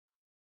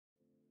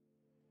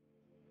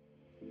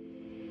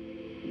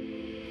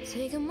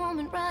Take a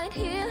moment right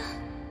here,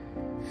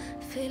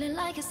 feeling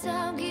like it's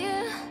out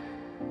gear.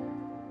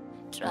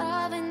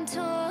 Driving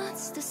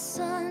towards the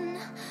sun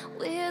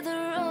with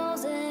a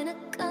rose and a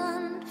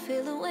gun.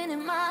 Feel the wind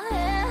in my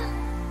hair,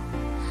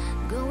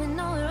 going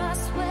nowhere I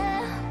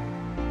swear.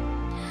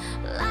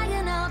 Like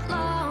an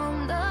outlaw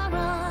on the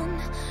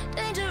run,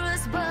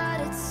 dangerous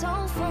but it's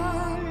so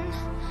fun.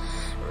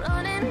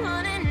 Running,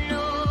 running,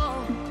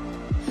 no.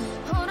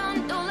 Hold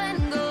on, don't let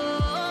go.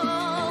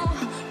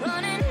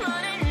 Running,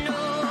 running,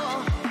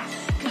 no.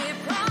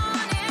 Keep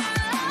running.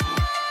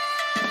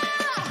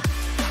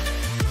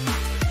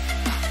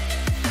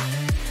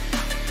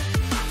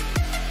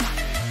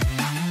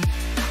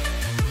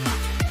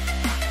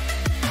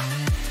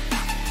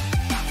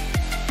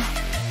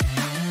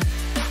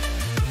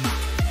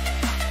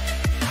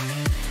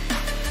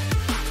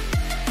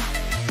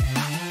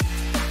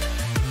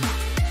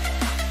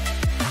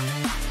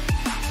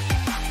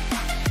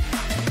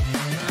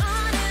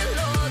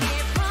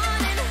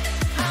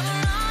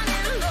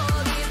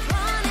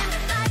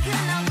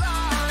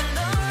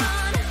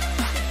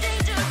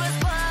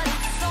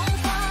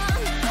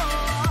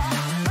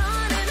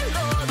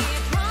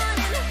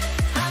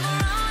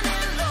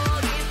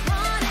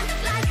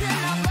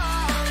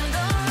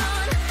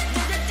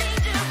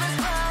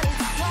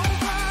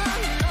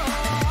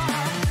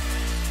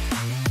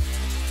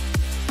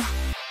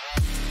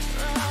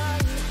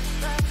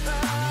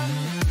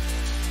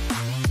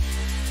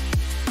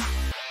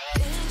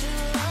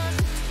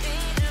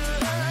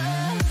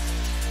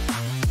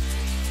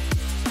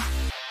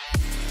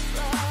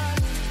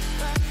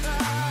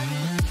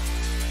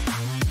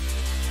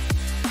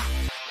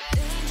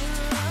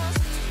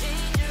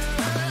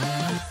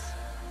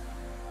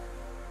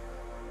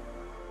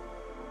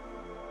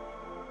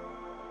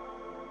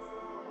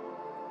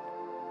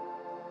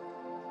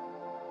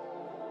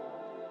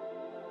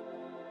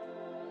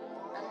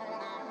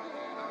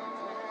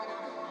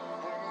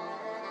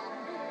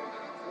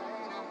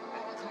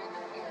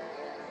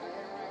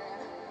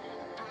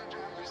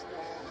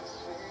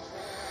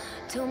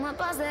 Told my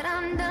boss that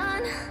I'm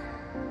done.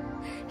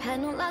 Had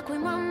no luck with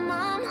my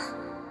mom.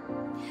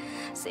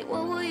 Say,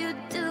 what will you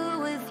do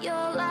with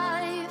your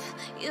life?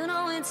 You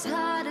know it's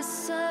hard to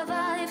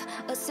survive.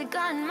 A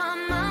cigar in my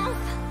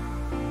mouth,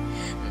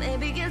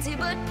 maybe guilty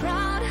but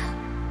proud.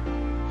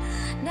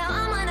 Now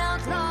I'm an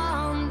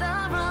outlaw on the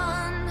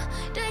run.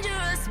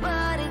 Dangerous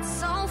but it's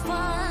so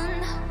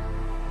fun.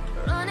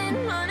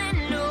 Running,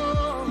 running,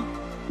 no.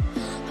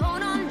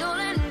 Hold on, don't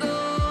let go.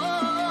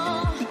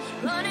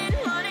 Running,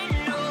 running,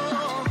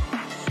 no.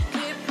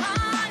 Keep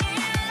running.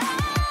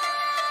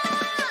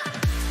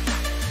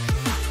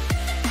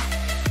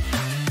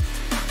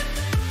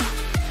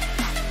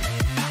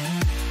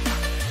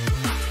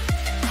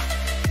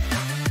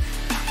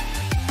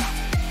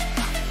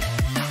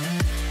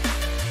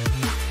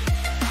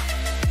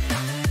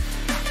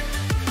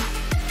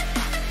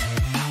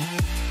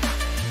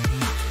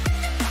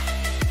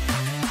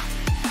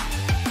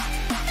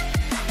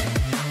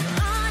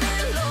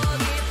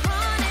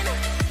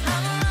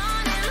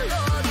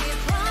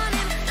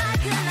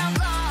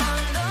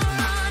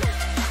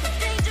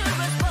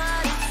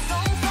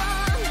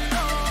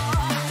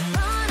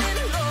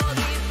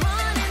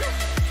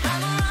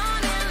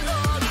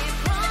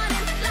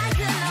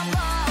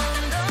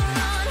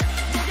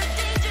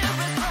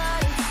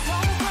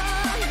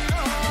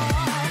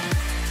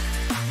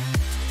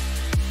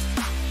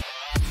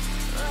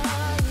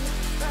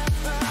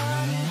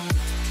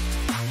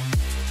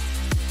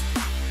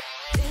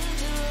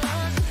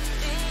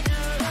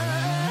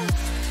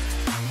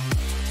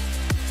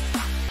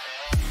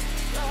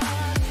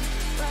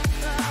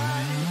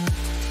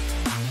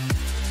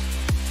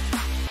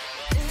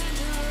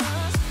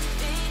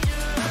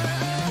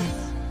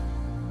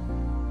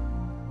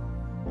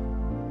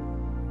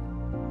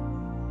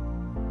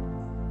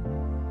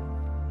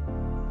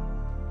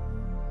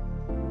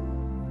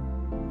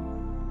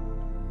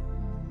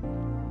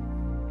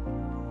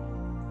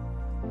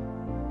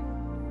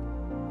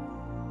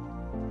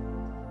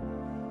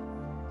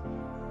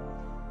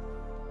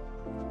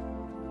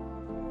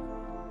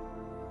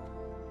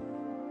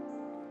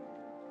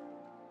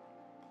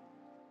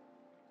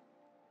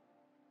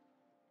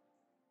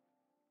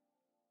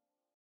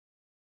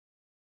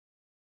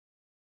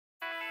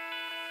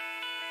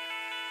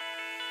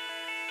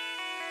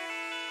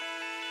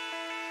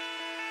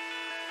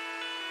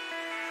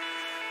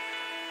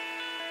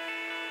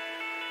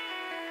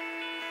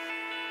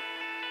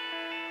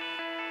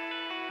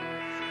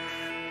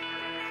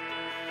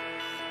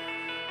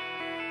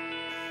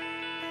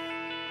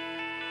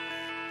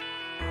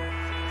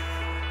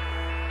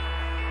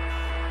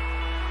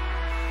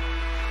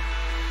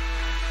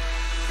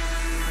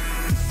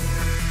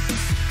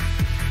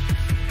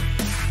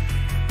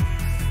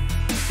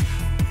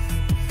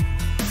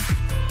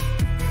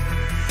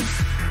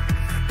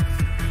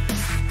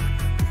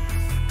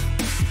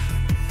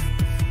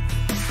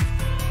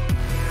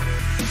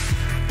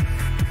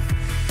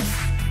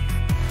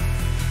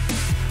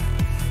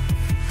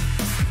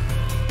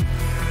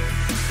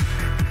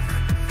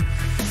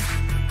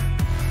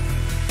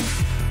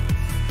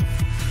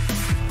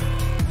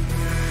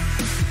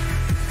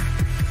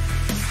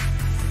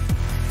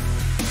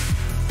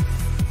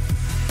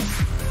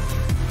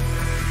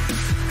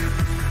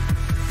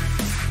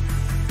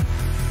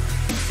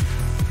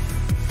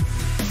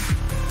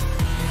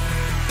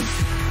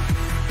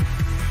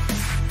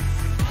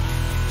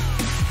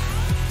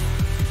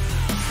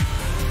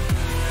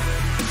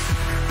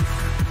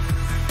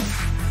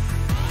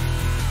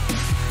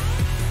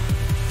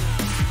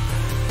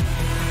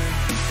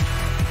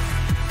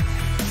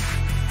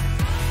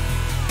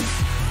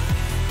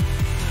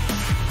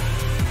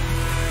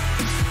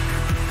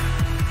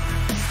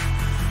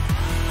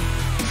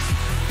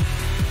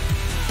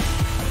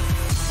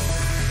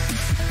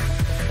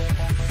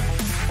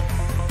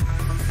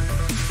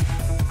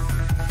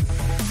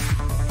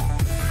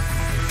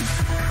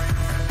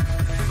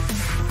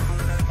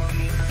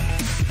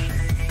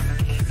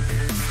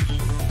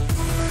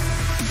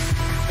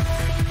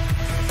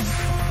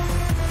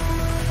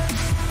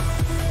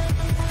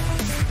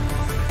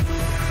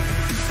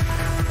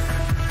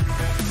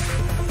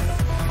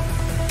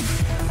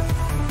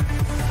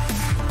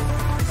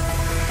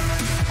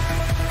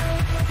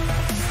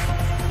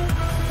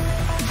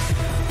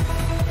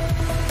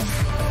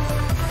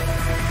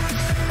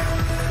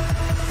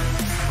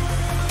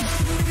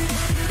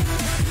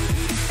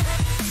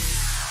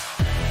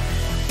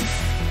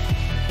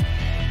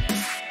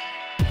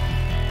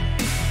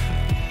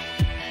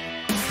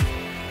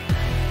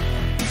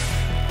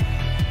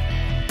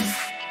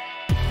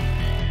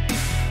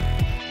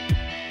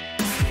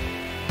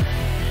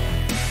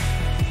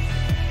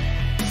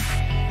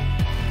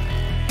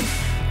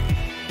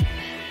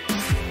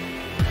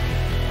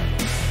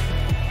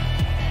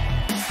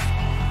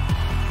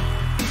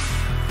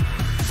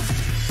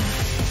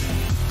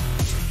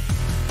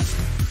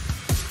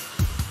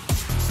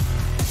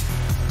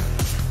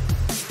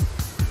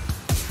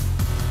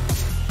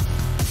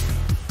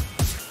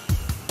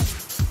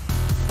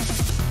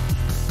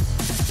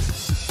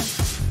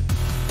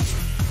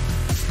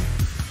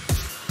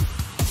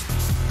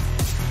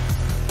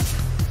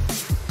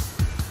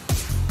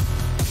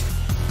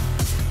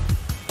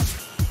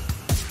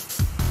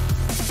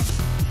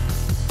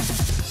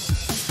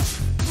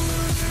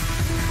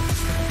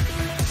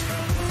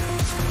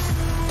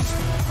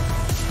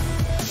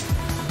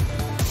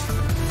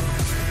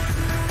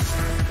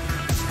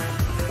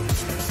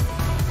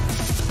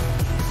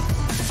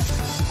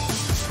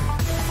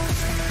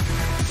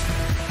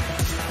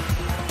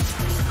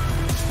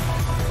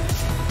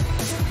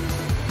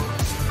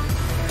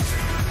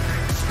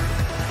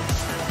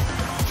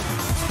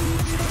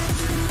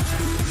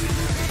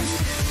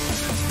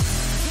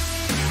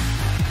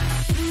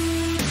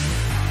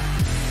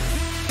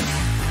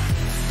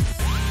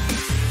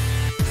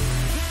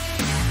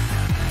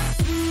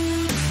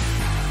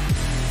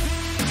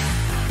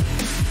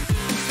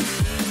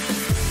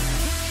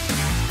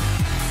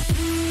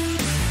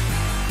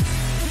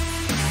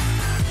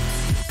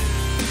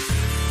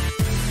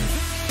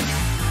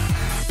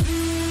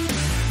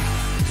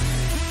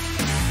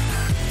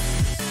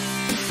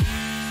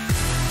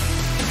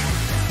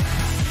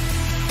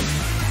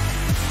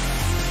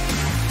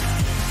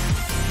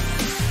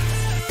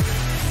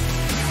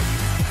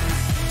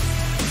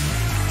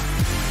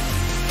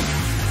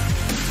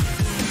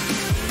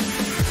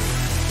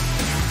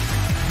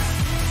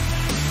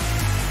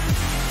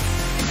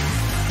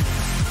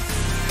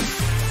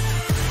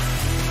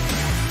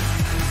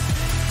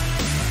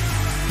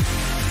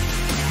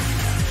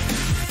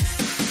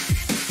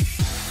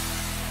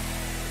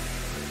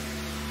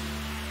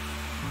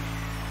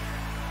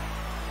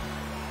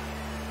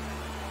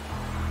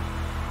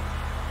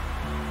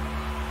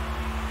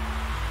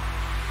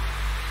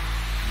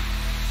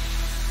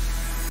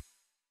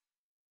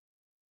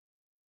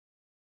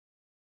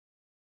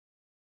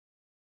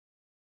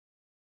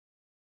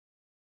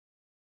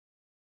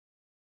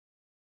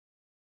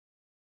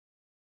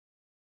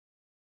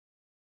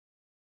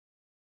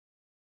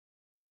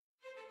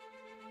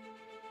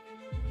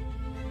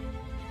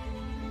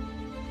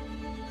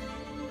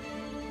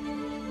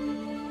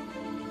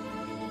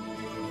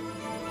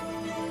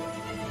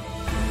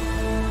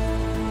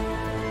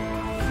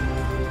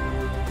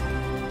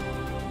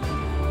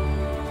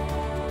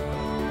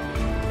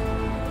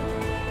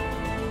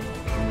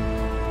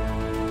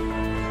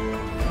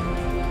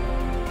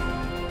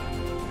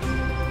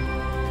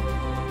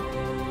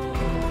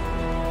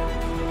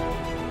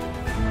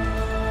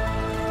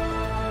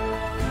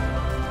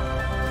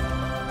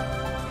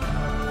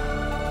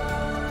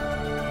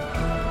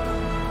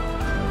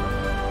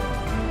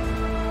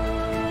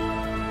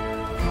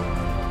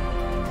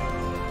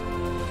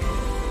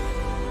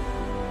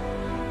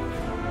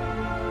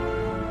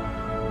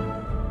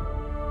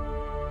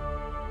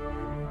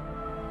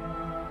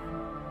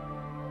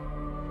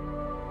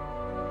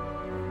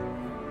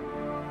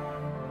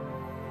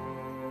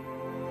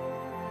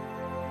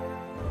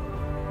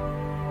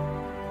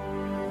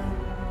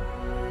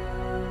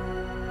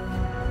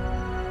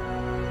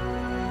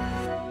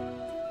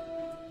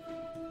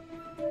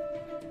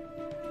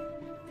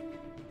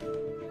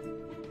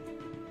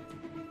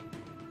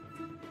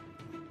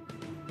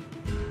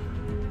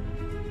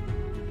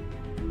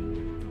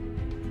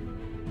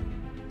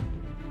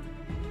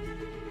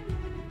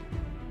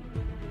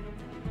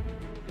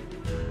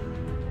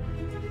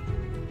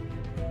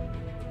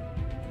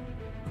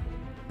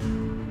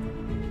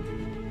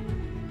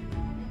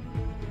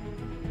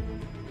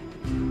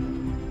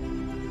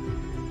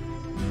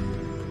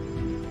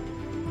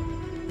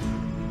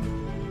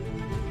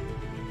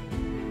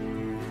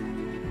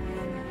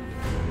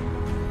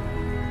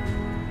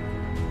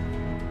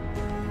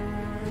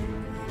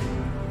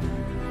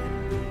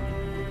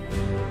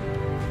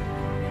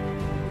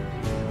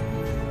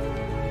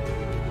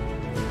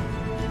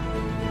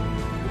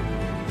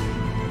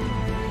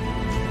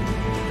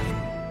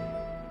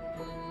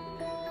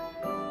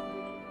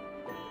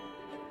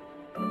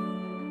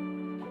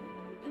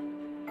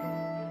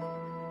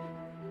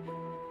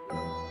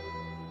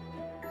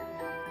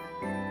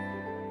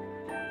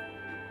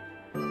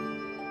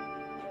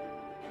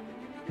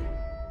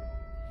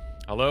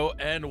 Hello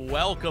and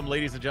welcome,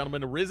 ladies and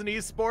gentlemen, to Risen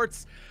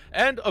Esports,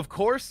 and of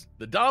course,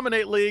 the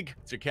Dominate League.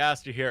 It's your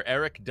caster here,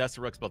 Eric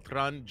Desirux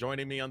Beltran.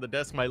 Joining me on the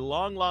desk, my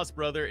long-lost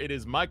brother, it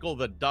is Michael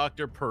the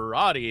Dr.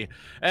 Parati.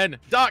 And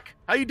Doc,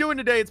 how you doing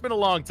today? It's been a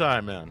long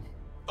time, man.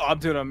 Oh, I'm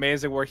doing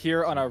amazing. We're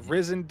here on a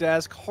Risen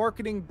desk,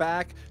 harkening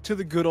back to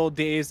the good old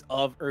days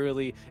of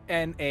early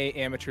NA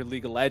Amateur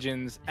League of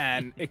Legends,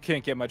 and it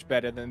can't get much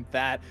better than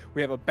that.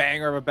 We have a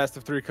banger of a best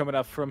of three coming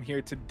up from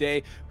here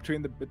today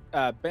between the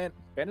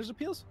Banners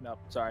Appeals? No,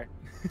 sorry.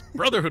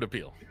 Brotherhood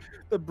Appeal.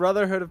 The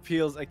Brotherhood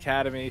Appeals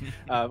Academy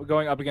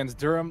going up against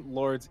Durham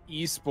Lords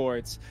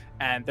Esports,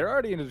 and they're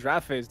already in the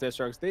draft phase,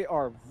 Destrokes. They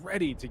are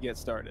ready to get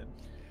started.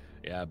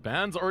 Yeah,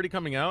 ban's already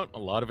coming out. A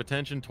lot of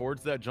attention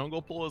towards that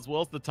jungle pool, as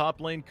well as the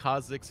top lane.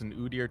 Kha'Zix and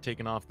Udyr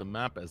taking off the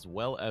map, as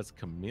well as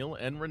Camille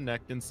and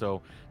Renekton.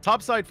 So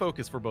top side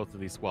focus for both of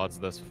these squads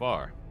thus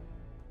far.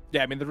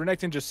 Yeah, I mean, the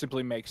Renekton just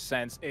simply makes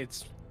sense.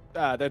 It's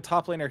the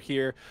top laner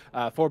here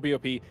for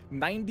BOP,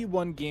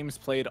 91 games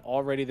played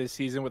already this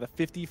season with a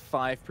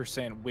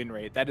 55% win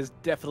rate. That is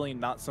definitely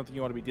not something you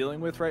want to be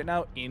dealing with right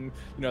now in,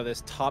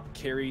 this top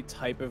carry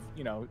type of,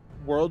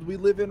 world we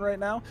live in right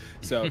now.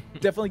 So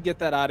definitely get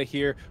that out of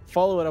here.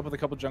 Follow it up with a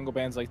couple jungle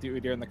bans like the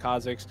Udyr and the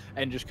Kha'Zix,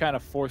 and just kind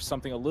of force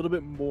something a little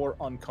bit more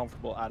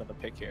uncomfortable out of the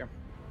pick here.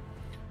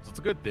 So it's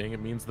a good thing.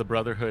 It means the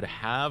Brotherhood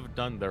have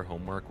done their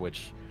homework,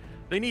 which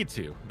they need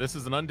to. This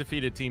is an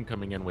undefeated team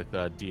coming in with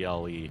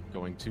DLE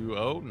going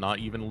 2-0, not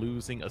even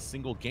losing a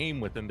single game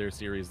within their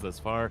series thus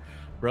far.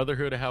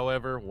 Brotherhood,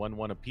 however,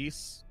 1-1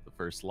 apiece. The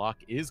first lock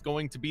is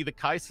going to be the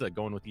Kai'Sa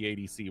going with the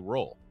ADC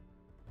role.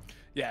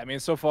 Yeah, I mean,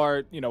 so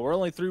far, we're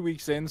only 3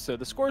 weeks in, so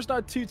the score's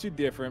not too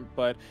different,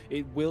 but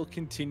it will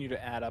continue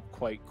to add up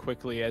quite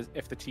quickly as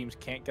if the teams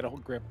can't get a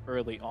grip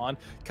early on.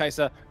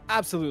 Kai'Sa,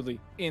 absolutely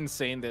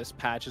insane this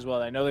patch as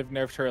well. I know they've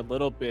nerfed her a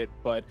little bit,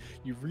 but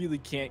you really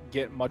can't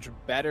get much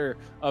better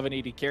of an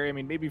AD carry. I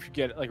mean, maybe if you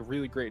get like a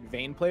really great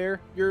Vayne player,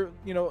 you're,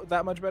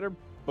 that much better,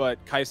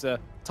 but Kai'Sa,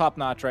 top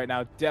notch right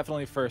now,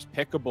 definitely first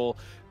pickable.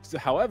 So,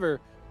 however,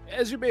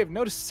 as you may have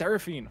noticed,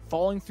 Seraphine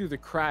falling through the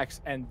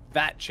cracks, and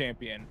that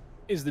champion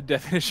is the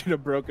definition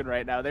of broken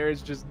right now. There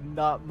is just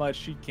not much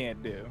she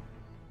can't do.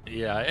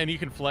 Yeah, and you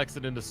can flex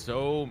it into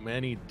so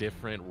many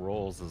different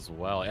roles as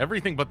well.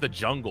 Everything but the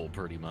jungle,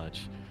 pretty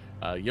much.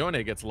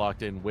 Yone gets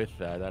locked in with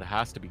that. That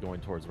has to be going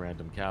towards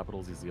random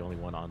capitals. He's the only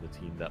one on the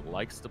team that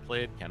likes to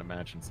play it. Can't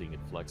imagine seeing it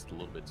flexed a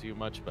little bit too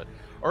much, but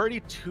already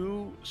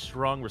 2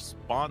 strong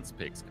response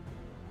picks.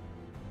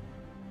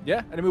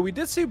 Yeah, and I mean, we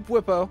did see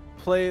Bwipo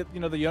play,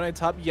 the Yone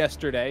top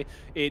yesterday.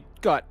 It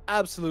got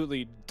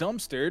absolutely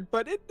dumpstered,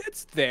 but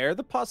it's there.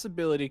 The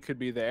possibility could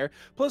be there.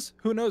 Plus,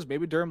 who knows?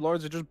 Maybe Durham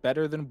Lords are just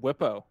better than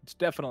Bwipo. It's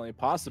definitely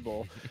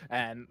possible.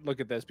 And look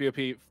at this.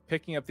 BOP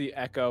picking up the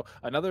Echo.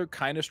 Another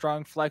kind of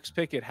strong flex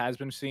pick. It has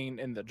been seen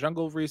in the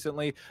jungle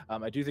recently.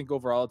 I do think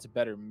overall it's a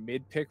better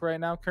mid pick right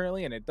now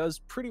currently, and it does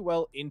pretty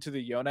well into the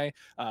Yone.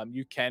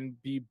 You can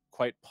be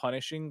quite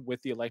punishing with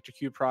the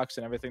electrocute procs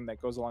and everything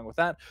that goes along with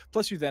that.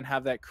 Plus, you then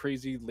have that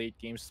crazy late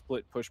game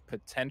split push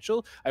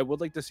potential. I would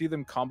like to see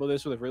them combo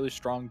this with a really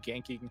strong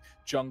ganking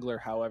jungler,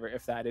 however,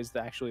 if that is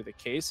actually the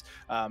case,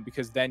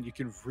 because then you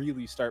can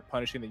really start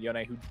punishing the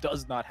Yone, who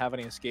does not have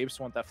any escapes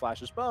once that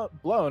flash is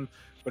blown,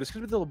 but it's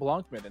going to be the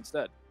LeBlanc mid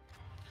instead.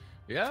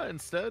 Yeah,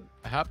 instead,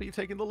 happy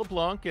taking the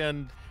LeBlanc,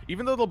 and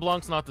even though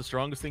LeBlanc's not the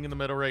strongest thing in the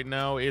middle right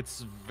now,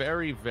 it's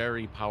very,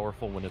 very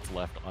powerful when it's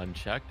left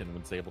unchecked, and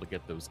when it's able to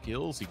get those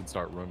kills, you can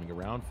start roaming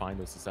around, find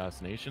those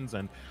assassinations,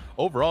 and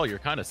overall, you're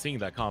kind of seeing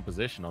that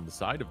composition on the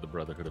side of the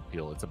Brotherhood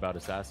appeal. It's about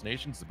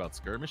assassinations, it's about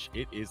skirmish,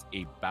 it is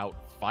about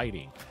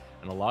fighting.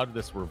 And a lot of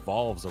this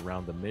revolves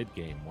around the mid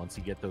game. Once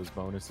you get those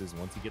bonuses,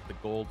 once you get the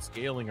gold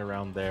scaling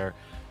around there,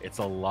 it's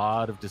a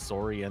lot of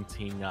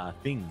disorienting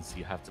things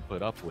you have to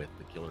put up with.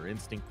 The killer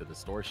instinct, the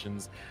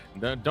distortions.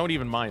 Don't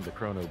even mind the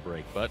chrono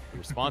break, but the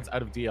response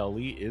out of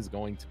DLE is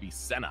going to be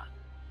Senna.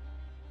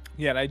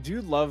 Yeah, and I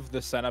do love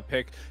the Senna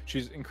pick.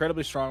 She's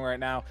incredibly strong right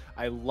now.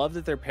 I love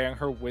that they're pairing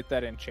her with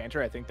that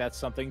Enchanter. I think that's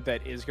something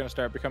that is going to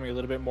start becoming a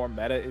little bit more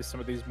meta, is some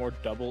of these more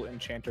double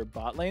Enchanter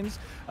bot lanes.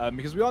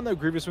 Because we all know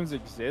Grievous Wounds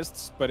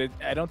exists, but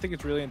I don't think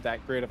it's really in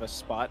that great of a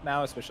spot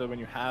now, especially when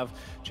you have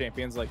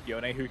champions like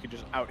Yone who can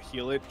just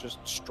out-heal it just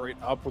straight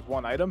up with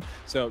one item.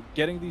 So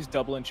getting these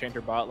double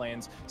Enchanter bot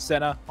lanes,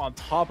 Senna, on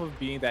top of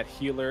being that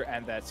healer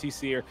and that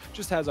CC'er,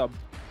 just has a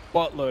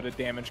buttload of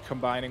damage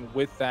combining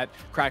with that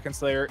Kraken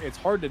Slayer. It's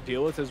hard to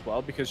deal with as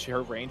well because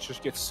her range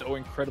just gets so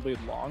incredibly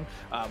long.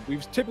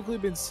 We've typically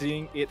been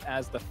seeing it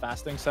as the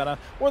fasting Senna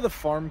or the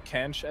farm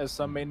Kench, as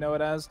some may know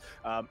it as.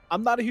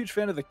 I'm not a huge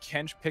fan of the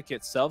Kench pick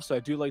itself, so I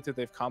do like that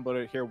they've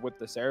comboed it here with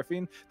the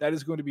Seraphine. That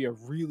is going to be a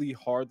really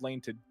hard lane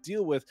to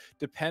deal with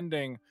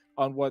depending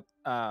on what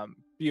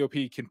BOP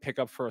can pick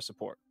up for a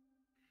support.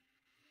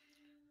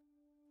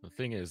 The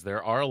thing is,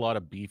 there are a lot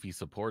of beefy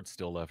supports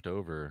still left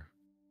over.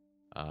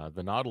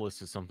 The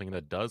Nautilus is something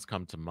that does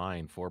come to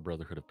mind for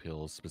Brotherhood of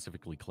Pills,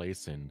 specifically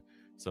Clayson,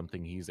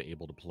 something he's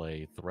able to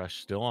play. Thresh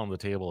still on the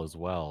table as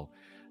well.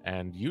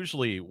 And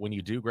usually when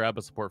you do grab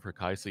a support for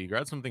Kaisa, you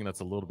grab something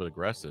that's a little bit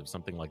aggressive,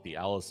 something like the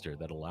Alistair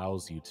that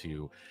allows you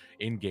to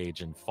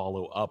engage and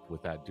follow up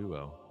with that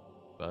duo.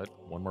 But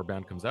one more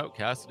band comes out.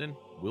 Kassadin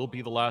will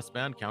be the last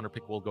band.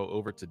 Counterpick will go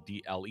over to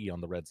DLE on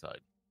the red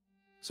side.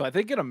 So I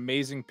think an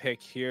amazing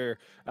pick here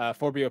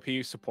for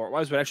BOP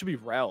support-wise would actually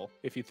be Rel,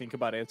 if you think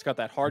about it. It's got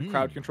that hard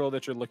crowd control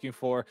that you're looking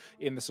for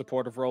in the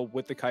supportive role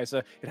with the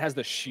Kaisa. It has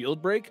the shield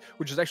break,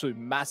 which is actually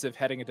massive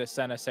heading into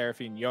Senna,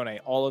 Seraphine, Yone.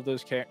 All of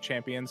those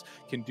champions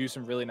can do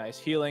some really nice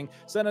healing.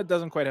 Senna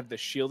doesn't quite have the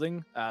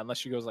shielding unless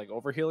she goes like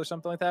overheal or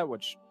something like that,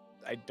 which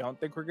I don't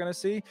think we're going to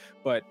see.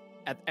 But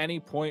at any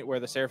point where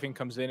the Seraphine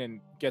comes in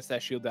and gets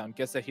that shield down,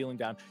 gets that healing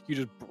down, you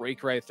just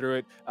break right through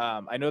it.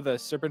 I know the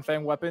Serpent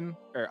Fang weapon,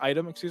 or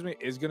item, excuse me,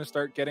 is going to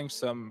start getting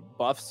some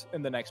buffs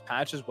in the next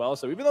patch as well.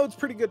 So even though it's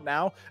pretty good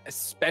now,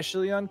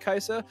 especially on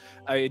Kaisa,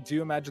 I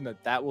do imagine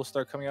that that will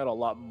start coming out a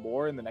lot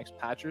more in the next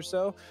patch or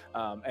so.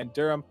 And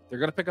Durham, they're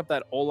going to pick up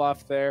that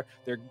Olaf there.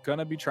 They're going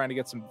to be trying to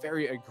get some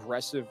very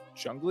aggressive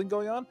jungling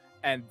going on.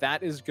 And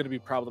that is going to be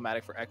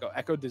problematic for Echo.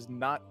 Echo does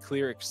not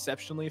clear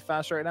exceptionally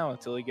fast right now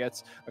until he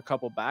gets a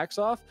couple backs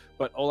off.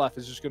 But Olaf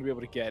is just going to be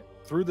able to get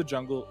through the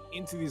jungle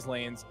into these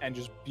lanes and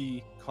just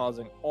be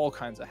causing all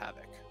kinds of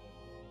havoc.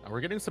 We're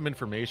getting some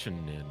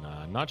information in.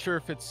 Not sure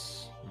if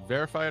it's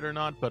verified or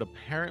not, but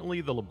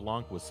apparently the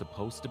LeBlanc was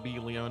supposed to be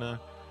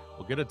Leona.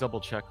 We'll get a double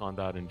check on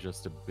that in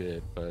just a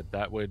bit, but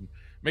that would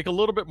make a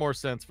little bit more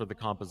sense for the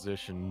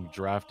composition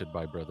drafted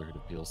by Brotherhood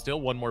of Peel.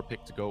 Still one more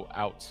pick to go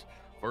out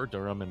for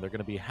Durham, and they're going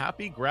to be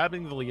happy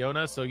grabbing the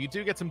Leona, so you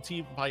do get some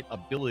team fight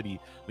ability.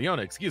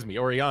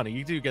 Orianna,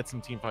 you do get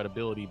some team fight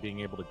ability being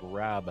able to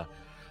grab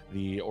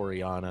the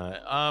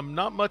Orianna.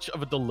 Not much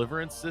of a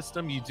deliverance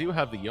system. You do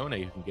have the Yone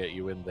who can get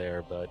you in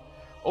there, but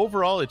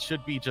overall it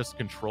should be just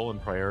control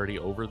and priority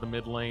over the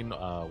mid lane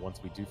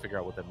once we do figure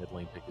out what that mid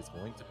lane pick is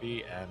going to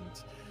be,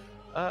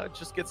 and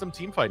just get some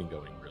team fighting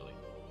going, really.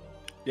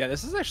 Yeah,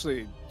 this is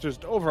actually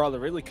just overall a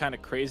really kind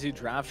of crazy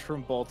draft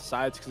from both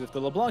sides, because if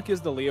the LeBlanc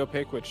is the Leo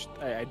pick, which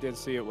I did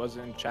see it was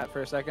in chat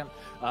for a second,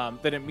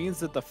 then it means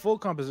that the full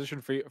composition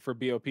for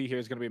BOP here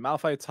is going to be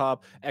Malphite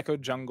top, Echo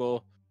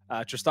jungle,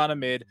 Tristana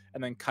mid,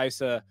 and then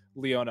Kaisa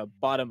Leona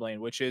bottom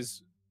lane, which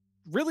is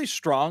really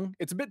strong.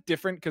 It's a bit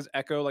different because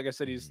Echo, like I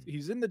said,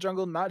 he's in the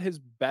jungle, not his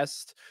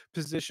best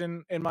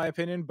position in my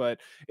opinion, but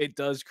it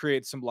does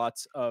create some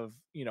lots of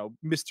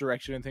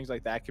misdirection and things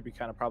like that could be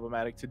kind of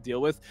problematic to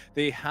deal with.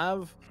 They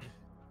have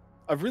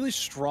a really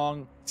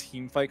strong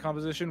team fight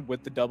composition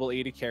with the double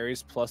 80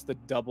 carries plus the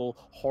double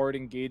hard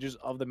engages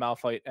of the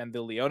Malphite and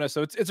the Leona.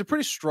 So it's a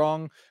pretty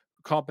strong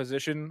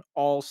composition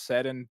all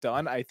said and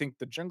done. I think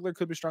the jungler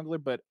could be stronger,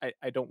 but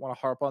I don't want to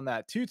harp on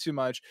that too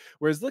much.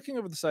 Whereas looking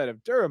over the side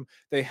of Durham,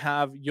 they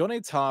have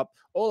Yone top,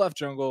 Olaf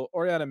jungle,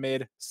 Orianna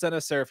mid, Senna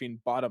Seraphine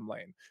bottom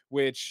lane,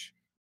 which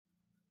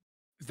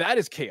That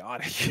is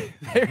chaotic.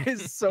 There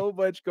is so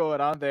much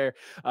going on there.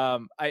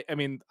 I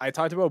mean, I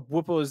talked about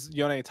Whoopo's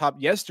Yone top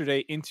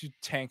yesterday into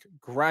tank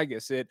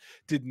Gragas. It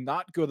did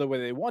not go the way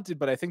they wanted,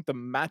 but I think the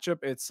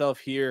matchup itself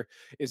here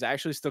is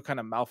actually still kind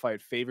of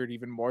Malphite favored,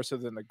 even more so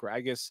than the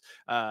Gragas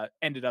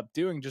ended up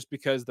doing, just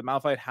because the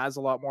Malphite has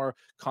a lot more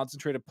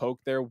concentrated poke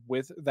there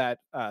with that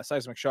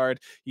Seismic Shard.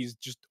 He's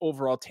just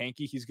overall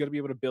tanky. He's going to be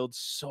able to build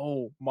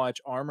so much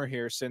armor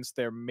here since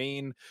their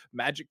main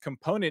magic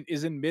component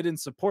is in mid and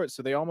support.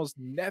 So they almost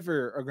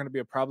never are going to be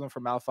a problem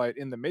for Malphite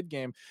in the mid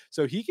game.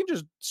 So he can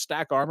just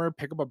stack armor,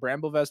 pick up a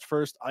Bramble Vest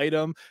first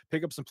item,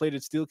 pick up some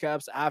plated steel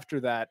caps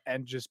after that,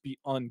 and just be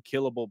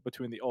unkillable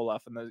between the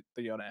Olaf and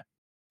the Yone.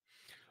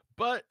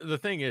 But the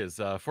thing is,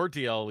 for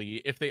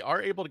DLE, if they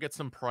are able to get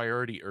some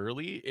priority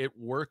early, it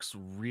works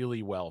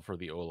really well for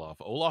the Olaf.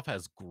 Olaf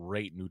has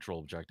great neutral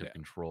objective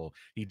control.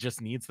 He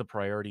just needs the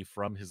priority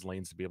from his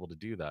lanes to be able to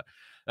do that.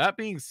 That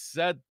being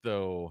said,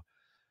 though,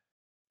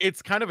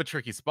 it's kind of a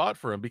tricky spot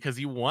for him because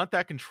you want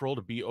that control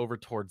to be over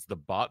towards the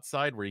bot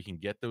side where you can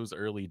get those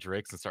early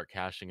drakes and start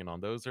cashing in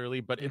on those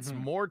early, but it's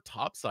more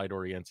top side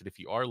oriented if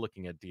you are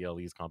looking at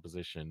DLE's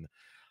composition.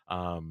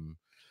 The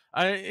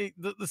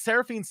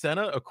Seraphine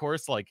Senna, of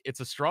course, like it's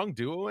a strong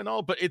duo and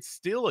all, but it's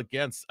still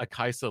against a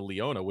Kaisa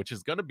Leona, which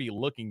is going to be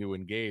looking to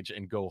engage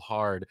and go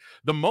hard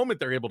the moment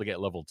they're able to get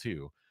level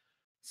 2.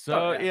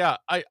 So yeah,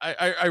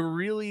 I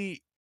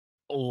really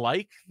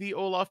like the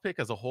Olaf pick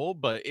as a whole,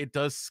 but it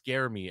does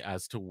scare me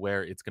as to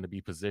where it's going to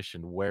be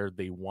positioned, where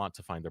they want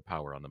to find their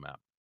power on the map.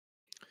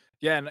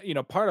 Yeah,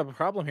 and part of the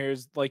problem here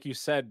is, like you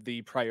said,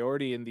 the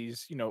priority in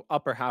these,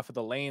 upper half of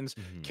the lanes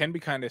can be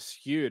kind of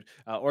skewed.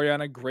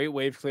 Orianna, great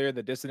wave clear,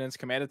 the dissonance,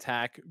 command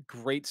attack,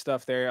 great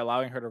stuff there,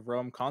 allowing her to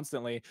roam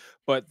constantly.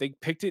 But they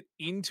picked it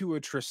into a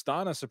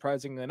Tristana,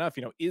 surprisingly enough.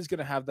 Is going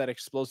to have that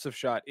explosive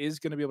shot, is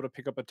going to be able to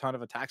pick up a ton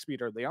of attack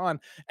speed early on,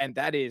 and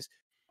that is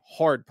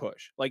hard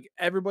push. Like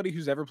everybody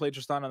who's ever played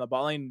Tristana on the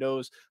bot lane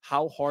knows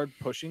how hard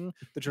pushing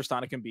the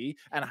Tristana can be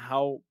and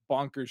how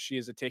bonkers she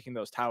is at taking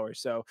those towers.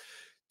 So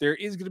there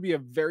is going to be a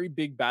very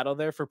big battle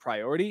there for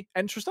priority.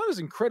 And Tristana is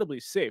incredibly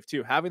safe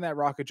too, having that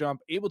rocket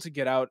jump, able to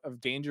get out of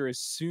danger as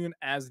soon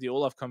as the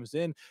Olaf comes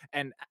in.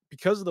 And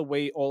because of the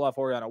way Olaf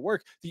Orianna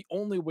work, the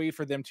only way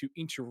for them to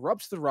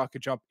interrupt the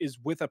rocket jump is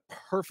with a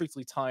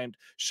perfectly timed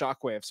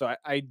shockwave. So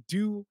I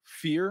do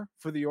fear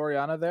for the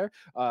Orianna there,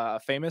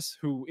 Famous,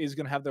 who is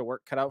going to have their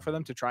work cut out for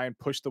them to try and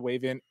push the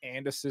wave in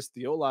and assist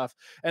the Olaf.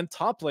 And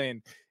top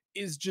lane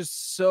is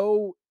just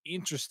so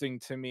interesting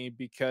to me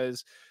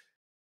because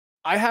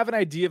I have an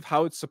idea of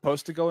how it's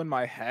supposed to go in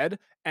my head,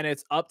 and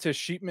it's up to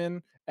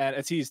Sheepman and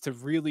Atiz to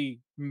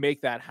really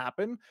make that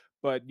happen.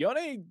 But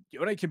Yone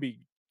can be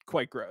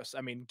quite gross.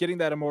 I mean, getting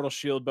that Immortal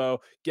Shield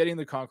Bow, getting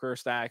the Conqueror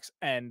stacks,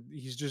 and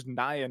he's just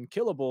nigh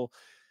unkillable.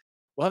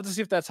 We'll have to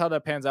see if that's how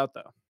that pans out,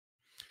 though.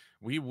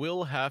 We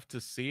will have to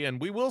see,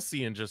 and we will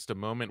see in just a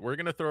moment. We're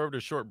going to throw over to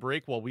a short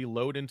break while we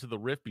load into the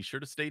Rift. Be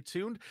sure to stay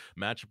tuned.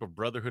 Matchup of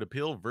Brotherhood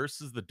Appeal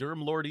versus the Durham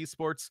Lord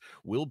Esports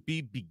will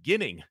be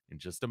beginning in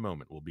just a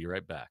moment. We'll be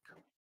right back.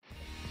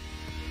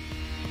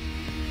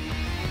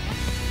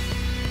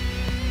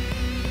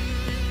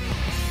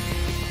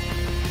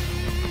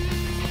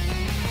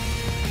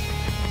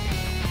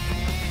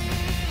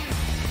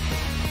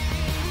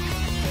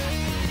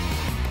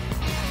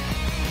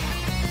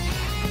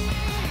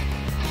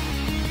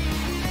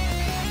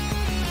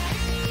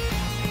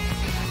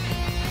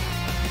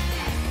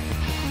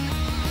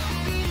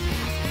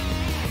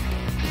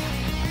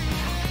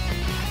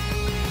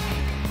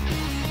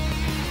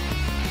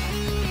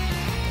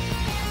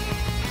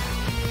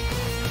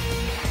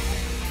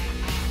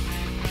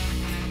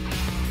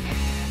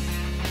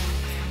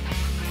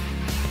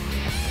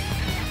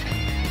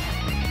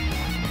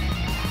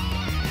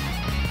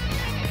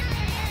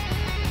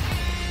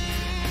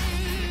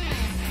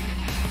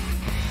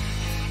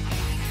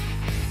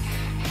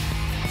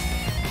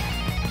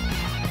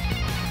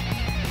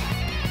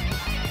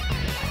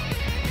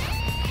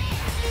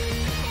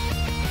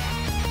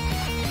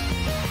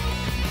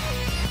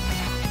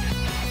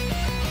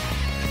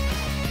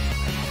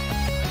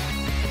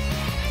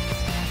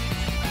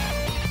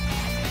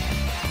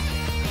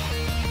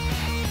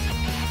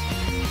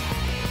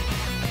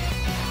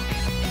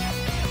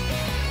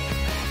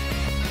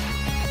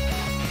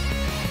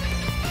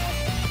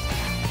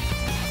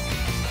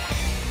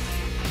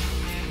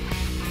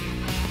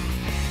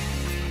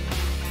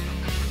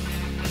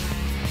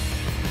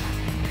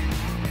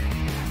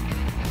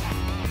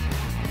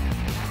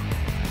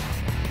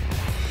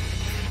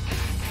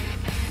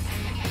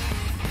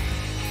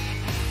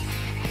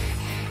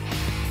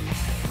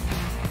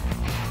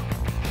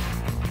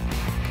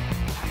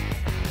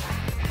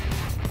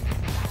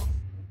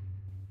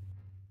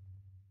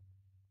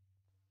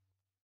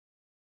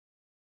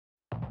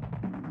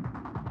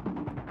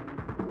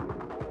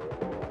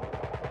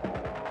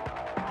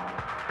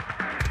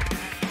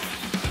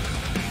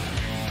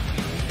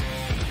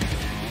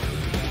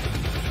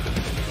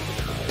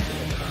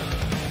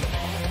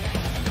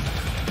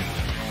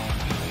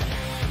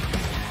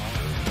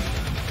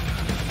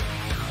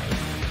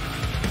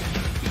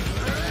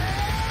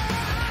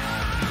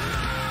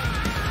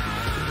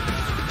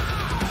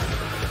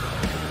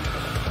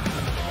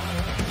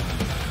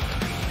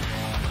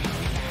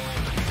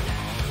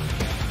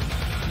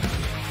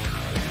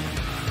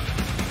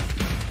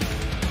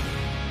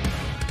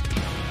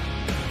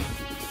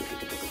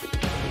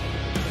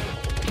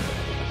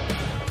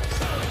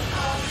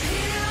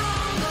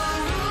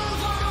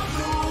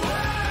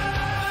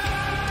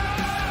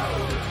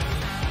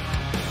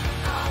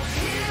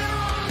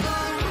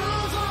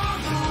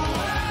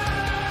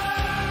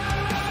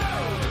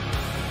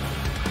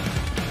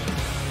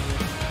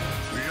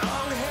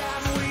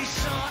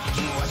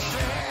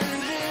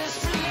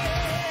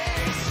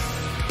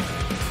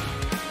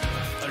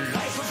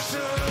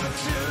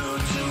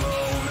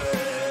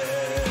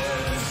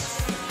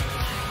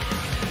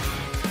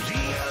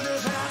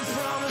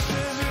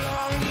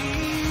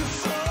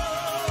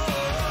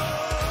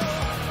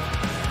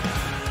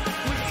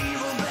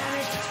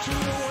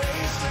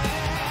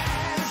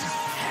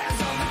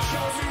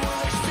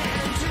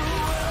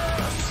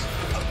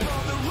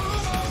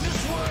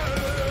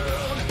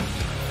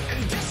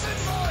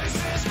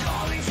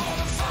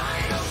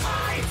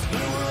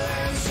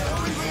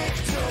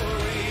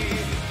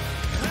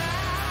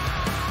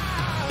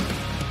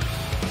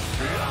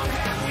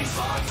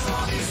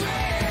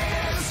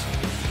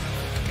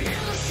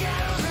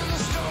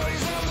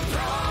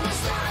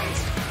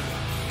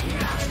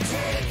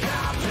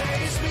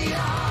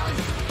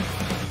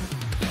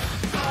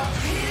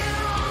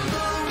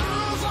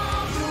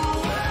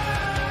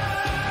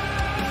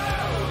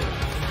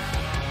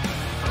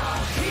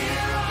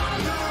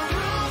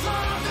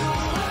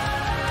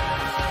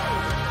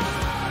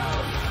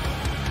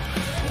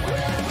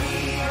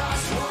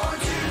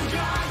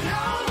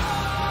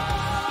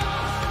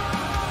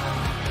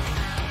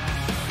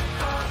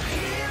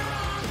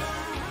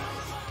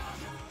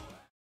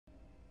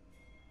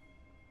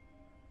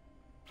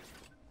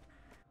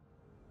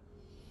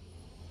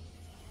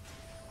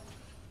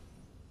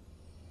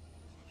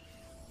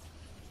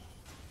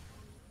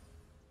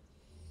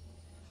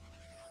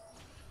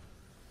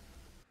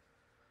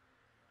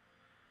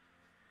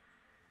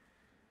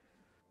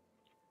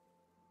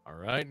 All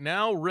right,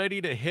 now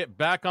ready to hit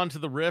back onto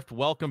the Rift.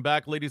 Welcome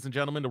back, ladies and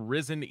gentlemen, to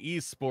Risen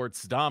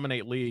Esports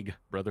Dominate League.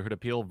 Brotherhood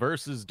Appeal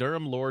versus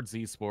Durham Lords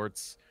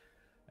Esports.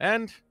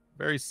 And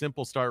very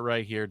simple start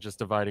right here, just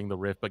dividing the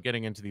Rift, but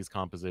getting into these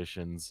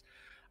compositions.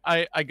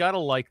 I gotta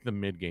like the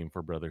mid game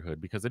for Brotherhood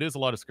because it is a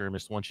lot of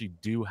skirmish once you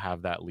do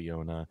have that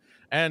Leona.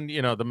 And,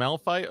 you know, the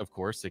Malphite, of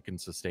course, it can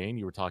sustain.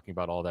 You were talking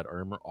about all that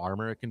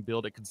armor it can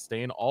build. It can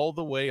sustain all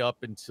the way up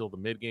until the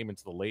mid game,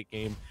 into the late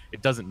game.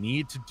 It doesn't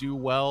need to do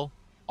well.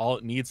 All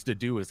it needs to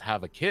do is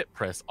have a kit,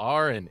 press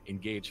R, and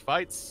engage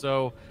fights.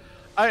 So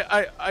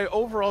I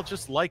overall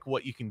just like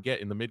what you can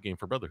get in the mid game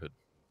for Brotherhood.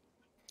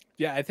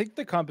 Yeah, I think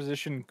the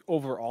composition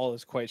overall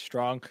is quite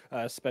strong,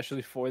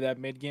 especially for that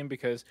mid game,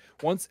 because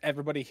once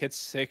everybody hits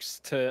 6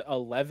 to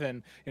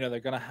 11, you know,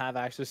 they're going to have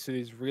access to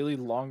these really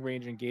long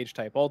range engage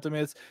type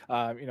ultimates.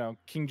 You know,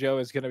 King Joe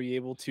is going to be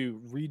able to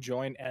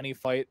rejoin any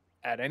fight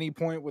at any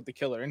point with the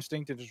killer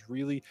instinct and just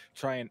really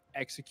try and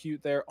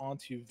execute there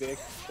onto Vic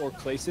or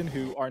Clayson,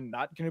 who are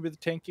not going to be the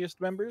tankiest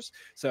members.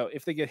 So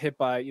if they get hit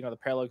by, you know, the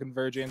parallel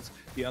convergence,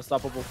 the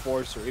unstoppable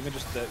force, or even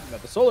just the, you know,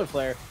 the solar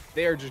flare,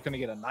 they are just going to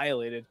get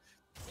annihilated.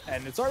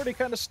 And it's already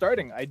kind of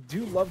starting. I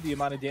do love the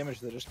amount of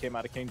damage that just came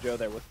out of King Joe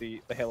there with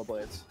the Halo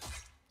Blades.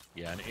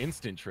 Yeah, an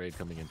instant trade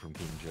coming in from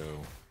King Joe.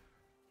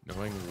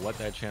 Knowing what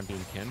that champion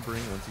can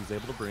bring once he's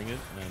able to bring it.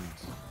 And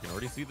you can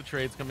already see the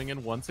trades coming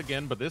in once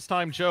again. But this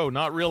time, Joe,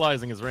 not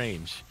realizing his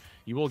range.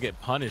 He will get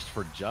punished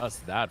for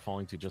just that,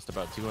 falling to just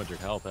about 200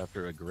 health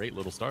after a great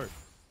little start.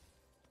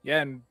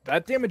 Yeah, and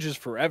that damage is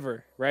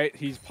forever, right?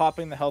 He's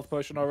popping the health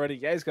potion already.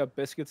 Yeah, he's got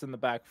biscuits in the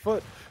back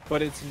foot,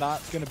 but it's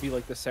not going to be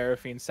like the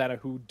Seraphine, Santa,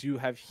 who do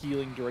have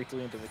healing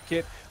directly into the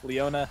kit.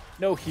 Leona,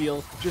 no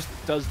heal, just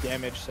does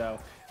damage. So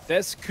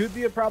this could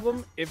be a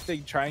problem if they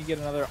try and get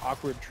another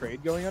awkward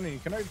trade going on. And you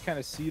can already kind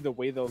of see the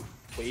way the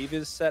wave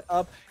is set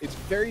up. It's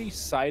very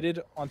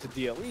sided onto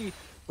DLE,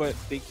 but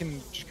they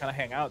can just kind of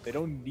hang out. They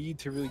don't need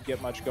to really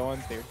get much going.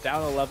 They're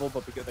down a level,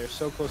 but because they're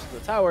so close to the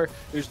tower,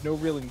 there's no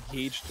real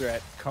engaged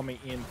threat coming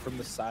in from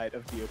the side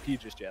of DOP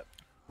just yet.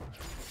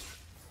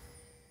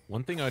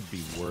 One thing I'd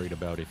be worried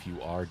about if you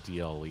are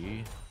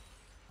DLE,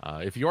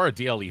 if you are a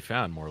DLE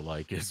fan more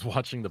like, is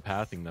watching the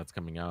pathing that's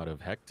coming out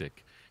of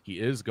Hectic. He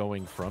is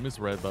going from his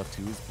red buff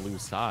to his blue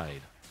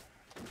side.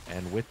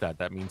 And with that,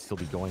 that means he'll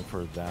be going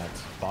for that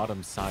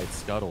bottom side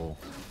scuttle.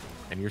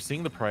 And you're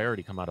seeing the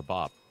priority come out of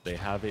Bop. They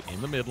have it in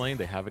the mid lane.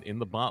 They have it in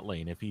the bot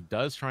lane. If he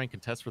does try and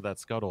contest for that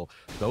scuttle,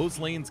 those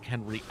lanes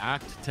can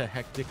react to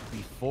Hectic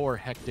before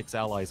Hectic's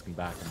allies can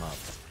back him up.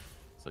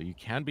 So you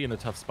can be in a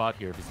tough spot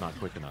here if he's not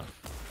quick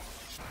enough.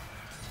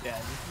 Yeah,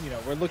 you know,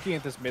 we're looking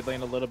at this mid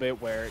lane a little bit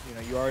where, you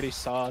know, you already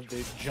saw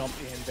the jump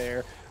in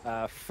there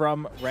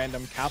from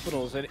random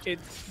capitals, and it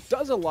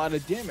does a lot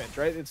of damage,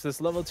 right? It's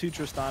this level 2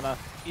 Tristana.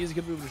 He's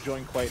going to be able to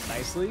join quite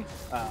nicely,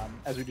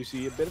 as we do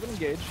see a bit of an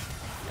engage.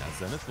 Yeah,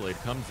 Zenith Blade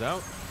comes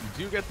out.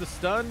 You do get the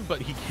stun,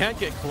 but he can't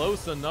get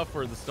close enough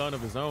for the stun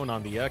of his own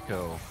on the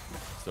Echo.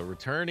 So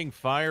returning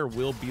fire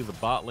will be the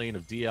bot lane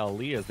of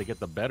DLE as they get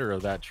the better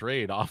of that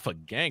trade off a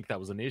gank that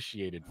was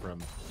initiated from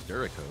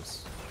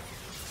Duracos.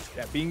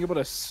 Yeah, being able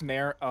to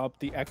snare up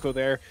the Echo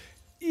there,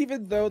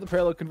 even though the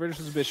parallel convergence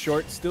is a bit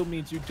short, still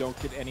means you don't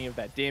get any of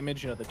that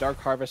damage. You know, the Dark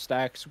Harvest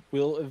stacks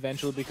will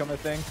eventually become a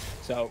thing.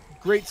 So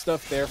great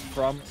stuff there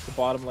from the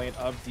bottom lane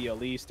of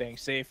DLE, staying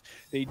safe.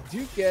 They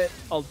do get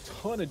a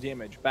ton of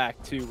damage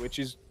back too, which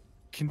is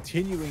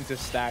continuing to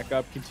stack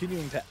up,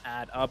 continuing to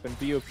add up. And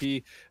BOP,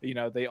 you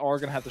know, they are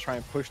going to have to try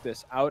and push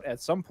this out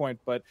at some point.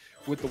 But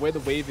with the way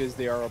the wave is,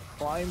 they are a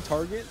prime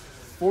target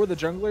for the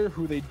jungler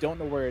who they don't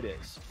know where it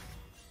is.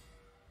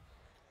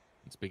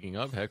 Speaking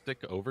of,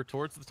 Hectic over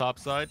towards the top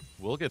side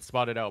will get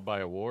spotted out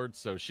by a ward,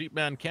 so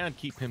Sheepman can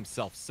keep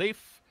himself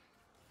safe.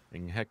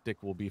 And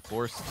Hectic will be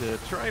forced to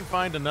try and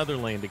find another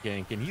lane to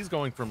gank, and he's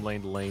going from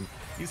lane to lane.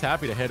 He's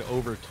happy to head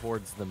over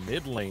towards the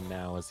mid lane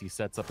now as he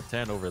sets up a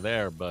 10 over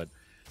there, but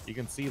you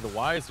can see the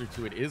wiser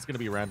to it is going to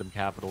be random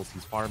capitals.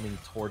 He's farming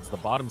towards the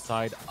bottom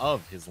side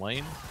of his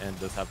lane and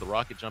does have the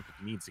rocket jump if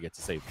he needs to get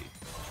to safety.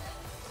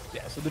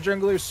 Yeah, so the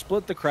junglers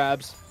split the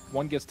crabs.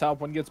 One gets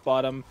top, one gets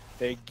bottom.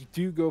 They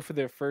do go for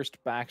their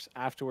first backs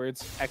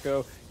afterwards.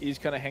 Echo is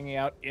kind of hanging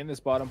out in this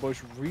bottom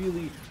bush,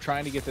 really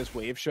trying to get this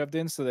wave shoved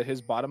in so that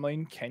his bottom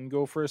lane can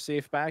go for a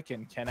safe back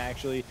and can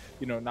actually,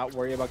 you know, not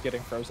worry about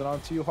getting frozen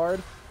on too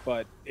hard.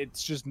 But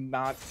it's just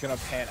not going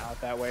to pan out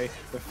that way.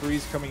 The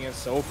freeze coming in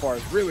so far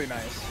is really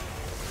nice.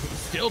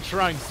 Still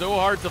trying so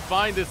hard to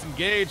find this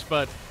engage,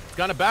 but it's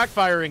kind of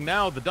backfiring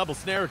now. The double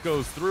snare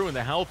goes through and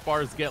the health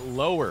bars get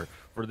lower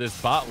for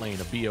this bot lane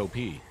of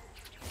BOP.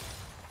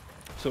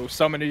 So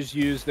summon is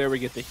used there. We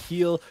get the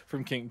heal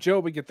from King Joe.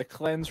 We get the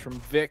cleanse from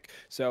Vic.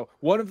 So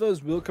one of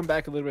those will come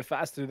back a little bit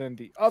faster than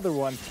the other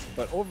one.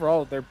 But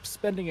overall, they're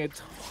spending a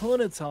ton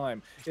of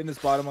time in this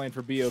bottom lane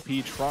for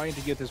BOP, trying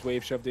to get this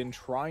wave shoved in,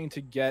 trying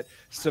to get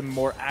some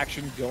more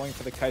action going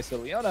for the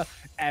Kai'Sa Leona.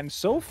 And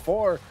so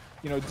far,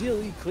 you know,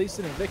 DLE,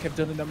 Clayson, and Vic have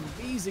done an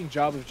amazing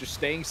job of just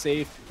staying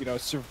safe, you know,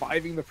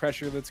 surviving the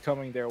pressure that's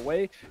coming their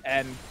way.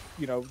 And,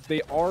 you know,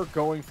 they are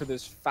going for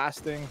this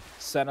fasting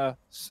Senna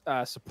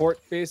support,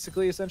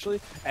 basically,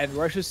 essentially. And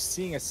we're just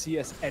seeing a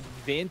CS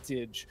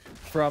advantage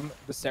from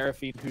the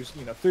Seraphine, who's,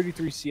 you know,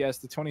 33 CS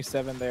to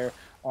 27 there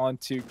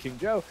onto King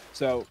Joe.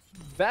 So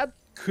that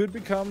could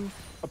become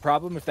a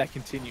problem if that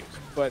continues.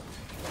 But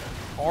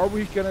are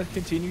we going to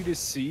continue to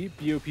see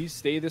BOP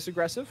stay this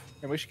aggressive?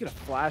 And we should get a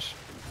flash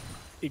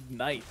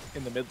ignite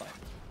in the mid lane.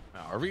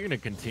 Are we going to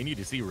continue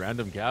to see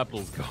random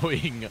capitals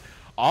going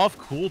off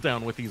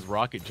cooldown with these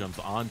rocket jumps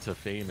onto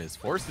Famous,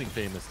 forcing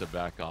Famous to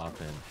back off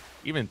and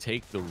even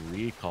take the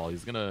recall?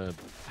 He's going to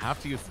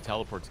have to use the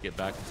teleport to get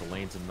back into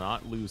lane to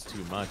not lose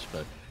too much,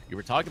 but you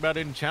were talking about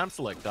it in Champ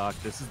Select, Doc.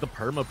 This is the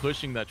perma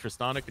pushing that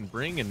Tristana can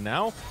bring, and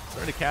now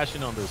starting to cash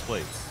in on those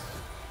plates.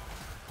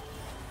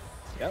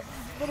 Yep,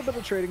 a little bit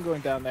of trading going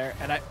down there,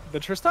 and the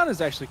Tristana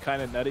is actually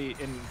kind of nutty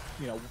in,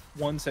 you know,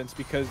 one sense,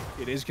 because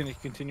it is going to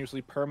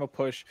continuously perma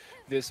push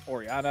this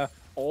Orianna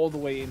all the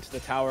way into the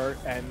tower,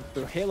 and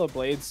the Halo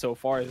Blades so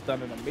far has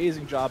done an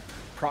amazing job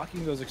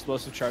proccing those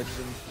explosive charges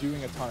and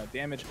doing a ton of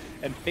damage.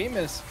 And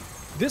Famous,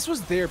 this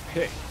was their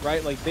pick,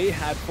 right? Like, they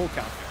had full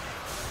counter.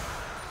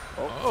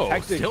 Oh,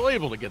 still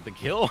able to get the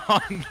kill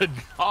on the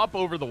top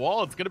over the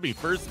wall. It's going to be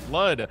first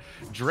blood.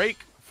 Drake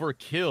for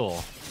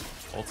kill.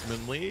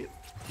 Ultimately,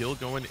 kill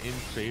going in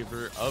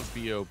favor of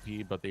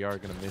BOP, but they are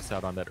going to miss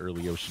out on that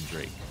early Ocean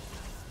Drake.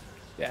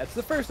 Yeah, it's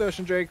the first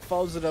Ocean Drake,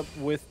 follows it up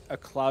with a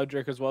Cloud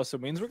Drake as well, so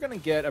it means we're going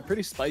to get a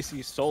pretty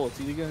spicy soul. It's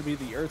either going to be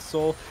the Earth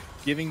Soul,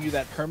 giving you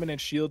that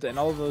permanent shield and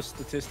all of those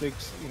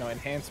statistics, you know,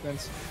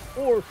 enhancements,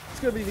 or it's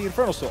going to be the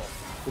Infernal Soul,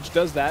 which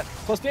does that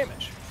plus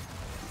damage.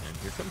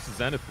 Here comes the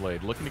Zenith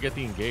Blade, looking to get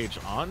the engage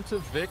onto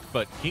Vic,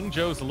 but King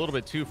Joe's a little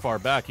bit too far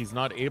back. He's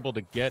not able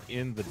to get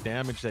in the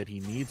damage that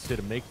he needs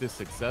to make this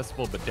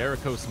successful, but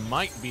Derikos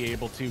might be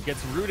able to.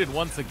 Gets rooted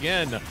once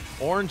again.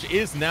 Orange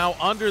is now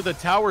under the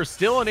tower,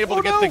 still unable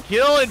to get the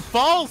kill, and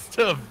falls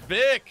to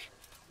Vic.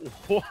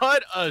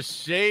 What a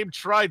shame.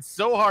 Tried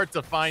so hard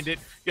to find it.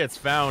 Gets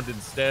found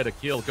instead. A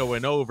kill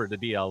going over to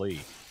DLE.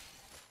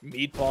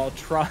 Meatball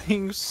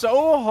trying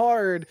so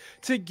hard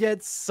to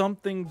get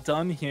something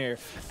done here,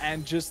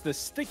 and just the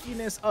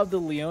stickiness of the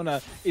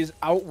Leona is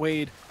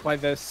outweighed by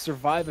the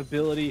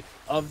survivability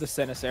of the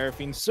Senna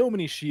Seraphine. So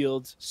many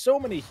shields, so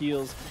many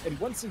heals, and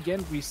once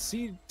again we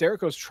see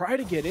Derikos try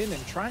to get in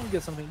and try and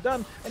get something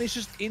done, and he's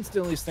just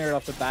instantly snared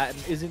off the bat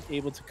and isn't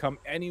able to come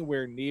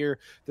anywhere near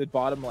the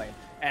bottom lane.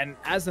 And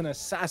as an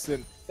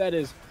assassin, that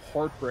is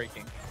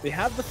heartbreaking. They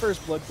have the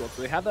first blood gold,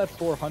 so they have that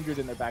 400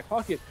 in their back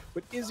pocket,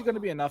 but is it going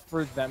to be enough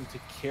for them to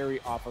carry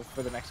off of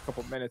for the next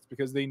couple minutes?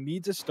 Because they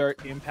need to start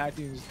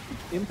impacting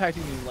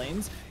these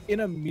lanes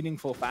in a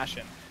meaningful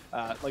fashion.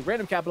 Like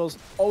random capitals,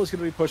 always going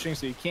to be pushing,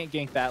 so you can't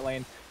gank that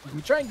lane. You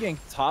can try and gank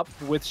top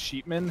with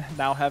Sheepman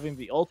now having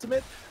the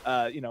ultimate.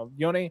 You know,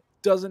 Yone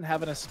doesn't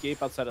have an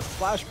escape outside of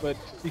Splash, but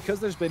because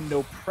there's been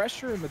no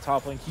pressure in the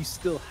top lane, he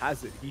still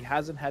has it. He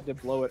hasn't had to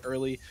blow it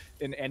early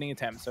in any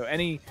attempt. So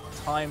any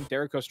time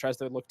Derikos tries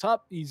to look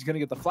top, he's going to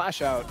get the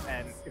flash out,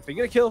 and if they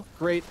get a kill,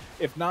 great.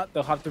 If not,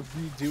 they'll have to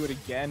redo it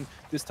again,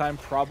 this time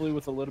probably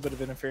with a little bit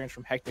of interference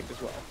from Hectic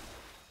as well.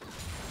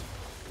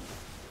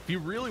 If you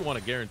really want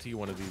to guarantee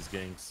one of these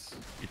ganks,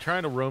 you're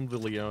trying to roam the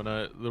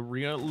Leona.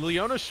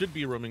 Leona should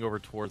be roaming over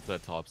towards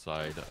that top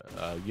side.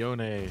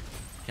 Yone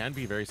can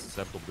be very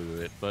susceptible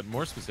to it, but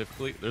more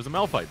specifically, there's a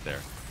Malphite there.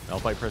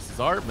 Malphite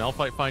presses R,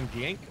 Malphite find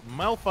gank,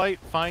 Malphite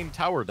find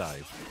tower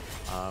dive.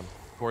 Of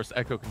course,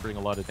 Echo can bring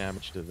a lot of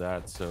damage to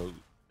that, so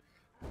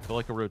I feel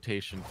like a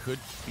rotation could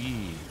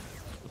be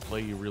the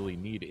play you really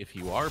need if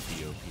you are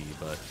BOP,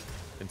 but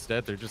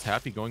instead, they're just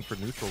happy going for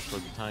neutrals for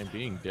the time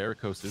being.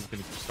 Derikos is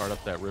going to start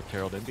up that Rift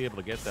Herald and be able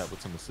to get that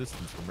with some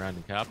assistance from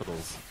random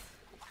capitals.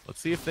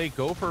 Let's see if they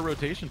go for a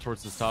rotation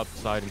towards this top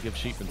side and give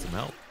Sheepman some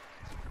help.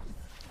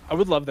 I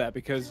would love that,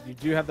 because you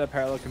do have that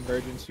parallel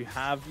convergence. You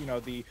have, you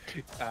know, the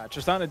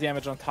Tristana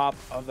damage on top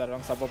of that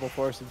unstoppable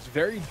force. It's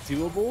very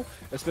doable,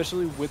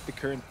 especially with the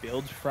current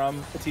build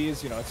from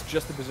Atiz. You know, it's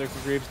just the Berserker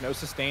Greaves, no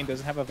sustain,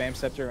 doesn't have a Vamp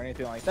Scepter or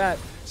anything like that.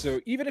 So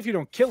even if you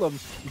don't kill him,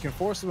 you can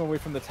force him away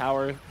from the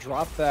tower,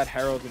 drop that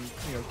Herald, and,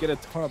 you know, get a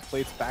ton of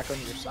plates back on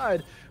your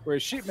side.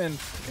 whereas Sheepman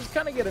is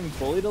kind of getting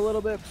bullied a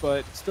little bit,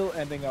 but still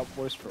ending up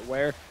worse for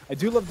wear. I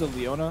do love the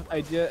Leona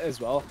idea as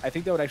well. I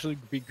think that would actually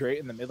be great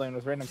in the mid lane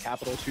with Random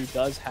Capitals, who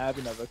does have,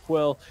 you know, the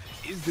Quill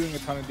is doing a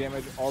ton of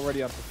damage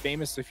already onto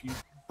Famous. So if you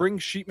bring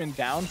Sheepman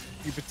down,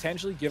 you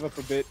potentially give up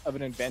a bit of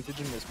an advantage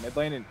in this mid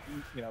lane, and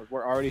you know,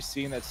 we're already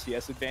seeing that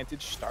CS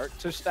advantage start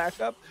to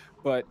stack up.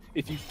 But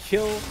if you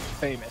kill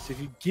Famous,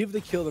 if you give the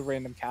kill to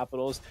Random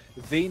Capitals,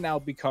 they now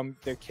become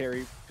their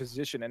carry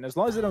position. And as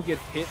long as they don't get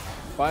hit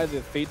by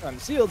the Fate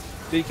Unsealed,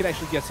 they can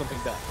actually get something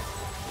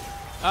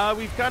done.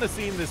 We've kind of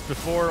seen this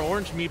before.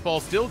 Orange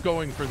Meatball still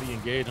going for the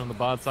engage on the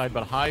bot side,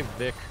 but High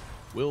Vic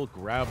will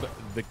grab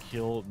the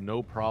kill,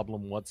 no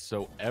problem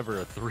whatsoever.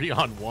 A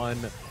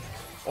 3-on-1.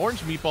 Orange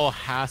Meatball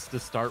has to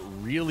start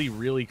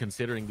really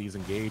considering these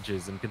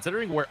engages and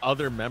considering where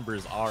other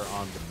members are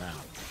on the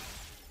map.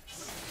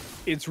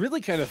 It's really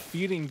kind of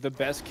feeding the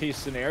best case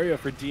scenario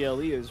for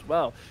DLE as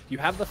well. You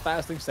have the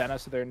fasting Senna,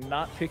 so they're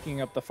not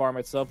picking up the farm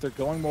itself. They're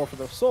going more for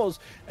the souls,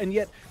 and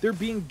yet they're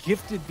being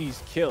gifted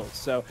these kills.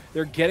 So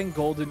they're getting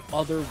gold in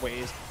other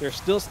ways. They're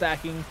still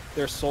stacking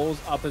their souls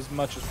up as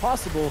much as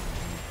possible,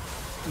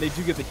 and they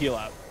do get the heal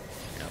out.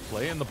 Yeah,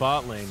 play in the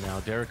bot lane now.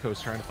 Derico's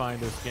trying to find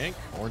this gank.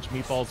 Orange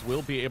Meatballs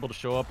will be able to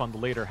show up on the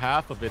later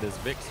half of it as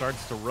Vic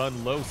starts to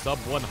run low. Sub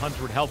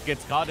 100 health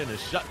gets caught in a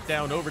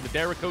shutdown over to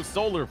Derico.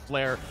 Solar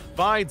Flare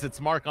finds its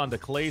mark onto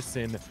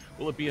Clayson.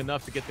 Will it be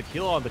enough to get the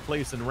kill on the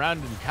Clayson?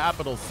 Random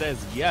Capital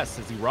says yes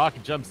as he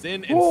rocket jumps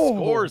in and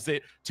scores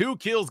it. 2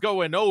 kills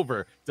going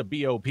over to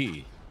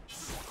BOP.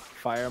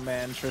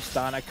 Fireman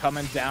Tristana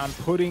coming down,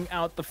 putting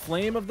out the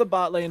flame of the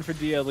bot lane for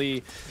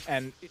DLE,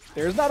 and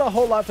there's not a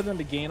whole lot for them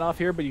to gain off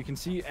here, but you can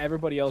see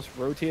everybody else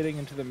rotating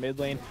into the mid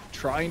lane,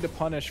 trying to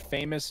punish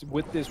Famous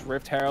with this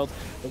Rift Herald.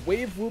 The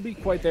wave will be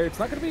quite there. It's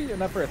not going to be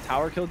enough for a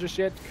tower kill just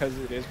yet, because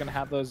it is going to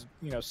have those,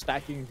 you know,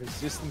 stacking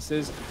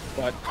resistances,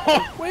 but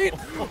wait,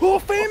 oh,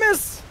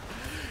 Famous!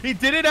 He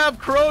didn't have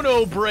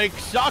Chrono Break.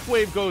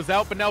 Shockwave goes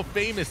out, but now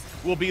Famous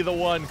will be the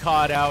one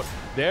caught out.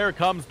 There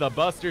comes the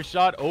Buster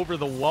Shot over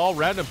the wall.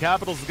 Random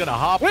Capitals is going to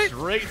hop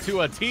straight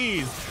to a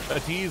tease. A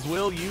tease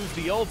will use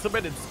the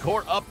ultimate and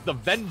score up the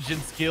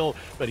Vengeance kill.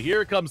 But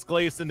here comes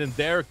Clayson, and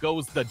there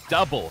goes the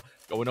double.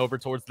 Going over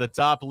towards the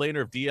top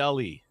laner of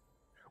DLE.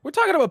 We're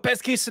talking about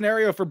best case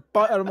scenario for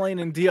bottom lane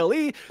and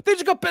DLE. They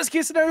just got best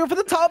case scenario for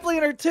the top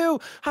laner too.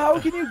 How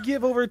can you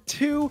give over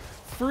 2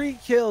 free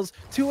kills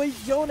to a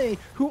Yone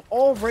who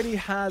already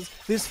has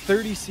this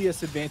 30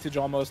 CS advantage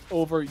almost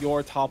over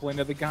your top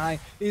laner? The guy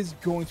is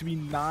going to be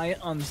nigh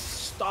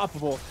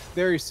unstoppable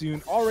very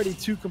soon. Already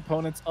 2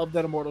 components of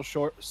that Immortal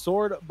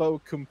Sword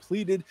Bow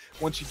completed.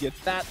 Once you get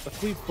that, the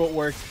fleet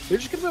footwork, they're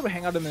just going to be able to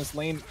hang out in this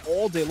lane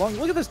all day long.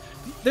 Look at this.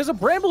 There's a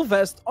Bramble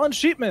Vest on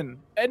Sheepman,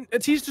 and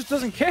Atiz just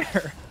doesn't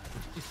care.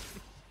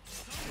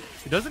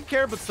 He doesn't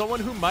care, but someone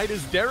who might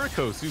is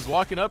Derikos, who's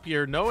walking up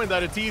here knowing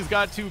that Atiz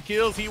got 2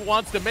 kills. He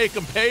wants to make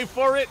him pay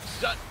for it.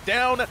 Shut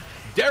down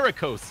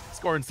Derikos,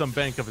 scoring some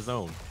bank of his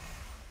own.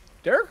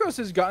 Derikos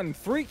has gotten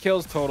 3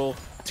 kills total.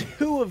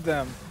 2 of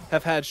them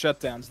have had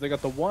shutdowns. They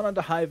got the one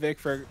onto High Vic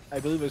for, I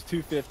believe it was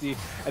 250,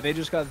 and they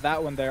just got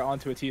that one there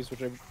onto Atiz,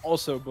 which I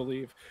also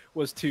believe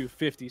was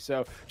 250.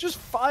 So just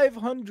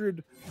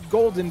 500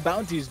 golden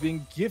bounties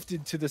being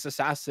gifted to this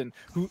assassin,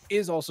 who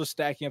is also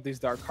stacking up these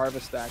Dark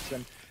Harvest stacks.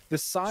 And the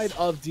side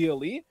of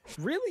DLE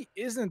really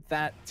isn't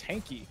that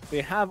tanky.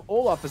 They have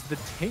Olaf as the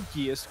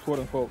tankiest,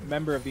 quote-unquote,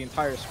 member of the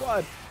entire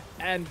squad,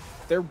 and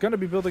they're going to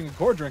be building a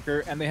Core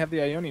Drinker, and they have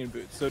the Ionian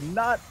boots. So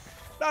not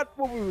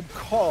what we would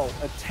call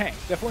a tank.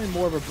 Definitely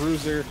more of a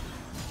bruiser.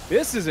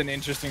 This is an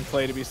interesting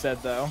play to be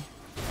said, though.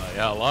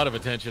 Yeah, a lot of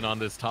attention on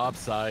this top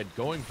side.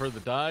 Going for the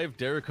dive.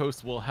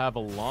 Derikos will have a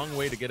long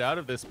way to get out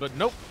of this, but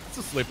nope. It's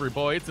a slippery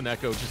boy. It's an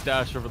Echo. Just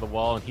dash over the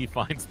wall, and he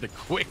finds the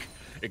quick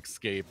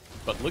escape.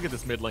 But look at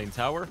this mid lane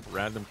tower.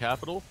 Random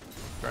Capital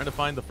trying to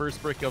find the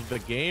first brick of the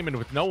game, and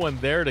with no one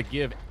there to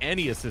give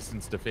any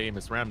assistance to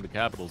Famous, Random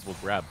Capitals will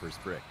grab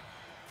first brick.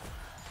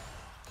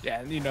 Yeah,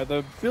 and you know,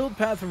 the build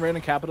path from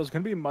Random Capital is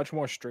going to be much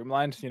more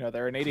streamlined. You know,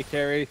 they're an 80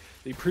 carry.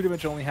 They pretty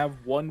much only have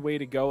one way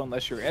to go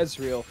unless you're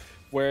Ezreal.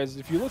 Whereas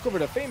if you look over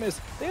to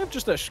Famous, they have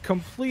just a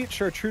complete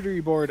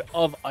charcuterie board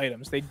of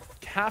items. They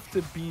have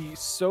to be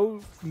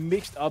so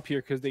mixed up here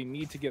because they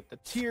need to get the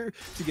tier,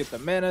 to get the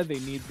mana. They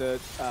need the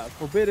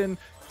Forbidden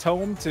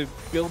Tome to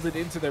build it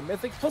into their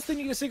Mythic. Plus, they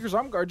need a Seeker's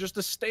Arm Guard just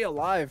to stay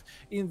alive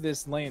in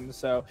this lane.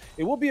 So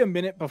it will be a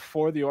minute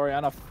before the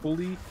Orianna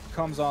fully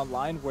comes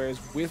online. Whereas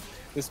with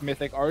this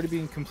Mythic already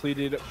being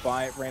completed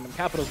by Random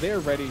Capital, they are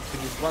ready to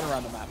just run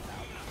around the map now.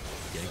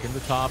 Gank in the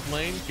top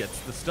lane, gets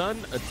the stun.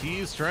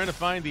 Atiz trying to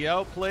find the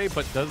outplay,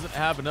 but doesn't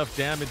have enough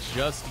damage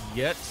just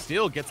yet.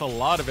 Still gets a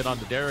lot of it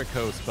onto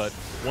Derikos, but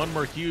one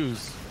more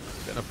Hughes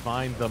gonna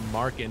find the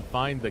mark and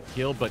find the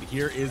kill. But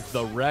here is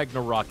the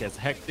Ragnarok as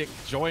Hectic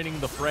joining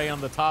the fray on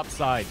the top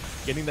side,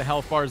 getting the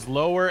health bars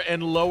lower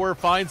and lower.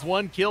 Finds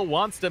 1 kill,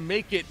 wants to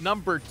make it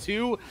number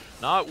 2.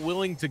 Not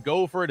willing to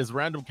go for it as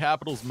Random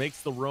Capitals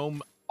makes the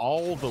roam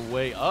all the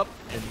way up.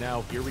 And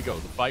now here we go.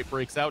 The fight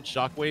breaks out.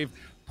 Shockwave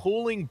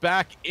pulling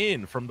back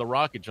in from the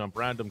rocket jump.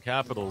 Random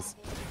Capitals.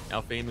 Now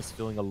Famous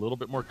feeling a little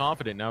bit more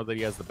confident now that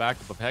he has the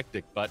backup of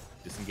Hectic, but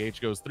Disengage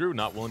goes through,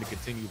 not willing to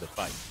continue the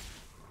fight.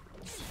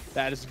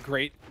 That is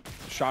great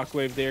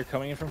shockwave there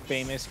coming in from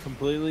Famous,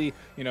 completely,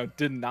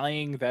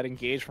 denying that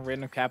engage from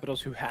Random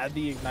Capitals, who had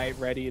the Ignite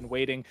ready and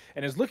waiting,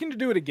 and is looking to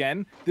do it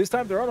again. This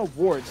time they're on a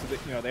ward, so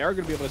that, they are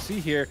going to be able to see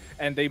here,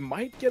 and they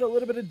might get a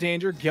little bit of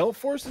danger. Gale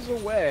forces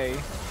away.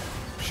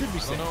 Should be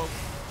safe. I don't know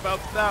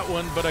about that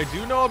one, but I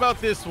do know about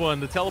this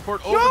one. The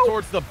teleport over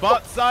towards the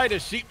bot side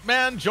as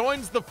Sheepman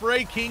joins the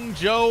fray. King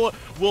Joe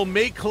will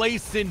make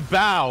Clayson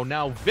bow.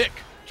 Now Vic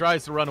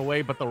tries to run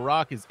away, but the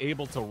Rock is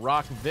able to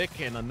rock Vic,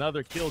 and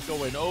another kill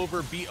going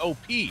over.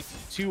 BOP,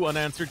 2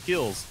 unanswered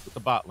kills with the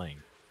bot lane.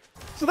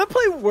 So that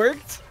play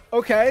worked,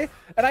 okay?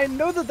 And I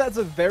know that that's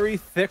a very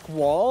thick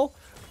wall,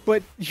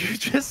 but you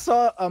just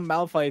saw a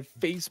Malphite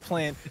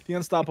faceplant the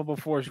Unstoppable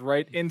Force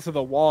right into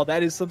the wall.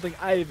 That is something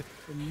I've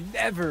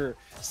never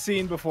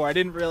seen before. I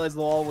didn't realize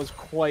the wall was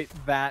quite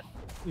that,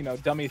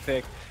 dummy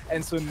thick.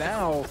 And so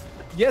now,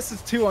 yes,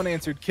 it's 2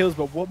 unanswered kills,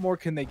 but what more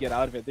can they get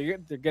out of it?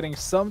 They're getting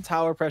some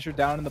tower pressure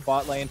down in the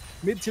bot lane.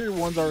 Mid-tier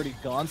 1's already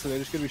gone, so they're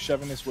just going to be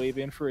shoving this wave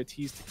in for a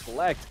tease to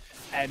collect.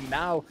 And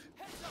now,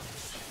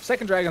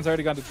 second Dragon's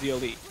already gone to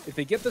DLE. If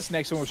they get this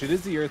next one, which it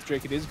is the Earth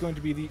Drake, it is going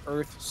to be the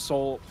Earth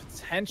Soul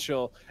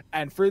potential.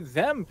 And for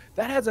them,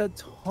 that has a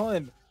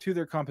ton to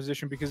their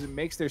composition because it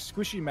makes their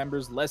squishy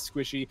members less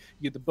squishy.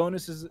 You get the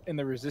bonuses and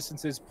the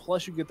resistances,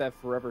 plus you get that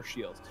forever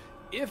shield.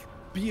 If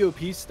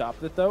BOP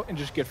stop it though and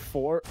just get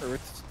 4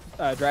 Earth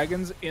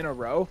Dragons in a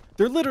row,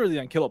 they're literally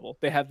unkillable.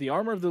 They have the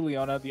armor of the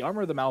Leona, the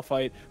armor of the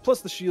Malphite,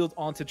 plus the shield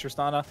onto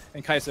Tristana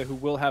and Kai'Sa, who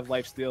will have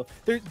lifesteal.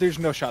 There's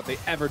no shot they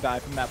ever die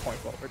from that point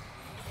forward.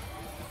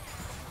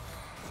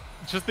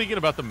 Just thinking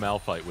about the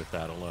Malphite with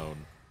that alone,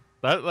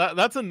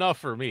 that's enough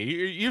for me.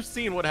 You've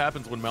seen what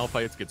happens when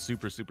Malphites get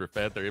super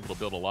fed. They're able to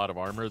build a lot of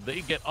armor.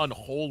 They get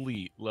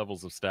unholy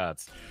levels of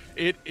stats.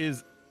 It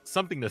is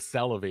something to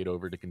salivate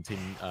over to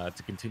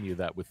continue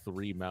that with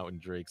 3 Mountain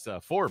Drakes,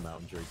 4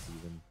 Mountain Drakes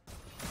even.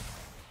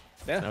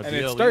 Yeah, now and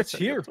DLE it starts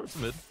here.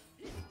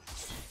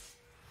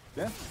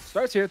 Yeah,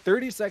 starts here.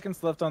 30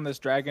 seconds left on this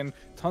dragon.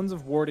 Tons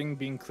of warding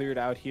being cleared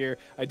out here.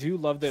 I do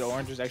love that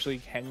Orange is actually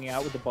hanging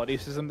out with the buddy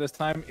system this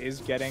time, is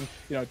getting,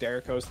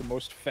 Derricos, the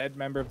most fed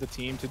member of the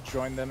team, to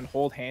join them and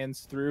hold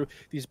hands through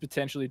these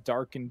potentially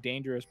dark and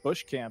dangerous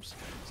bush camps.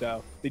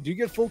 So they do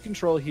get full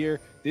control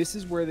here. This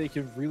is where they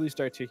can really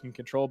start taking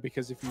control,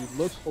 because if you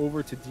look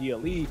over to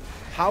DLE,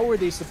 how are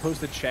they supposed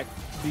to check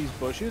these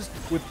bushes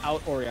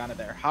without Orianna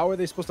there? How are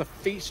they supposed to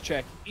face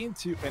check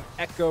into an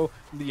Echo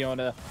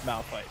Leona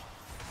Malphite?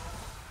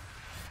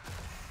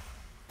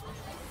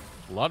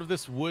 A lot of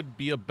this would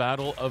be a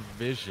battle of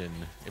vision.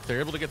 If they're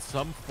able to get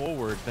some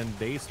forward, then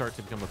they start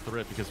to become a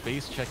threat, because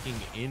face checking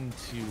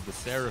into the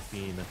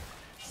Seraphine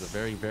is a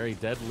very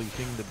deadly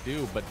thing to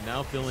do. But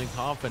now feeling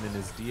confident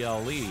in his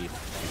DLE,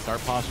 they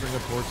start posturing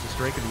up towards the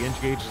strike, and the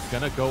engage is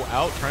going to go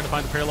out, trying to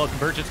find the parallel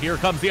convergence. Here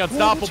comes the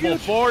Unstoppable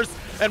Force,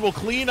 and will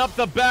clean up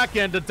the back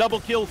end. A double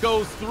kill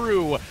goes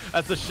through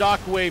as the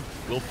Shockwave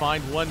will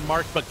find one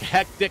mark, but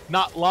Hectic,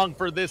 not long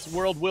for this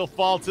world, will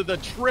fall to the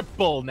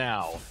triple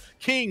now.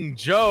 King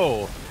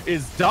Joe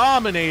is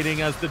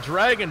dominating as the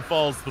dragon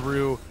falls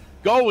through,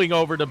 going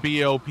over to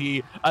BOP.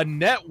 A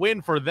net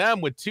win for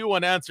them with 2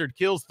 unanswered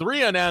kills,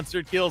 3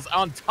 unanswered kills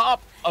on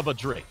top of a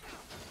Drake.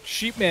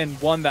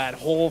 Sheepman won that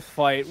whole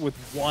fight with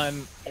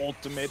 1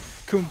 ultimate,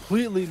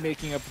 completely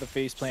making up for the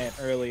faceplant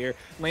earlier.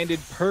 Landed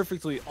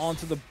perfectly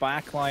onto the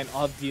backline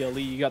of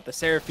DLE. You got the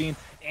Seraphine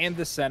and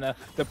the Senna,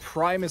 the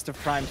primest of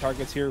prime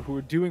targets here, who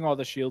are doing all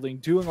the shielding,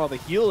 doing all the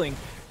healing.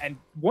 And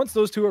once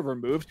those 2 are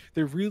removed,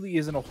 there really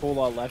isn't a whole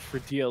lot left for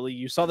DLE.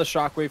 You saw the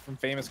Shockwave from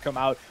Famous come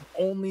out,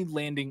 only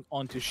landing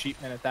onto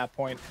Sheepman at that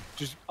point,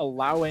 just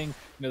allowing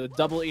the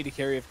double 80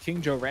 carry of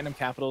King Joe, Random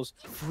Capitals,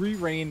 free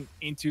reign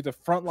into the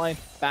front line,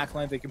 back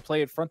line. They can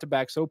play it front to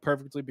back so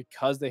perfectly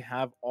because they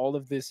have all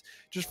of this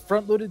just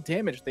front-loaded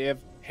damage. They have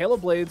Halo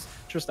Blades,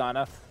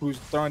 Tristana, who's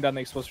throwing down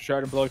the explosive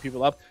shard and blowing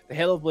people up. The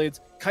Halo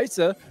Blades,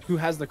 Kai'Sa, who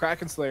has the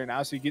Kraken Slayer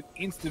now, so you get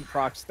instant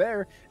procs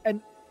there.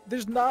 And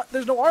there's no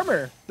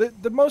armor.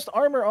 The most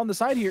armor on the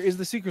side here is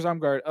the Seeker's Arm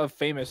Guard of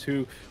Famous,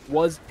 who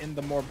was in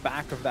the more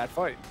back of that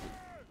fight.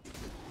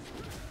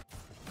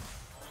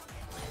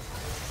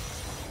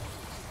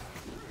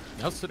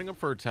 Now sitting up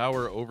for a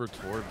tower over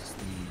towards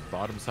the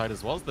bottom side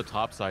as well as the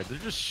top side. They're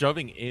just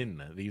shoving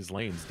in these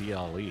lanes,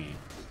 DLE.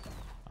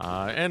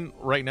 And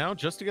right now,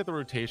 just to get the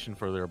rotation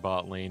for their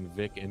bot lane,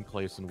 Vic and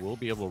Clayson will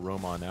be able to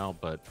roam on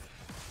out, but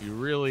you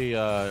really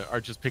are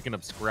just picking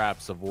up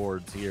scraps of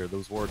wards here.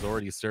 Those wards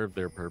already served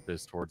their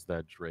purpose towards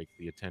that Drake.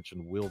 The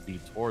attention will be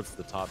towards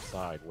the top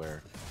side,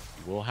 where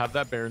you will have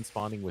that Baron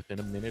spawning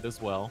within a minute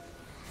as well.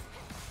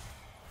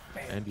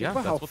 And yeah,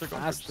 that's what they're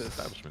going for,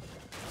 establishment.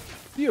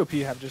 BOP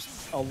have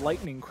just a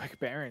lightning quick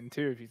Baron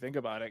too, if you think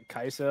about it.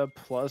 Kai'Sa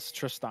plus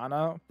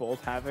Tristana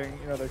both having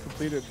their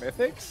completed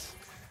mythics.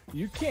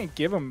 You can't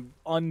give them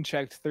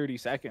unchecked 30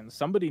 seconds.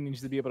 Somebody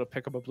needs to be able to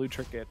pick up a blue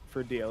trinket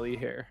for DLE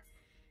here.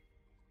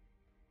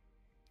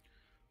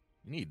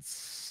 You need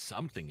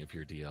something if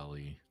you're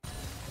DLE.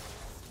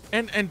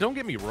 And don't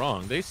get me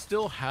wrong, they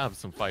still have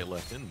some fight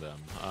left in them.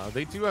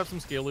 They do have some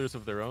scalers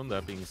of their own.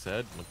 That being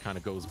said, it kind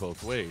of goes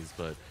both ways.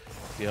 But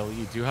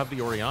DLE do have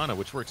the Orianna,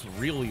 which works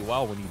really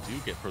well when you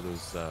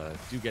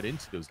do get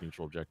into those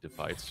neutral objective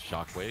fights.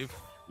 Shockwave,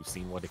 we've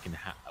seen what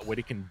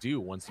it can do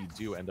once you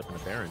do end up in a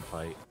Baron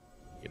fight.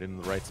 Get in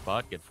the right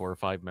spot, get 4 or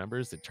 5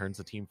 members. It turns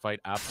the team fight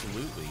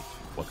absolutely.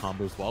 What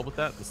combos well with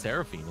that? The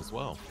Seraphine as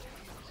well.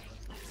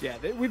 Yeah,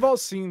 we've all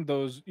seen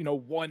those,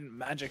 one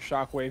magic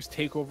shockwaves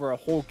take over a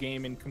whole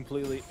game and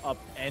completely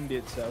upend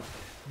it. So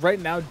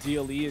right now,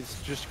 DLE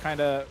is just kind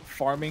of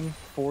farming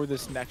for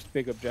this next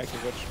big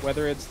objective, which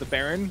whether it's the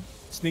Baron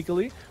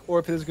sneakily or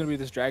if it is going to be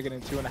this dragon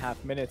in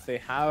 2.5 minutes, they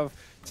have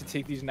to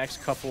take these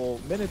next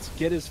couple minutes,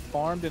 get as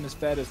farmed and as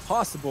fed as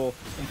possible,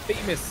 and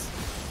Famous.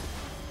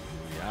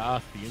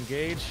 Yeah, the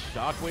engage.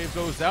 Shockwave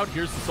goes out.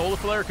 Here's the Solar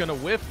Flare. Gonna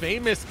whiff.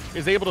 Famous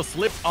is able to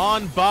slip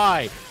on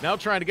by. Now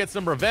trying to get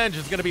some revenge.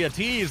 It's gonna be a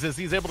tease as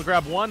he's able to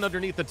grab one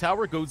underneath the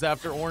tower. Goes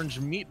after Orange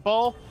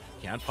Meatball.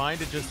 Can't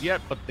find it just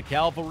yet, but the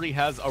cavalry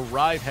has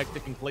arrived.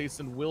 Hectic and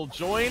Clayson will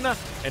join,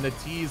 and a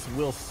tease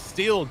will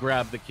still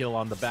grab the kill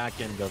on the back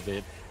end of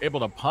it.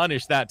 Able to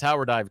punish that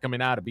tower dive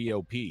coming out of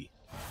BOP.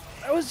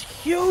 That was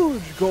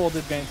huge gold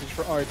advantage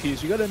for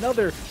RTs. You got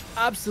another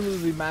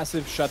absolutely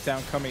massive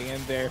shutdown coming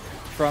in there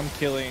from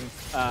killing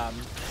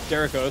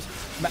Jericho's.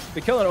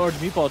 The kill on Orange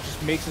Meatball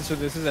just makes it so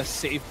this is a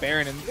safe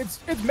Baron, and it's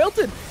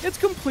melted. It's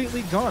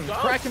completely gone.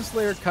 Kraken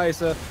Slayer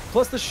Kaisa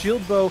plus the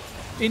Shield Bow,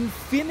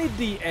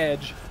 Infinity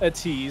Edge, a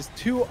tease,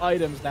 2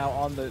 items now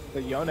on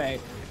the Yone,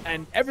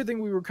 and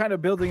everything we were kind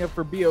of building up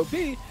for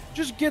BOP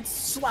just gets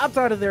slapped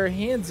out of their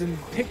hands and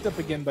picked up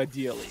again by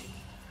DLE.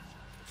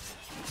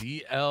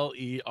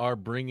 DLE are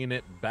bringing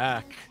it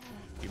back.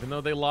 Even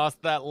though they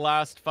lost that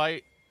last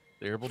fight,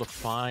 they're able to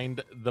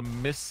find the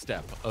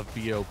misstep of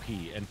BOP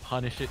and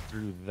punish it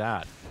through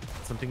that.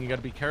 It's something you got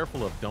to be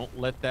careful of. Don't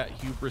let that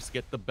hubris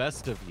get the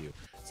best of you.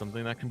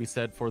 Something that can be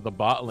said for the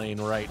bot lane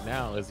right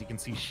now. As you can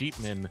see,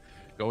 Sheepman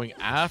going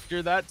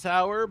after that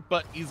tower,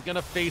 but he's going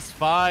to face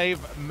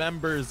 5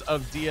 members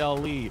of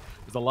DLE.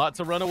 There's a lot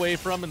to run away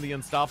from, and the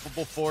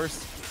Unstoppable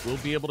Force will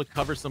be able to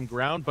cover some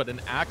ground, but an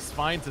axe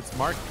finds its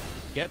mark,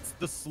 gets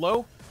the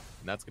slow,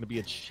 and that's going to be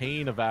a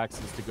chain of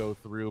axes to go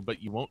through,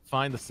 but you won't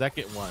find the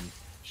second one.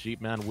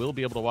 Sheepman will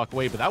be able to walk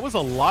away, but that was a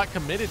lot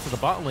committed to the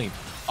bot lane.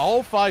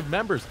 All 5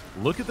 members,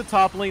 look at the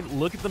top lane,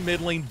 look at the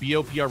mid lane,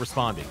 BOP are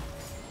responding.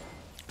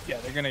 Yeah,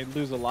 they're going to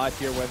lose a lot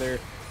here, whether,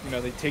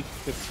 they take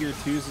the tier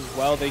 2s as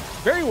well. They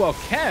very well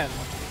can.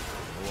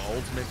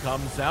 Ultimate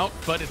comes out,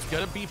 but it's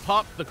going to be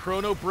popped. The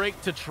chrono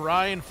break to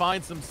try and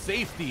find some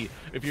safety.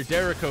 If you're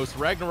Derikos,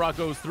 Ragnarok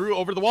goes through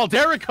over the wall.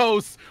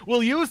 Derikos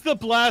will use the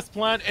blast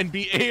plant and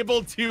be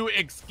able to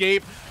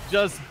escape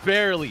just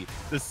barely.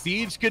 The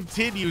siege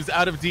continues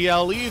out of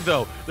DLE,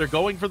 though. They're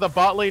going for the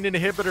bot lane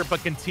inhibitor,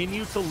 but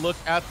continue to look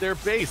at their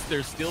base.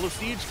 There's still a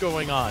siege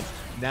going on.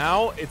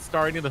 Now it's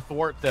starting to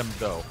thwart them,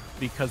 though,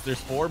 because there's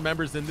 4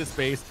 members in this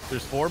base,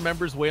 there's 4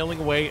 members wailing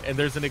away, and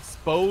there's an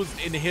exposed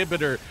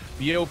inhibitor.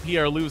 BOP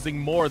are losing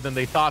more than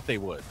they thought they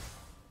would.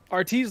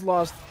 RT's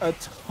lost a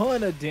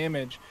ton of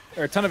damage,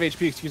 or a ton of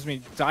HP, excuse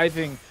me,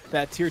 diving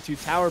that tier 2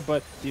 tower,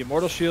 but the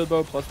Immortal Shield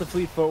Bow plus the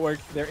Fleet Footwork,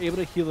 they're able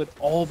to heal it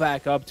all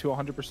back up to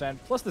 100%,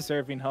 plus the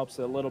Seraphine helps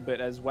a little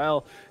bit as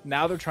well.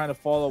 Now they're trying to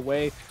fall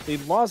away. They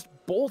lost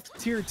both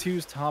tier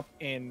 2s top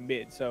and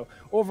mid, so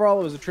overall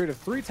it was a trade of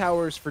 3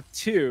 towers for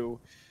 2.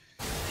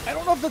 I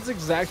don't know if that's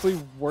exactly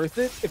worth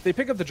it. If they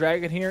pick up the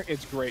dragon here,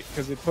 it's great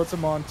because it puts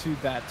them onto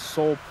that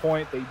soul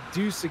point. They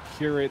do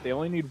secure it. They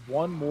only need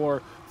 1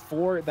 more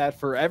for that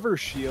forever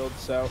shield,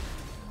 so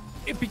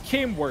it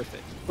became worth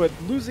it. But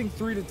losing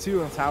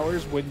 3-2 on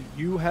towers when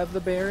you have the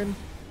Baron,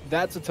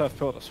 that's a tough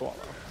pill to swallow.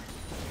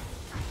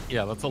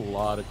 Yeah, that's a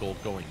lot of gold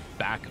going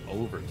back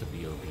over to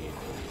BOP.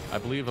 I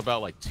believe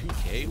about like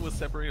 2K was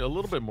separated, a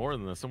little bit more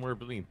than this, somewhere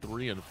between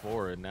 3 and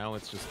 4, and now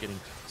it's just getting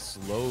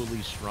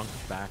slowly shrunk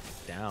back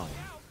down.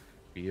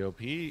 BOP,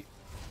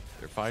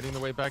 they're fighting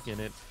their way back in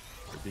it.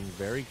 They're being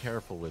very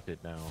careful with it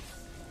now.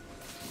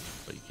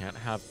 But you can't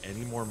have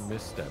any more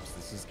missteps.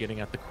 This is getting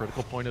at the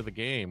critical point of the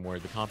game where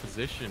the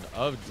composition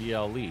of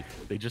DLE,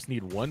 they just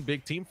need 1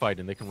 big team fight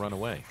and they can run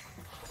away.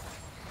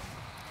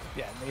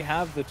 Yeah, and they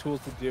have the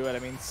tools to do it. I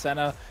mean,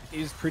 Senna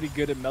is pretty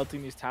good at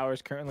melting these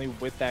towers currently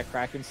with that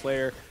Kraken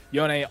Slayer.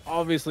 Yone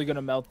obviously going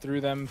to melt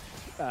through them.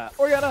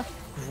 Orianna,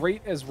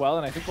 great as well.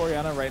 And I think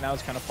Orianna right now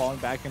is kind of falling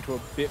back into a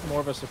bit more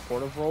of a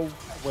supportive role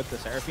with the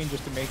Seraphine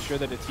just to make sure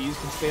that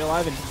Atiz can stay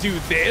alive and do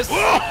this.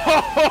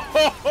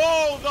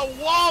 Whoa!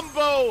 The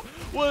Wombo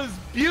was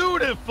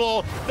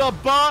beautiful. The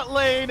bot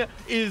lane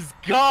is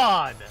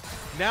gone.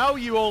 Now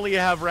you only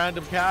have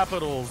random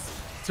capitals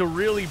to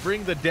really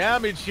bring the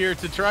damage here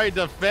to try and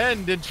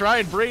defend and try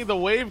and bring the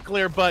wave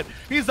clear, but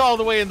he's all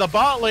the way in the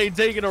bot lane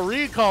taking a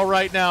recall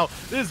right now.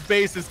 This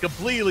base is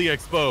completely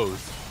exposed.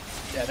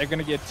 Yeah, they're going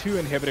to get 2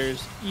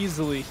 inhibitors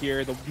easily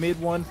here. The mid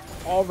one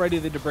all ready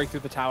to break through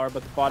the tower,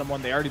 but the bottom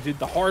one, they already did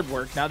the hard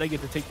work. Now they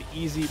get to take the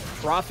easy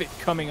profit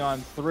coming on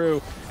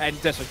through. And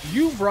Desert,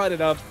 you brought it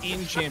up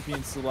in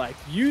Champion Select.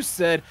 You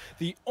said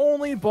the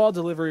only ball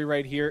delivery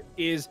right here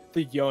is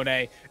the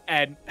Yone,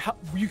 and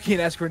you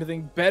can't ask for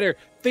anything better.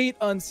 Fate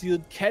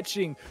Unsealed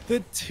catching the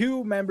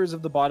 2 members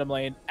of the bottom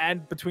lane,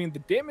 and between the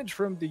damage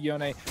from the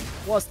Yone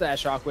plus that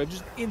Shockwave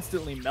just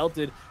instantly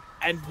melted,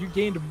 and you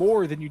gained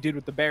more than you did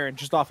with the Baron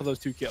just off of those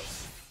 2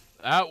 kills.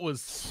 That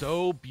was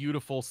so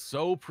beautiful,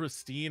 so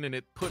pristine, and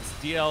it puts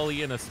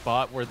DLE in a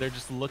spot where they're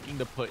just looking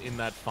to put in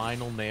that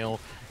final nail.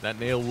 That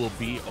nail will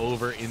be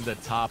over in the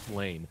top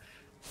lane.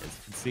 As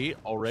you can see,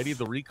 already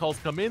the recalls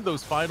come in,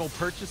 those final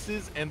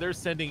purchases, and they're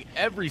sending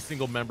every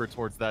single member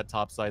towards that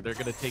top side. They're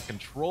going to take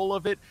control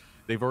of it.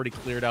 They've already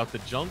cleared out the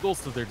jungle,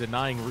 so they're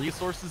denying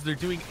resources. They're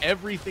doing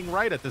everything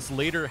right at this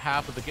later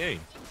half of the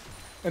game.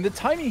 And the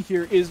timing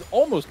here is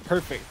almost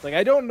perfect. Like,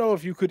 I don't know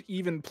if you could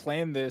even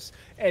plan this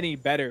any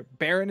better.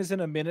 Baron is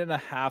in a minute and a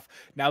half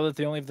now that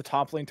they only have the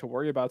top lane to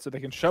worry about, so they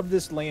can shove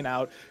this lane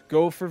out,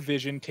 go for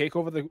vision, take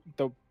over the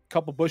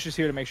couple bushes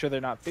here to make sure they're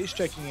not face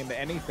checking into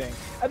anything,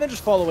 and then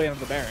just fall away on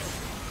the Baron.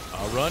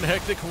 Run,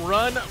 Hectic,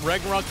 run.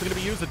 Ragnarok's going to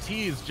be used. A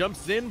tease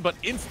jumps in, but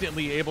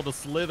instantly able to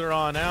slither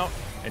on out.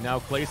 And now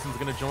Clayson's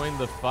going to join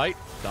the fight,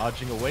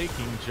 dodging away.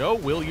 King Joe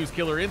will use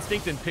Killer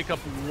Instinct and pick up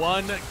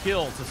 1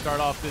 kill to start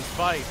off this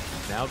fight.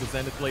 Now the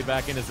Zenith play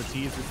back in as a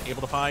tease is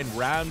able to find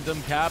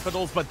random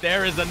capitals, but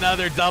there is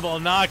another double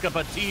knockup.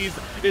 A tease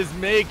is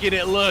making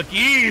it look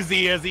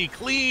easy as he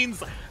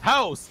cleans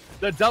house.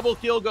 The double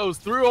kill goes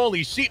through,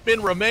 only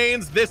Sheepman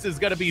remains. This is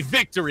going to be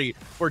victory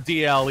for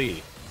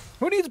DLE.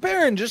 Who needs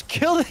Baron? Just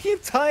kill the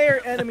entire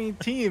enemy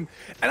team.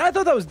 And I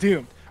thought that was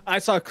doomed. I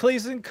saw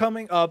Clayson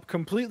coming up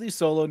completely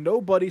solo,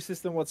 no buddy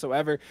system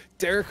whatsoever.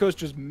 Derricos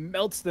just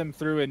melts them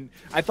through, and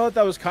I thought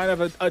that was kind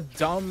of a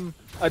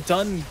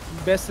done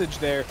message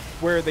there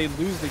where they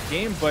lose the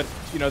game, but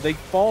you know, they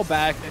fall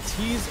back.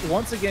 He's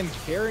once again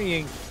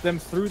carrying them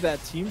through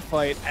that team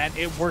fight, and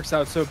it works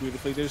out so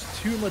beautifully. There's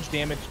too much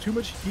damage, too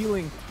much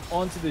healing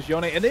onto this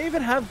Yone, and they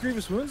even have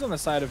grievous wounds on the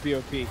side of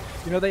BOP. You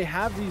know, they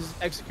have these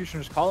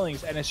Executioner's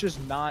Callings, and it's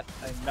just not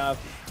enough.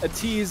 A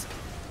tease,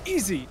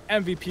 easy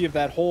MVP of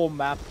that whole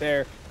map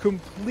there,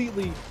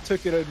 completely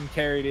took it out and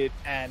carried it,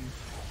 and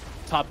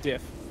top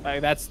diff.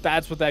 Like,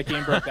 that's what that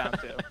game broke down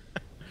to.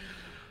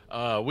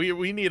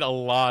 We need a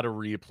lot of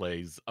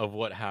replays of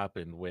what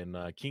happened when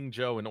King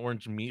Joe and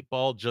Orange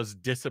Meatball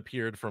just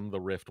disappeared from the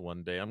Rift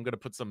one day. I'm going to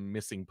put some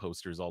missing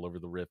posters all over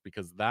the Rift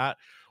because that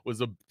was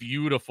a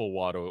beautiful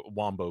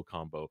wombo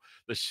combo.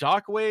 The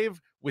Shockwave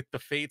with the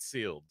Fate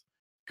Sealed.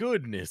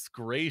 Goodness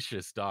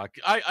gracious, Doc.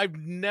 I've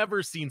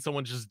never seen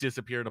someone just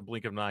disappear in a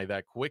blink of an eye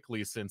that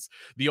quickly since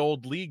the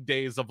old League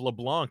days of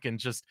LeBlanc and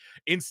just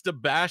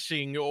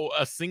insta-bashing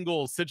a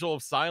single Sigil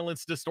of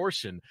Silence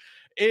distortion.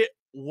 It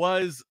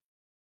was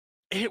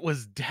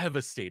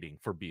devastating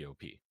for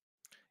BOP.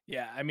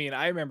 Yeah, I mean,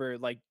 I remember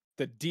like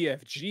the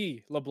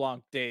DFG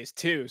LeBlanc days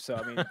too. So,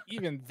 I mean,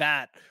 even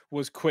that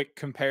was quick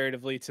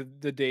comparatively to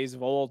the days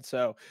of old.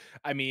 So,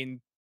 I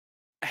mean,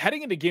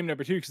 heading into game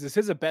number 2, because this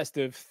is a best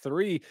of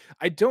 3,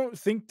 I don't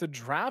think the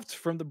draft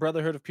from the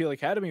Brotherhood of Peel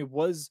Academy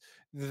was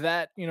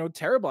that, you know,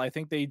 terrible. I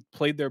think they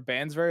played their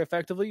bans very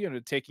effectively. You know,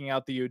 taking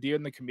out the Udyr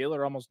and the Camille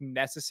are almost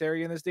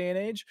necessary in this day and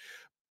age.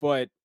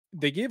 But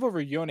they gave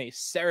over Yone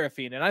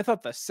Seraphine, and I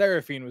thought the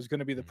Seraphine was going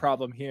to be the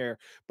problem here.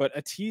 But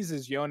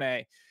Atiz's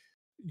Yone,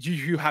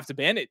 you have to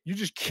ban it. You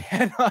just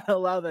cannot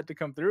allow that to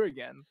come through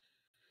again.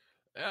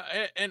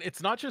 And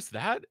it's not just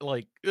that,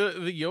 like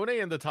the Yone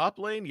in the top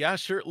lane, yeah,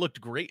 sure, it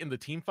looked great in the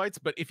team fights,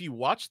 but if you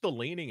watch the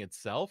laning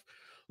itself,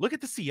 look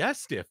at the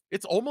CS diff.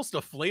 It's almost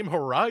a Flame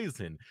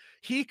Horizon.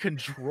 He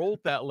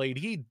controlled that lane.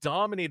 He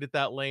dominated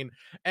that lane,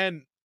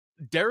 and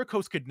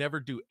Derricos could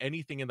never do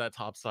anything in that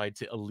top side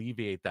to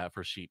alleviate that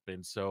for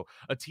Sheepman. So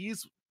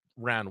Atiz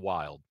ran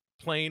wild,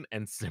 plain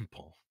and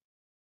simple.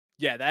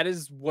 Yeah, that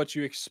is what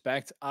you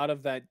expect out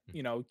of that,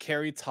 you know,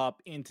 carry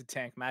top into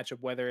tank matchup,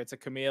 whether it's a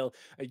Camille,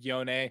 a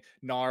Yone,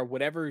 Gnar,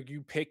 whatever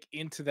you pick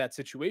into that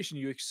situation,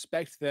 you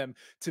expect them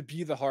to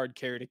be the hard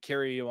carry to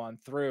carry you on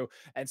through.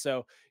 And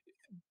so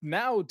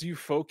now, do you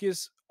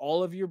focus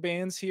all of your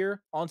bans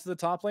here onto the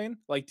top lane?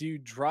 Like, do you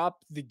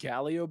drop the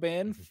Galio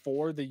ban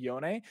for the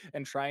Yone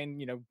and try and,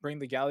 you know, bring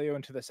the Galio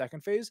into the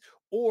second phase?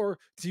 Or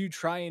do you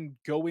try and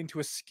go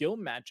into a skill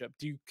matchup?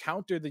 Do you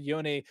counter the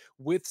Yone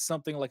with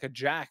something like a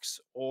Jax,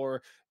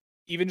 or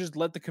even just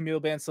let the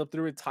Camille ban slip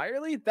through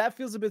entirely? That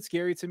feels a bit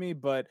scary to me,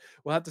 but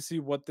we'll have to see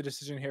what the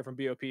decision here from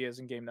BOP is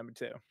in game number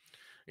 2.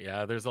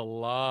 Yeah, there's a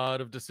lot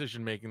of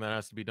decision making that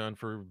has to be done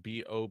for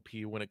BOP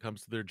when it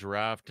comes to their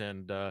draft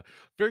and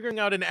figuring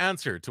out an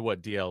answer to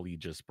what DLE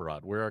just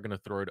brought. We're going to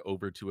throw it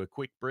over to a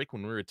quick break.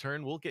 When we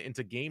return, we'll get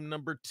into game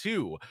number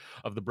 2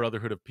 of the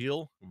Brotherhood of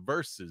Peel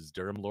versus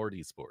Durham Lord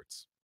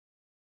Esports.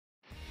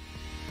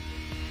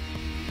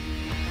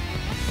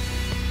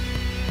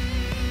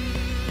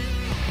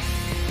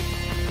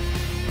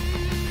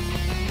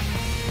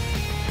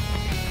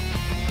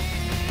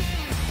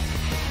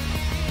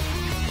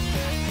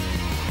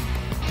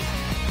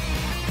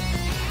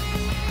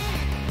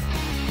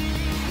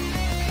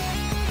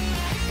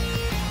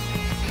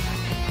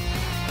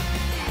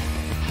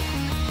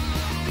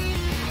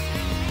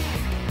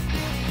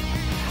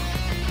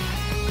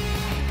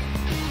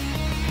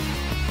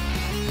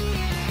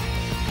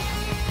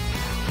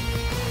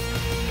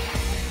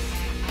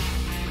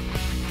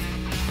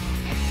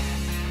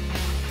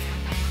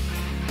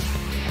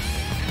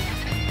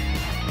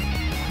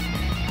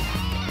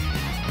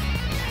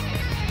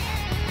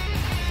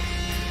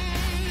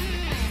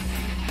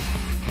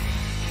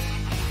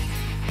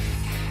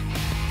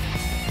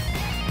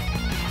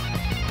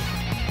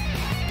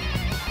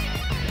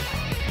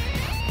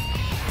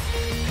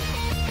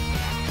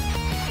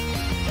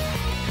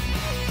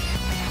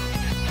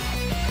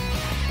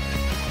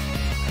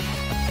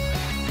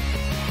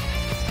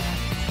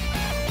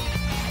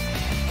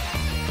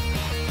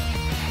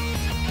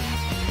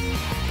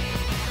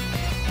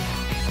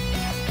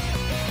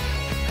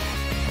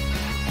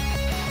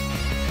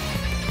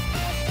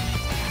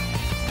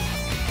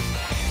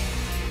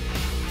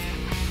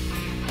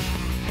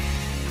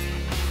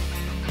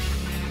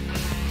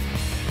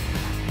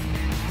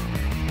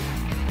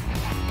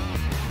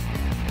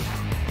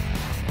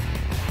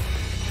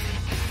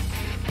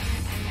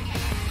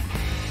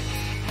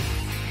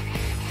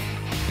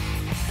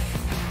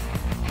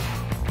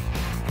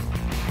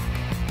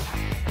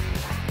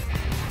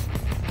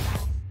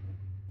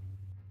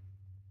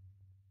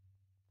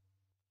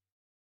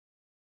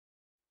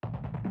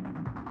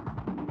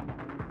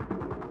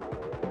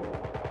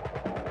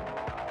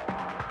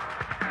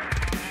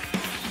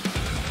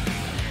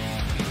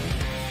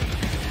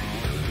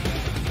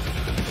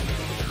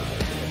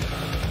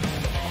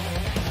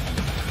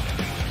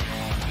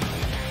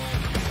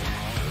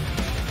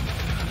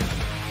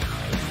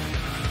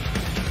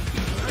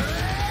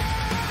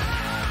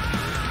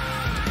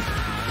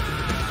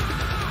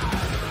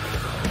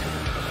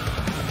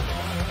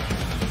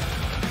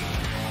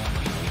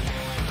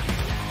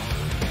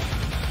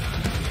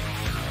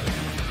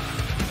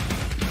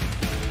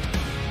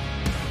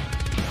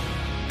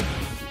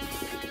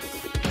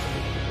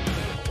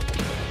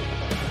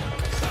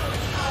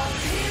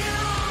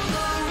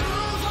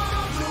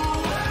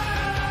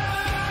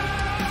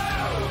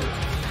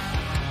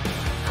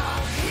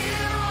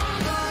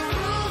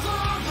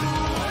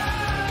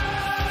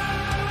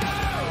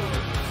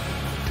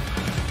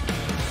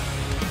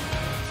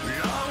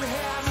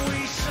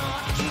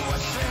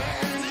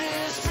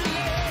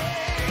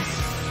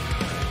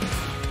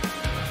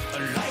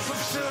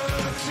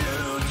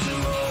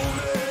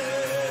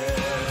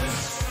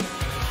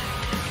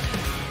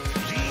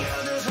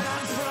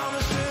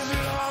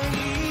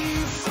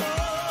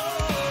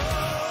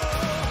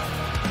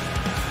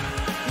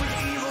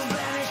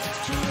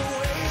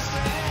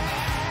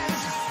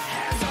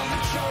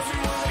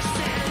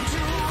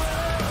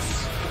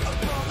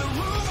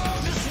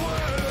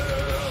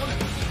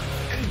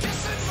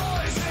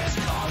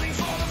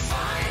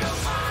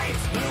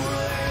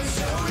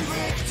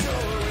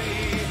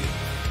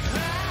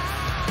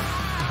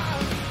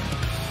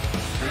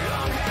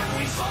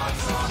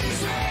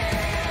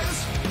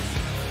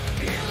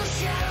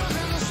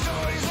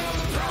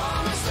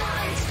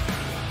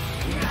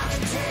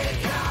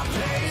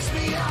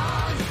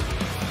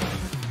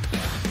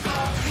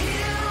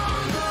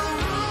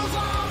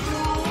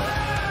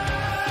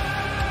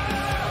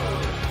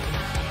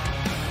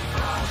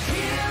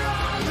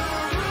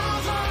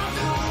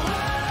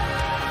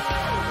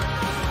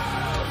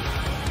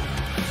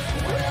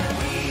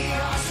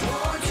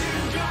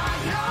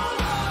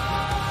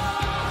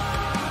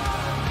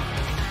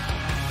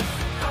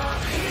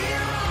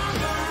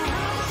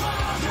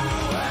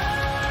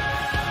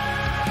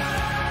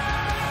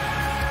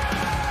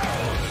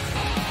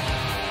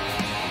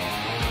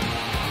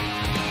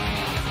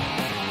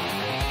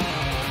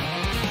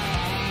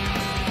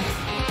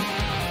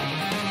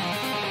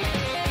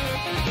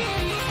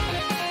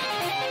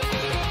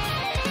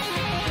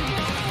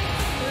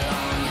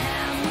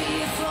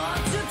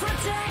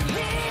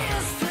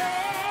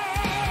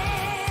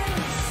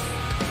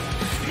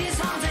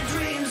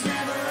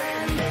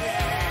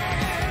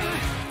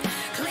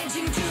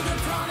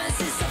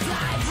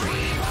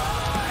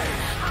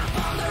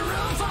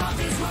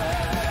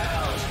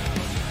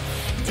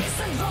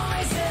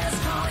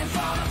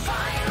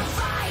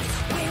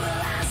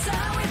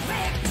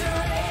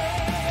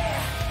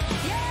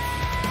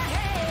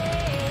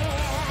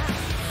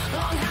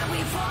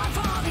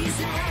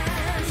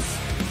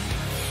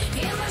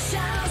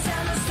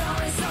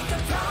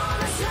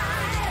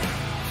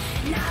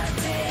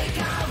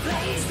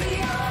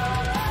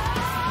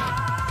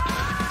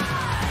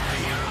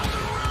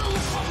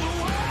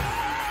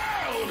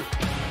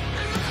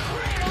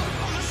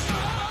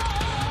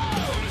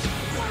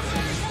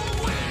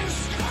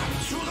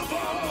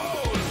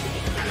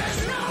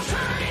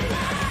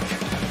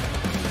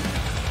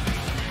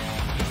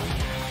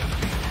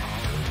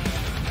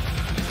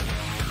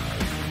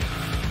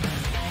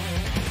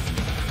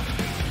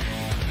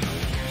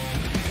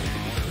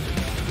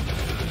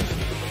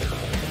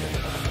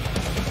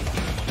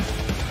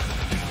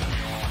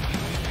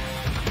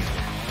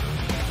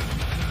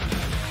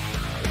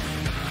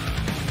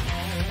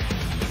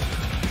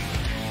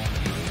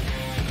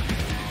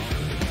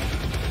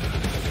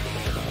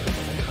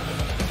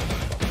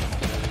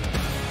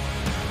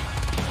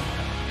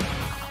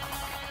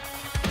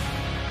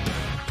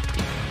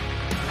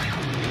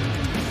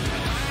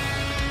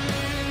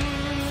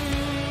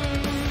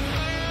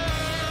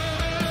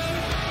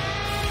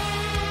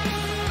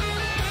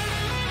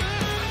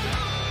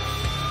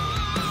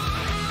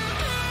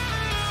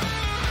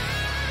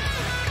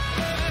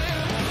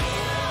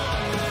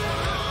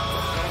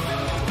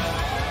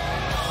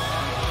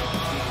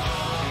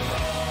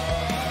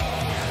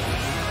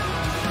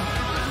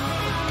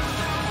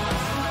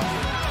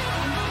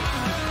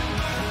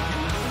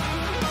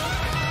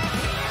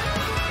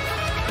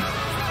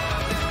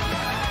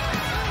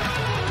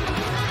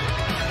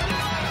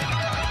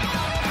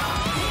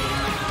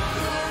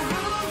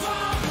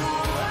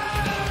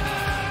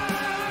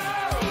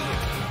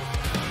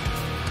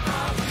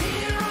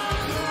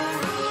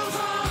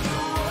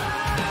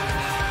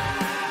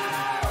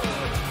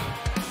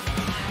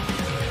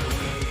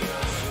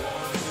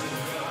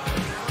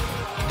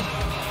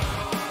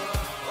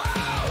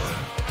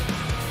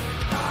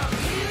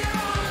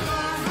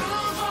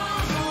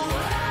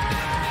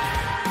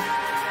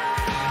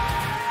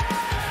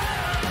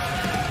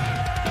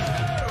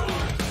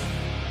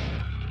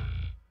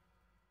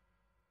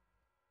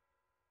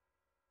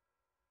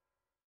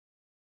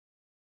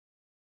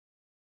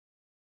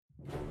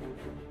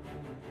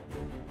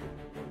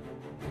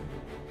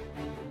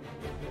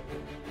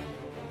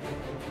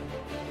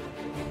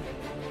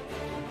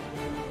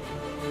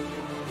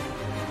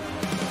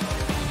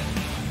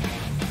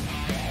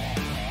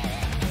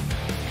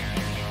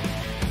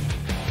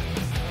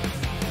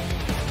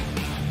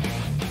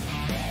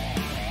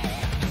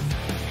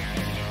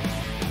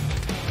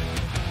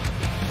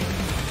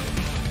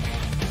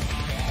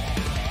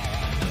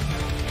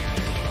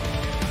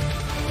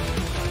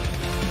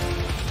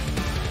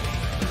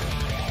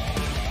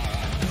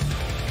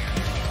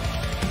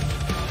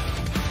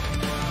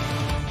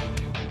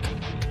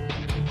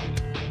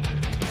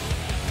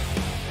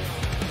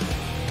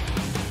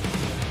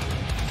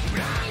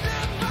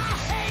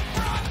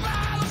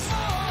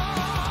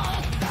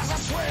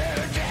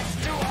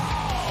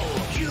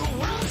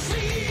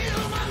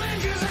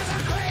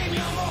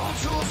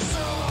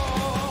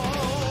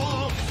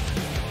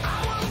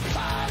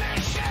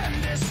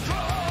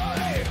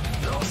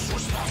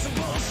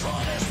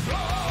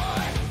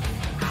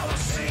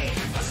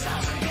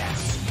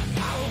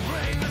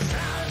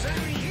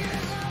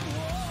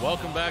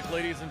 Welcome back,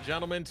 ladies and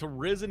gentlemen, to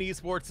Risen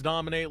Esports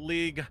Dominate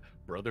League,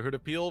 Brotherhood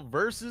Appeal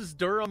versus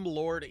Durham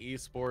Lord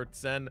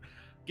Esports. And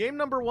game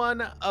number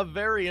one, a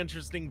very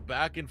interesting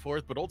back and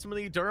forth, but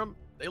ultimately Durham,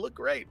 they look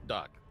great,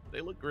 Doc.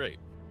 They look great.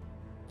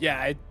 Yeah,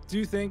 I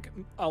do think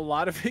a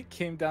lot of it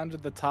came down to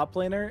the top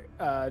laner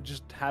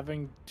just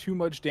having too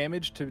much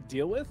damage to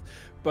deal with.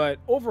 But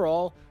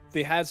overall,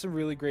 they had some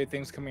really great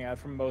things coming out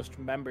from most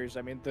members.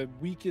 I mean, the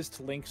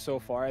weakest link so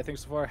far, I think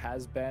so far,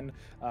 has been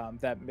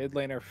that mid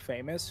laner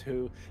Famous,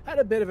 who had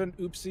a bit of an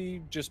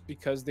oopsie just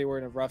because they were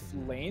in a rough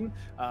lane.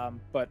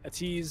 But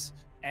Atiz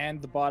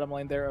and the bottom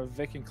lane there of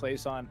Vic and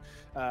Clayson,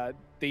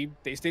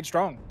 they stayed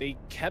strong. They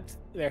kept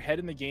their head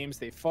in the games.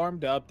 They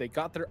farmed up. They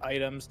got their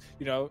items.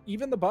 You know,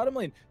 even the bottom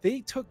lane,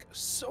 they took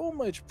so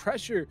much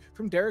pressure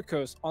from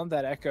Derricos on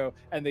that Echo,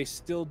 and they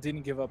still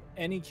didn't give up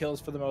any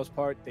kills for the most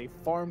part. They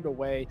farmed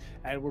away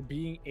and were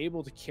being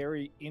able to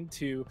carry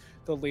into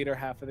the later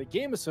half of the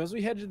game. So as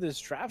we head to this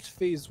draft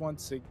phase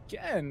once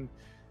again,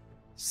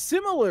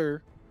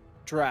 similar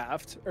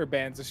draft, or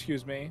bans,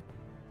 excuse me.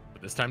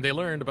 But this time they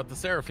learned about the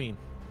Seraphine.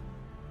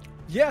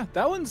 Yeah,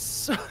 that one's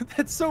so,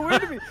 that's so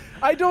weird to me.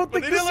 I don't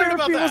think the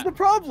Seraphine was the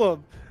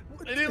problem.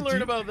 They didn't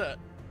learn about that.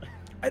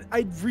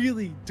 I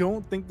really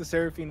don't think the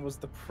Seraphine was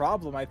the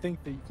problem. I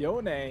think the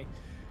Yone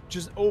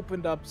just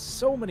opened up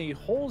so many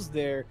holes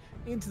there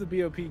into the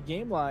BOP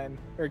game line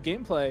or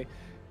gameplay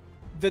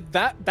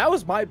that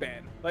was my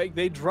ban. Like,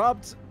 they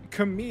dropped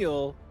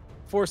Camille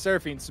for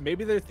Seraphine, so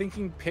maybe they're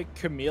thinking pick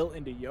Camille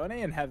into Yone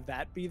and have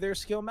that be their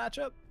skill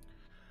matchup.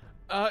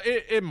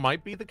 It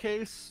might be the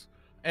case.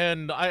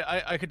 And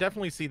I could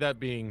definitely see that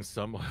being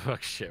some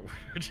shit.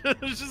 We're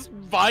just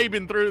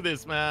vibing through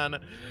this, man.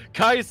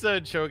 Kaisa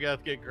and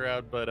Cho'Gath get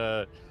grabbed,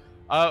 but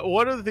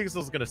one of the things I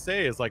was gonna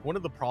say is, like, one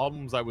of the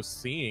problems I was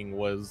seeing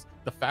was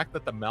the fact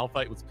that the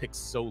Malphite was picked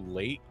so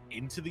late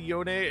into the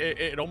Yone.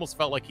 It almost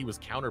felt like he was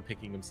counter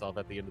picking himself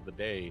at the end of the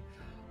day.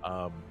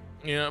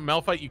 You know,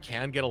 Malphite, you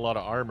can get a lot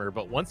of armor,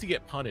 but once you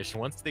get punished,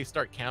 once they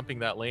start camping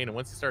that lane, and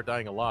once you start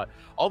dying a lot,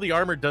 all the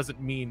armor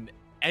doesn't mean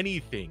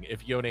anything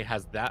if Yone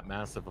has that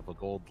massive of a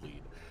gold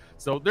lead.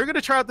 So they're going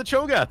to try out the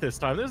Cho'Gath this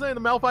time. They're saying the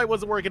Malphite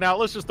wasn't working out.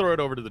 Let's just throw it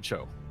over to the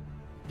Cho.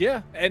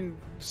 Yeah, and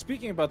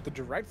speaking about the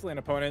direct lane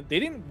opponent, they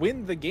didn't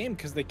win the game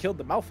because they killed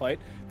the Malphite.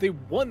 They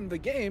won the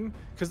game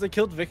because they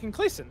killed Vic and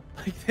Clayson.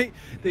 Like,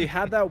 they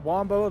had that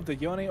wombo of the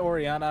Yone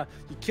Orianna.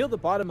 You kill the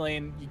bottom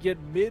lane, you get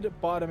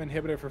mid-bottom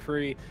inhibitor for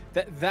free.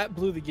 That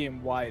blew the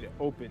game wide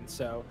open.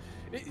 So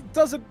it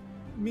doesn't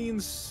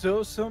means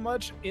so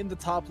much in the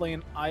top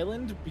lane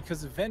island,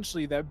 because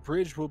eventually that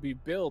bridge will be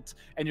built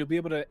and you'll be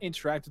able to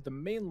interact with the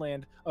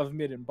mainland of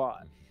mid and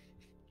bot.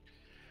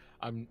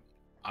 I'm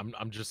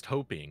just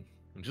hoping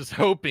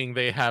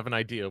they have an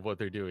idea of what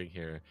they're doing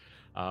here.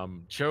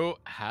 Cho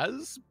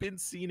has been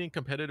seen in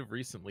competitive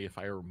recently, if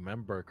I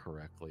remember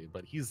correctly,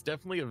 but he's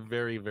definitely a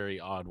very, very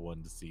odd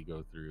one to see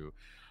go through.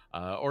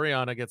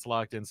 Orianna gets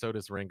locked in, so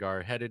does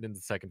Rengar, headed into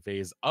the second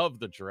phase of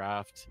the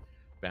draft.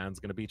 Ban's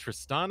going to be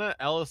Tristana,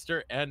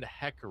 Alistair, and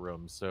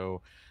Hecarim.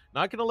 So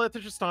not going to let the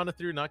Tristana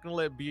through, not going to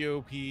let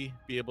BOP be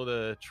able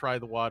to try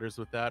the waters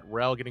with that.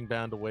 Rel getting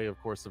banned away,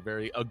 of course, a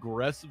very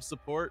aggressive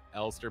support.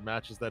 Alistair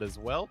matches that as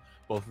well.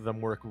 Both of them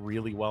work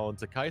really well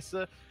into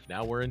Kaisa.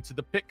 Now we're into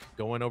the pick,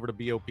 going over to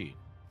BOP.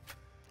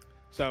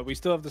 So we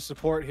still have the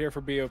support here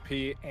for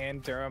BOP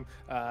and Durham.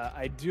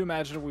 I do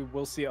imagine we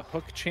will see a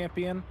hook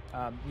champion.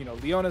 You know,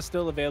 Leona's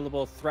still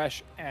available,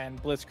 Thresh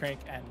and Blitzcrank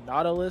and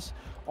Nautilus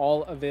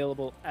all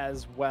available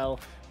as well.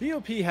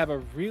 BOP have a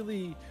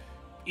really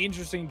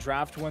interesting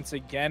draft once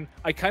again.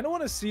 I kind of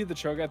want to see the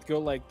Cho'Gath go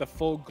like the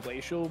full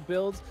glacial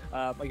build.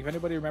 Like, if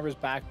anybody remembers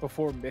back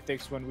before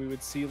Mythics, when we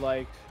would see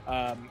like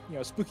you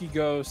know, Spooky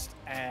Ghost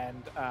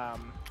and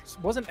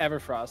wasn't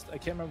Everfrost, I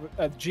can't remember,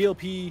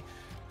 GLP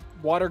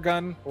water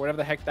gun or whatever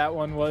the heck that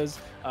one was,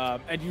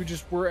 and you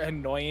just were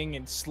annoying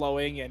and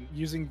slowing and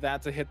using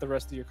that to hit the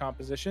rest of your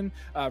composition.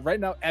 Right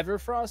now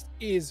Everfrost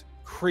is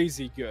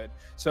crazy good.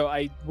 So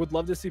I would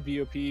love to see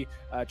BOP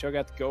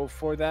Cho'Gath go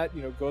for that.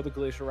 Go the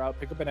glacial route,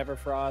 pick up an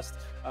Everfrost.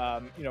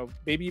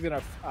 Maybe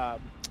even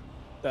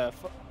the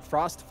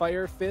Frost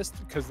Fire Fist,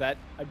 because that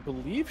I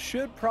believe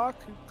should proc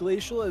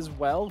Glacial as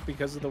well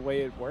because of the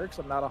way it works.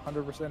 I'm not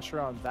 100% sure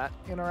on that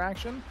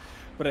interaction,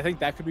 but I think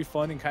that could be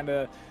fun and kind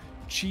of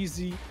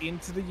cheesy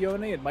into the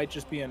Yone. It might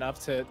just be enough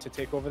to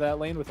take over that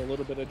lane with a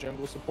little bit of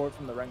jungle support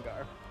from the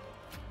Rengar.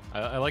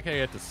 I like how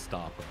you had to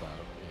stop about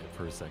it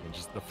for a second.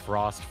 Just the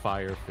Frost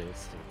Fire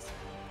Fist. It's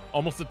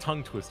almost a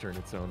tongue twister in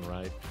its own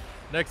right.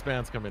 Next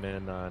pick's coming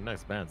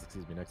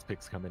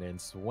in.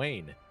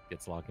 Swain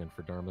gets locked in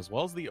for Durham, as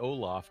well as the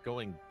Olaf,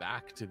 going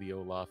back to the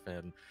Olaf,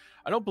 and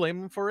I don't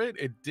blame him for it.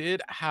 It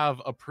did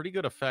have a pretty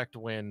good effect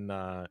when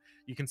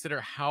you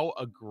consider how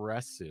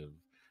aggressive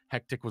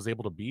Hectic was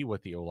able to be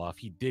with the Olaf.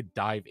 He did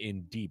dive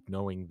in deep,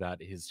 knowing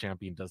that his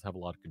champion does have a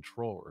lot of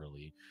control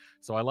early.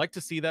 So I like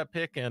to see that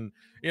pick, and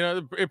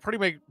it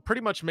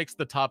pretty much makes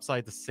the top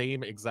side the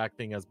same exact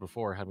thing as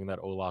before, having that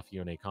Olaf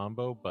Yone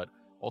combo. But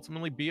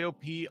ultimately,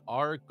 BOP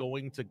are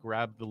going to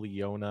grab the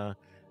Leona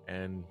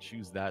and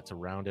choose that to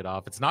round it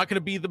off. It's not going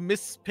to be the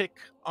miss pick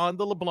on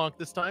the LeBlanc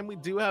this time. We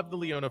do have the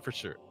Leona for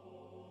sure.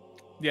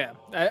 Yeah,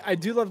 I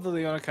do love the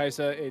Leona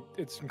Kaisa.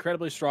 It's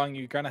incredibly strong.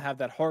 You're going to have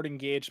that hard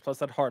engage plus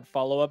that hard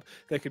follow-up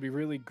that could be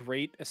really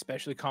great,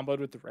 especially comboed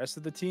with the rest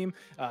of the team,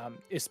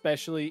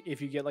 especially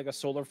if you get like a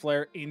Solar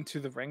Flare into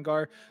the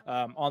Rengar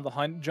on the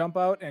hunt jump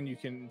out, and you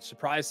can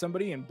surprise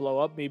somebody and blow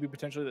up maybe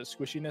potentially the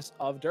squishiness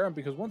of Durham,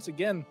 because once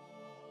again,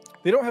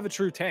 they don't have a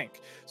true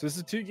tank. So this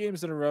is 2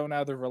 games in a row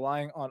now. They're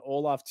relying on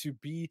Olaf to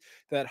be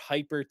that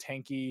hyper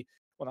tanky,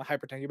 well, not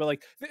hyper tanky, but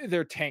like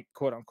their tank,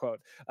 quote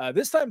unquote.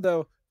 This time,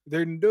 though,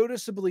 their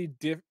noticeably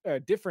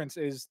difference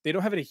is they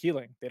don't have any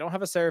healing. They don't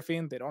have a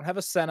Seraphine. They don't have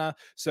a Senna.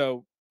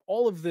 So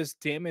all of this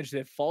damage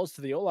that falls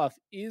to the Olaf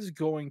is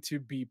going to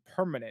be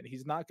permanent.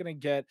 He's not going to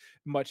get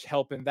much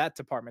help in that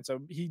department. So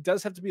he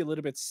does have to be a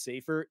little bit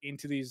safer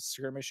into these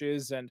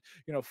skirmishes and,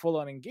 full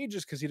on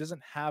engages, because he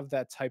doesn't have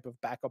that type of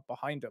backup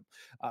behind him.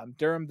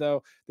 Durham,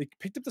 though, they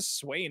picked up the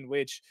Swain,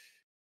 which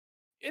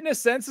in a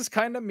sense is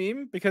kind of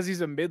meme because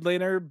he's a mid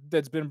laner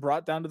that's been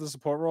brought down to the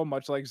support role,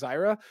 much like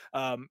Zyra.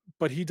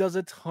 But he does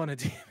a ton of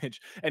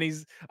damage.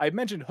 And I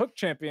mentioned hook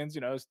champions,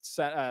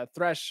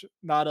 Thresh,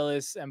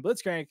 Nautilus, and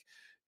Blitzcrank.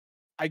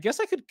 I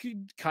guess I could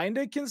kind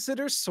of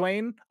consider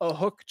Swain a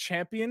hook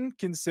champion,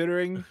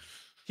 considering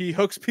he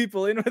hooks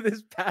people in with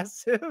his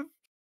passive.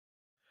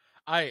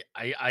 I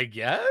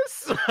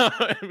guess.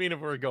 I mean, if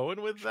we're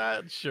going with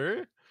that,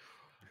 sure.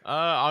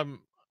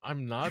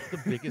 I'm not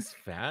the biggest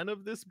fan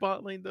of this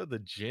bot lane though. The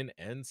Jhin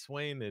and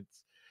Swain.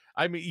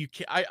 I mean,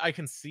 I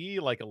can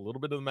see like a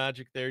little bit of the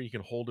magic there. You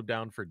can hold him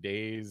down for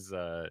days.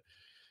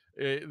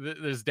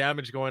 There's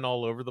damage going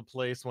all over the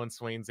place when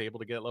Swain's able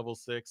to get level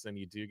 6, and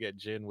you do get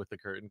Jhin with the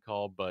curtain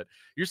call, but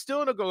you're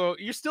still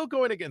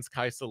going against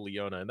Kaisa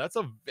Leona, and that's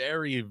a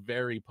very,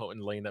 very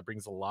potent lane that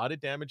brings a lot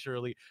of damage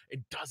early.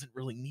 It doesn't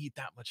really need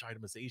that much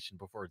itemization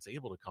before it's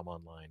able to come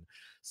online.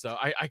 So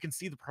I can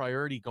see the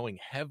priority going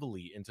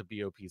heavily into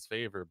BOP's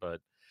favor, but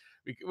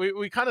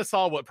we kind of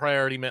saw what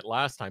priority meant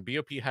last time.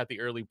 BOP had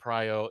the early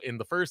prio in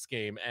the first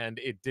game, and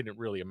it didn't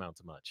really amount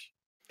to much.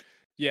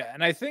 Yeah,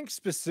 and I think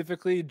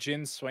specifically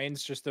Jhin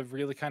Swain's just a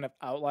really kind of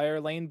outlier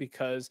lane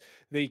because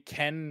they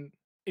can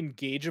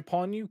engage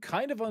upon you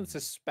kind of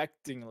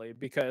unsuspectingly,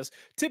 because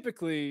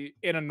typically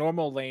in a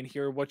normal lane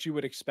here, what you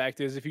would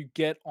expect is if you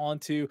get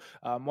onto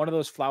one of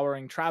those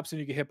flowering traps and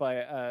you get hit by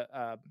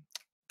a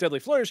deadly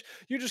flourish,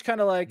 you're just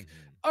kind of like,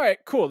 all right,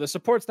 cool. The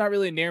support's not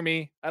really near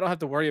me. I don't have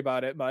to worry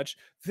about it much.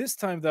 This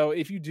time, though,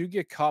 if you do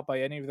get caught by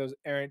any of those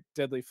errant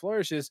deadly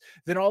flourishes,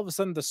 then all of a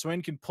sudden the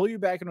Swain can pull you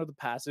back into the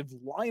passive,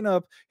 line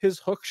up his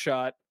hook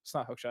shot. It's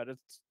not hook shot.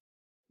 It's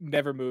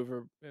never move,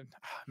 or I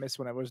miss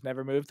when I was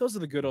never move. Those are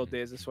the good old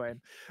days of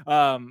Swain.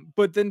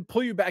 But then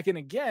pull you back in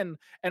again,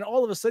 and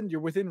all of a sudden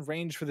you're within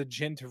range for the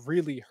Jhin to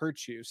really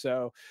hurt you.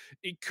 So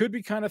it could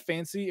be kind of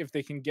fancy if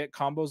they can get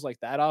combos like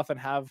that off and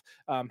have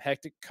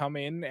Hectic come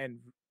in and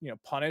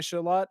punish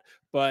a lot.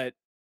 But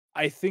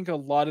I think a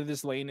lot of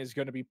this lane is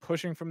going to be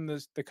pushing from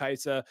the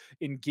Kaisa,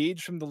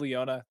 engage from the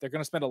Leona. They're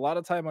going to spend a lot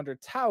of time under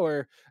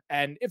tower,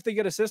 and if they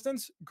get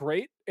assistance,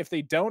 great. If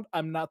they don't,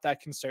 I'm not that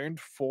concerned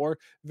for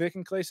Vic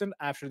and Clayson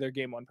after their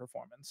game 1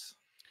 performance.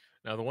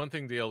 Now, the one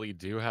thing DLE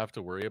do have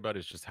to worry about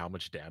is just how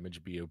much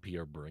damage BOP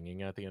are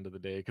bringing at the end of the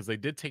day, because they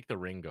did take the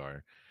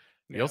Rengar.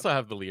 You Yeah. also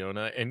have the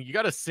Leona, and you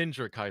got a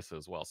Sindra Kaisa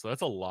as well. So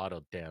that's a lot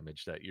of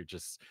damage that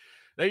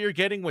you're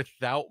getting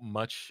without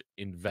much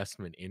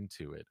investment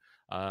into it.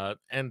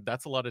 And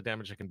that's a lot of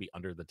damage that can be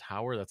under the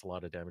tower. That's a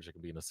lot of damage that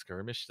can be in a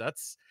skirmish.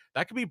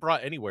 That can be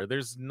brought anywhere.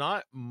 There's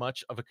not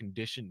much of a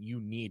condition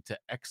you need to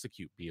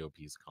execute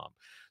BOP's comp.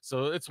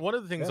 So it's one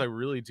of the things I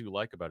really do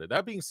like about it.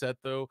 That being said,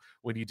 though,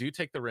 when you do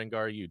take the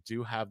Rengar, you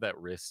do have that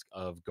risk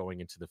of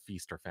going into the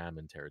feast or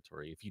famine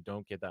territory. If you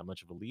don't get that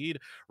much of a lead,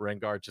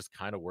 Rengar just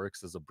kind of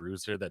works as a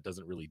bruiser that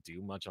doesn't really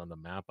do much on the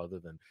map other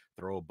than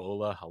throw a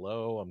bola.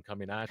 Hello, I'm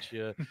coming at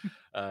you.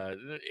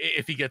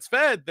 If he gets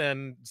fed,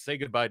 then say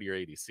goodbye to your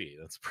ADC.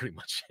 That's pretty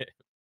much it.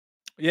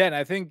 Yeah, and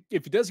I think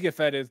if he does get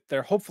fed,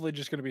 they're hopefully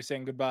just going to be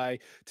saying goodbye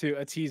to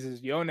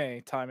Atiz's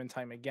Yone time and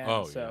time again.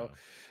 Oh So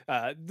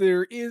yeah.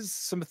 there is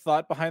some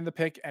thought behind the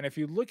pick. And if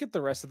you look at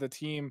the rest of the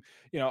team,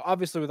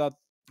 obviously without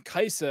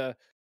Kaisa,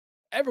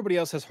 everybody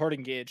else has hard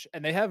engage,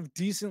 and they have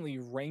decently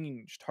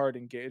ranged hard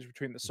engage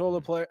between the solo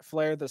Mhm.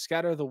 flare, the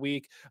scatter of the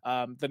weak.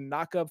 The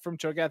knockup from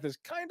Cho'Gath is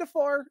kind of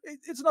far.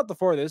 It's not the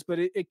farthest, but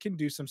it can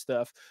do some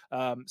stuff.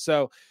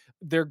 So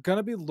they're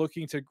gonna be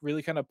looking to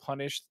really kind of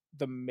punish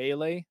the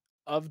melee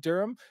of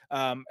Durham,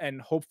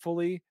 and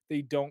hopefully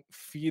they don't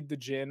feed the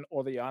Jin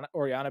or the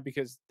Oriana,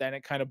 because then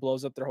it kind of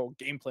blows up their whole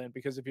game plan.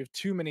 Because if you have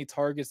too many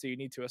targets that you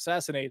need to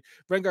assassinate,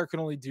 Rengar can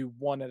only do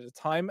one at a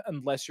time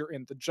unless you're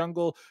in the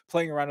jungle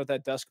playing around with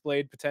that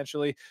Duskblade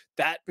potentially.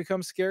 That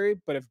becomes scary.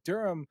 But if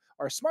Durham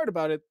are smart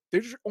about it,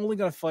 they're just only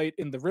going to fight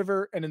in the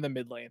river and in the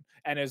mid lane.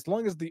 And as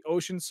long as the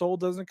Ocean Soul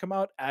doesn't come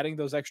out, adding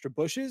those extra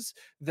bushes,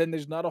 then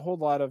there's not a whole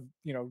lot of,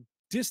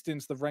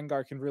 distance the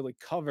Rengar can really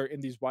cover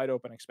in these wide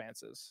open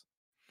expanses.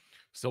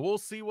 So we'll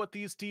see what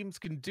these teams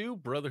can do.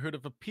 Brotherhood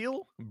of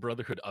Appeal,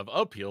 Brotherhood of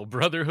Appeal,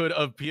 Brotherhood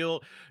of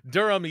Appeal,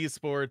 Durham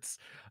Esports.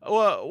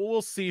 Well,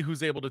 we'll see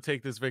who's able to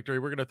take this victory.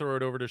 We're going to throw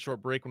it over to a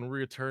short break. When we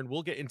return,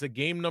 we'll get into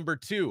game number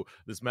 2,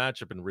 this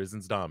matchup in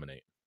Risen's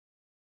Dominate.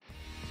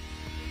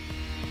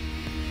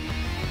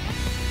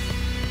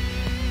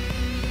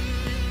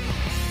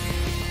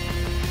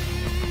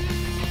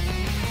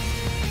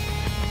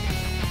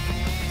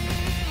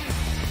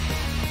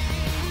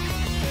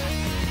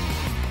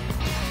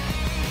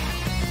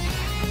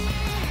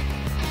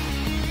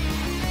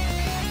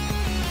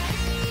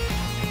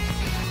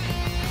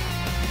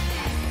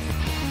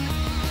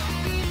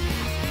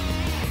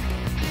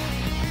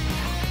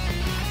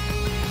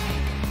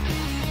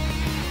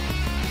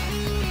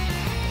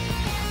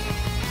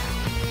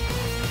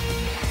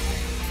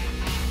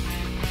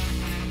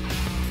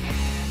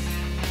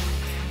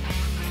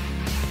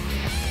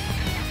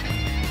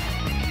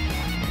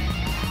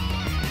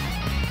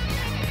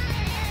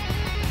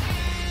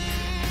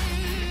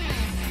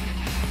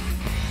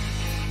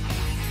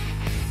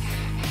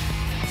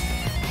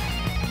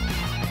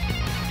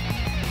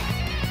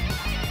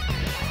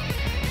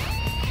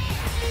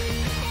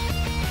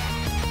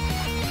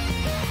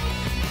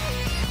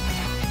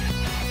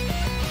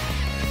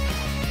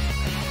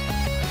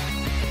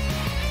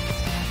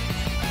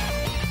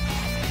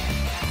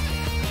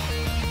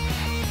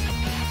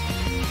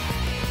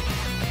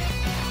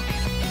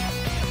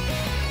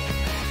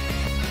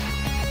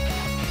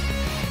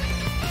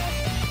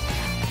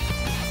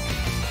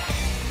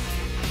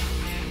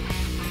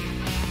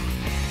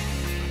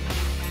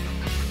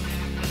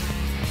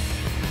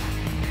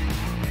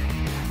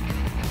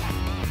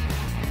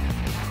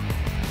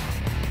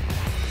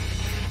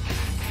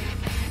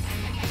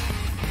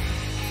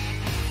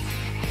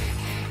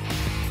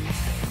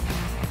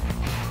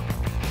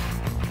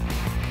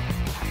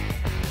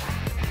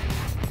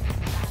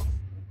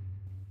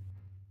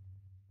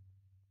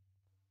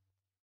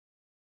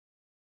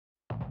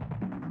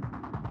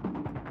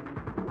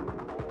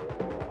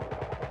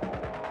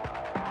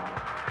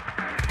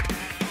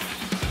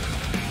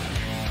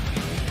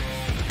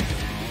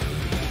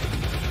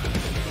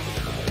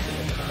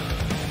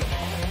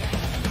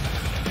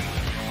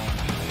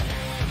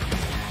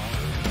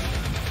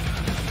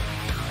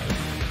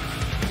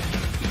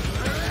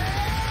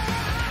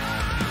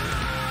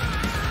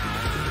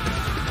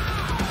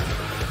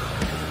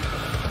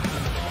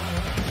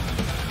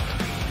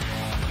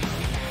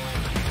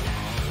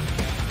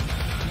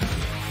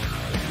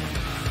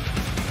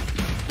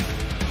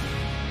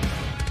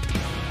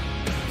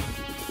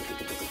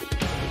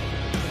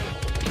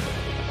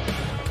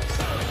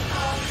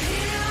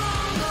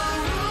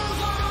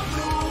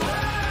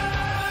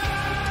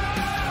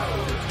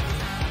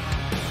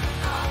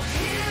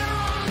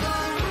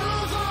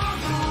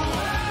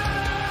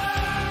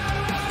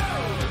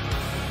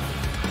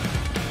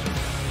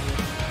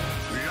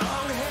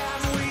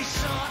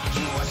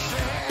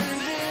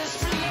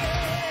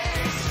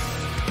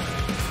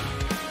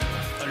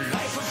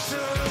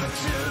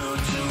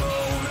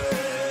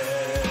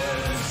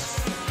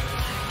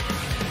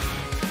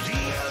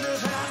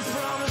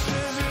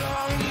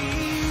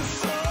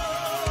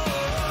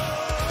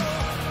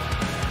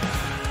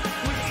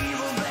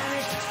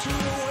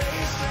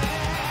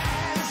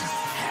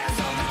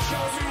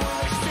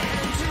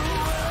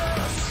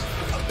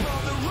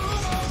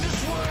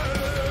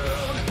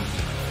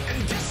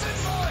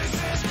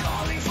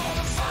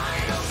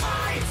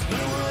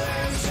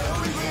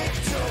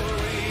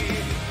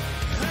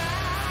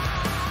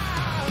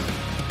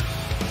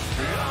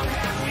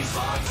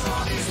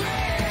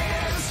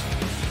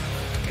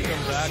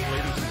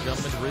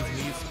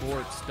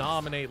 Esports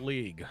Dominate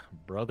League.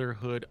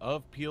 Brotherhood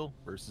of Peel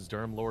versus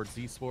Durham Lords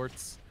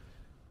Esports.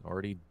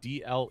 Already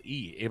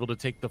DLE able to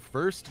take the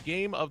first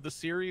game of the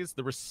series.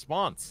 The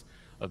response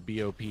of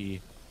BOP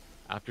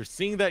after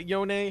seeing that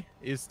Yone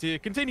is to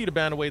continue to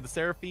ban away the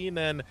Seraphine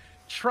and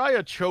try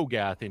a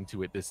Cho'Gath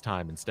into it this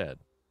time instead.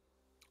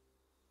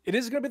 It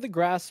is going to be the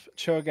Grasp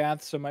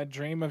Cho'Gath, so my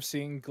dream of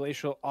seeing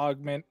Glacial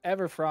Augment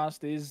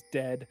Everfrost is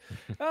dead,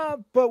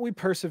 but we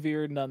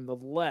persevere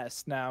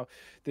nonetheless. Now,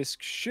 this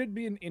should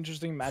be an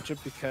interesting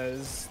matchup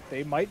because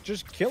they might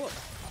just kill him.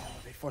 Oh,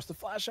 they forced the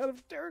flash out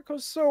of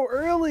Derico so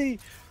early.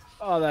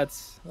 Oh,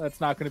 that's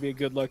not going to be a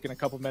good look in a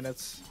couple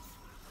minutes.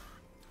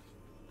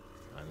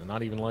 And they're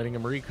not even letting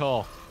him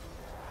recall.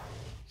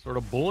 Sort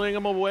of bullying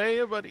him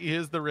away, but he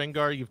is the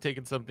Rengar. You've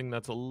taken something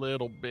that's a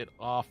little bit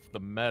off the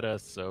meta,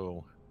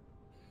 so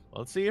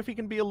let's see if he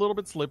can be a little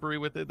bit slippery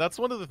with it. That's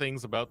one of the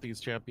things about these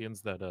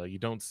champions that you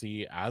don't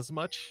see as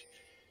much,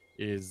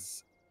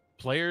 is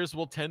players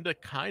will tend to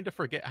kind of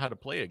forget how to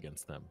play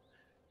against them.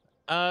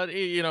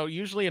 You know,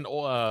 usually in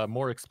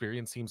more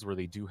experienced teams where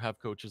they do have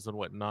coaches and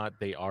whatnot,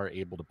 they are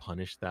able to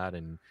punish that,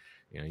 and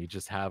you know, you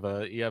just have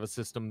a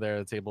system there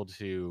that's able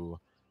to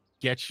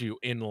get you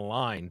in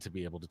line to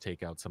be able to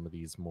take out some of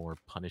these more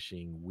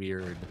punishing,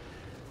 weird,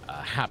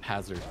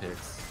 haphazard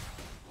picks.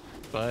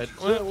 But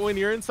when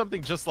you're in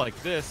something just like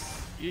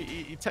this,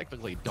 you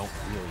technically don't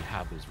really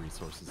have those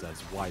resources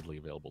as widely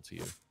available to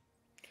you.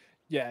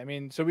 Yeah, I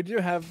mean, so we do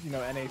have, you know,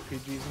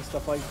 NAPGs and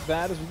stuff like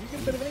that, as we do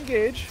get a bit of an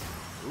engage.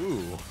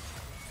 Ooh,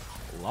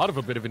 a lot of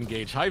a bit of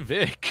engage. Hi,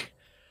 Vic.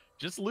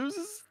 Just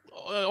loses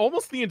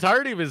almost the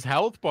entirety of his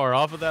health bar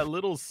off of that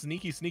little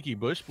sneaky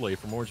bush play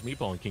from Orange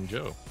Meatball and King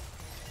Joe.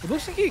 It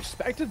looks like he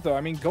expected, though.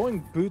 I mean,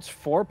 going boots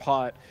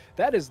 4-pot,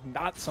 that is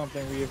not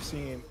something we have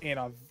seen in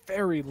a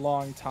very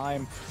long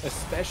time,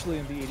 especially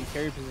in the AD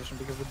carry position,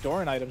 because the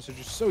Doran items are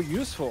just so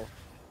useful.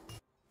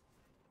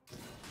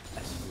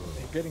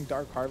 They're getting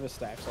Dark Harvest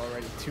stacks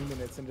already 2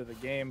 minutes into the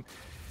game.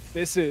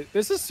 This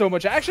is so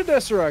much action,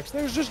 Desterux.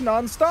 There's just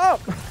nonstop.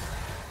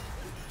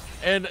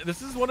 And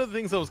this is one of the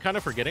things I was kind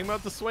of forgetting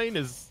about the Swain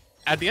is,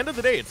 at the end of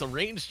the day, it's a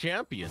ranged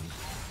champion.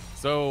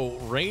 So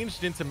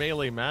ranged into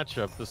melee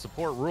matchup, the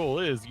support rule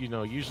is, you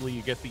know, usually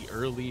you get the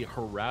early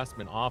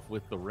harassment off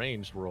with the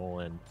ranged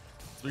role, and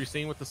that's what you're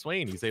seeing with the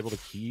Swain. He's able to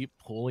keep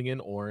pulling in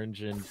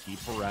orange and keep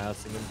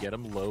harassing him, get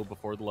him low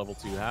before the level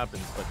 2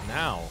 happens. But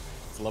now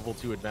it's level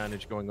 2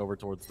 advantage going over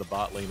towards the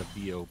bot lane of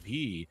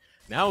BOP.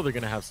 Now they're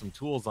going to have some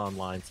tools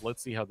online, so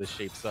let's see how this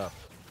shapes up.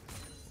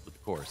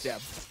 Of course. Yeah.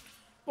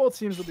 Both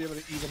teams will be able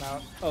to even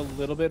out a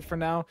little bit for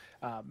now.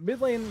 Mid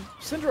lane,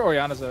 Syndra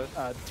Orianna's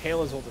a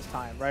tale as old as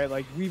time, right?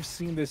 Like, we've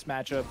seen this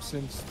matchup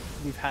since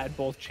we've had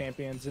both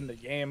champions in the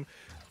game.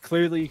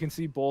 Clearly, you can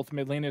see both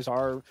mid laners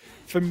are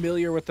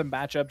familiar with the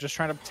matchup, just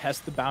trying to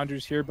test the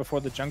boundaries here before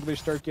the junglers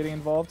start getting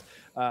involved.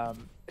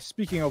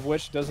 Speaking of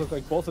which, it does look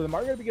like both of them are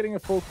going to be getting a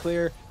full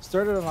clear.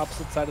 Started on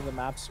opposite side of the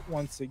maps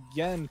once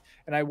again.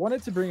 And I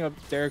wanted to bring up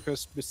Derico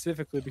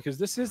specifically because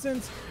this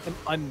isn't an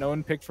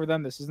unknown pick for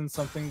them. This isn't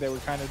something they were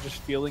kind of just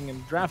feeling in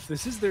draft.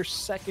 This is their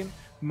second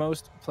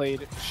most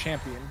played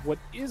champion. What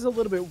is a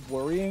little bit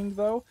worrying,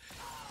 though,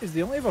 is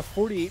they only have a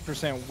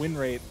 48% win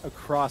rate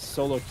across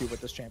solo queue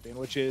with this champion,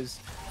 which is,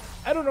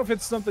 I don't know if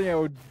it's something I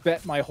would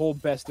bet my whole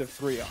best of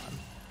 3 on.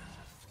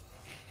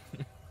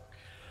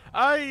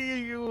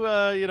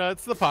 You know,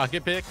 it's the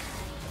pocket pick.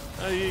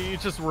 You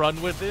just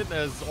run with it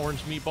as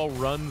Orange Meatball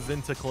runs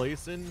into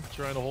Clayson,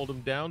 trying to hold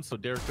him down so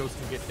Derricos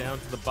can get down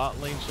to the bot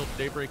lane. Shield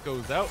Daybreak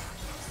goes out.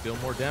 Still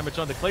more damage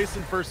onto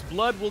Clayson. First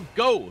blood will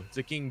go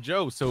to King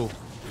Joe. So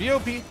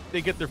VOP, they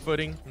get their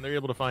footing, and they're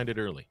able to find it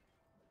early.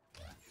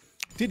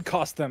 Did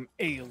cost them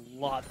a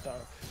lot,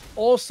 though.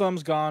 All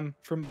sums gone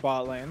from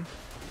bot lane.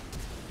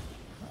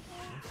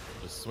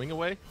 Just swing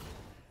away.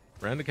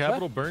 Random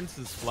Capital burns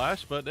his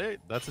flash, but hey,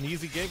 that's an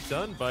easy gank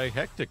done by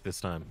Hectic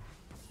this time.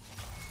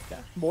 Yeah,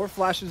 more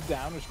flashes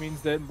down, which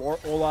means that more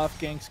Olaf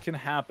ganks can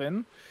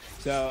happen.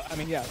 So, I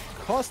mean, yeah,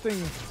 costing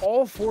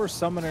all 4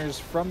 summoners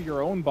from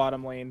your own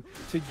bottom lane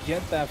to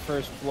get that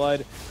first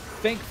blood.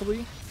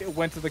 Thankfully, it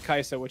went to the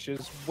Kai'Sa, which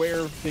is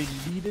where they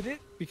needed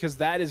it, because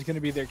that is going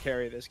to be their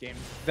carry this game.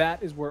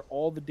 That is where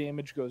all the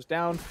damage goes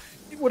down.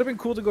 It would have been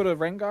cool to go to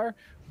Rengar,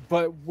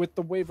 but with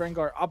the way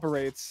Rengar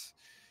operates...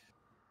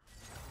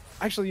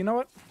 Actually, you know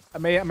what? I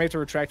may have to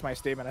retract my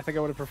statement. I think I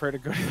would have preferred to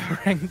go to the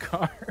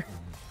Rengar.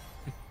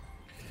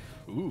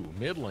 Ooh,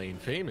 mid lane,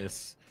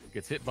 Famous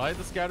gets hit by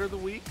the Scatter of the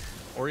Weak.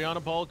 Orianna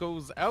Ball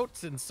goes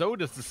out, and so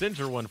does the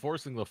Cinder one,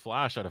 forcing the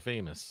flash out of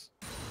Famous.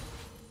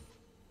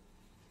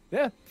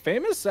 Yeah,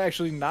 Famous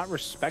actually not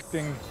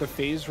respecting the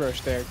phase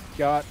rush there.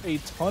 Got a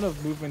ton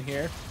of movement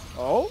here.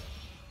 Oh,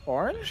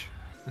 Orange?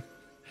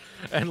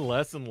 And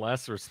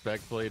less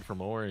respect played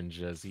from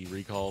Orange as he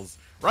recalls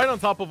right on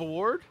top of a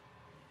ward.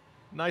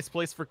 Nice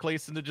place for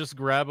Clayson to just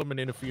grab him and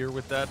interfere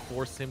with that,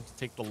 force him to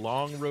take the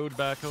long road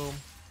back home.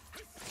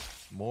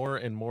 More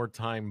and more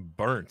time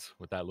burnt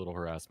with that little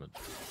harassment.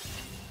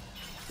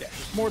 Yeah,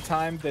 just more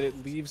time that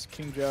it leaves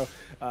King Joe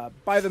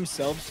by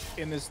themselves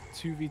in this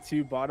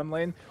 2v2 bottom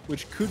lane,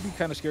 which could be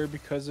kind of scary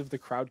because of the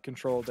crowd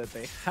control that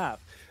they have.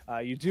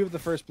 You do have the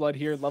first blood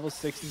here. Level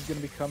 6 is going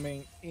to be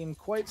coming in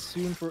quite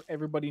soon for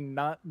everybody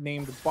not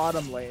named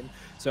bottom lane.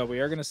 So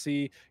we are going to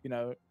see, you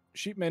know,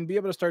 Sheepman be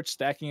able to start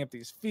stacking up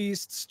these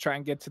feasts, try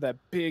and get to that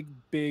big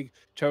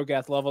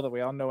Cho'Gath level that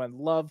we all know and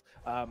love.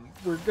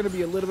 We're going to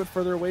be a little bit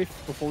further away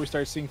before we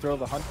start seeing Thrill of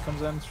the Hunt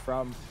comes in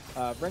from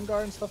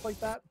Rengar and stuff like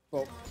that.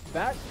 But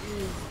that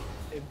is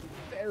a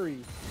very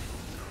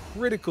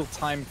critical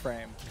time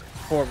frame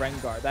for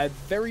Rengar. That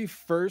very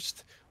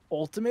first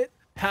ultimate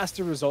has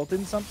to result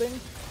in something,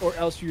 or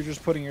else you're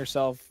just putting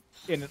yourself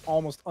in an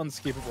almost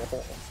unescapable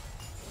hole.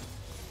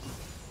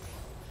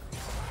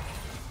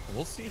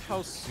 We'll see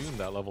how soon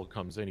that level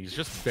comes in. He's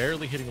just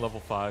barely hitting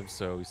level 5,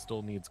 so he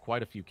still needs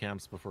quite a few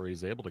camps before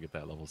he's able to get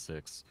that level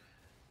 6.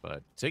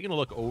 But taking a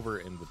look over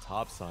in the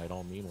top side,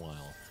 all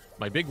meanwhile,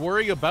 my big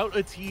worry about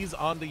Atiz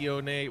on the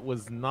Yone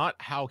was not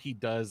how he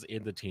does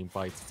in the team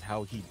fights, it's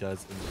how he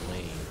does in the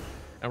lane.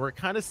 And we're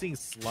kind of seeing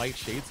slight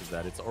shades of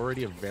that. It's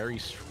already a very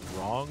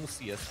strong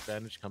CS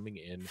advantage coming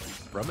in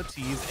from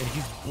Atiz, and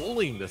he's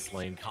bullying this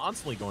lane,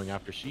 constantly going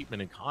after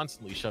Sheepman and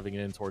constantly shoving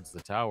it in towards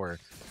the tower.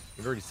 You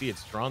can already see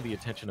it's drawn the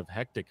attention of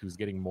Hectic, who's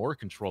getting more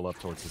control up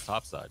towards his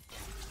top side.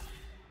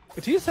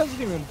 Atiz hasn't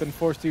even been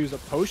forced to use a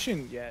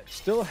potion yet.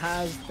 Still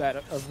has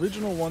that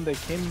original one they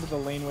came into the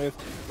lane with,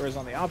 whereas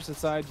on the opposite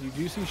side, you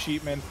do see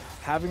Sheepman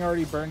having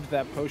already burned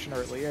that potion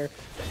earlier.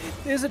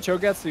 It is a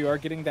Cho'Gath, so you are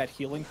getting that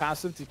healing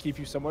passive to keep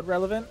you somewhat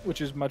relevant, which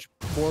is much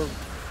more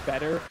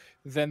better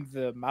than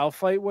the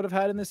Malphite would have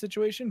had in this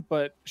situation,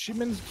 but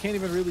Sheepman can't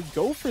even really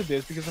go for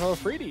this because of how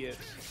afraid he is.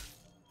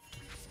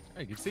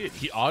 You can see it.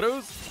 He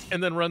autos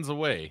and then runs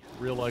away,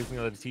 realizing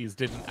that Atiz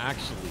didn't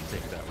actually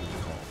take that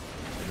recall.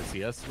 And the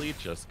CS lead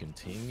just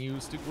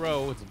continues to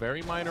grow. It's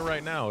very minor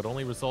right now. It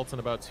only results in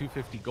about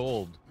 250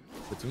 gold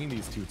between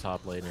these two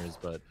top laners,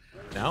 but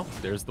now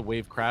there's the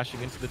wave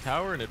crashing into the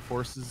tower, and it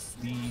forces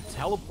the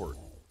teleport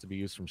to be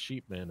used from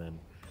Sheepman, and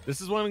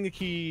this is one to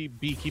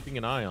be keeping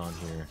an eye on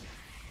here.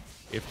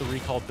 If the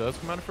recall does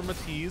come out from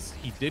Atiz,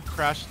 he did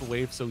crash the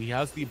wave, so he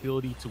has the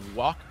ability to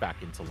walk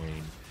back into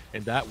lane,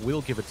 and that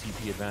will give a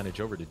TP advantage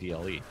over to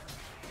DLE.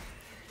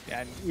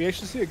 Yeah, and we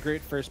actually see a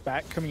great first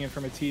back coming in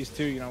from Atiz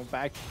too, you know,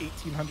 back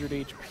 1800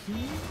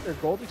 HP, or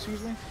gold,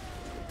 excuse me.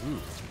 Ooh,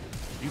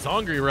 he's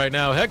hungry right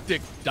now.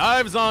 Hectic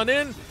dives on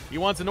in. He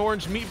wants an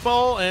orange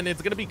meatball, and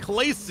it's going to be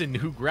Clayson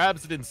who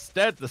grabs it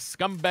instead. The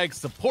scumbag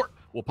support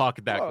will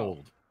pocket that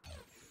gold.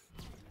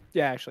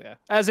 Yeah, actually, yeah.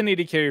 As an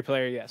AD carry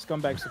player, yeah,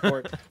 scumbag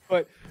support.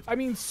 But, I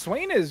mean,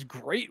 Swain is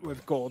great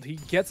with gold. He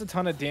gets a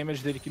ton of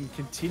damage that he can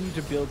continue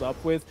to build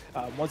up with.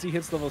 Once he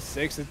hits level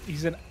 6,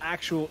 he's an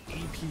actual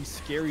AP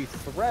scary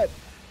threat.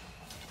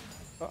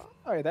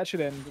 All right, that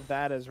should end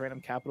that as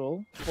random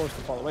capital forced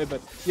to fall away.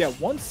 But, yeah,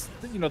 once,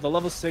 you know, the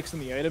level 6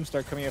 and the items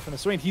start coming out from the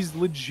Swain, he's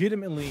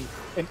legitimately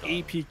an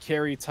AP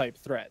carry type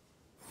threat.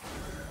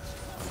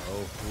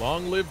 Oh,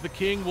 long live the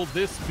king. Will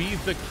this be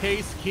the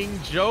case? King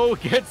Joe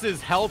gets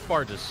his health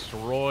bar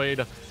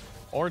destroyed.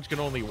 Orange can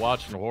only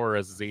watch in horror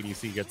as his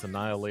ADC gets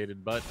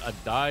annihilated, but a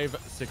dive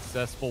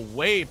successful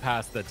way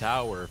past the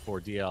tower for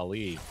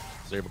DLE.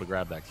 So they're able to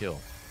grab that kill.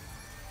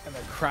 And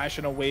they're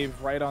crashing a wave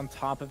right on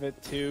top of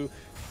it, too.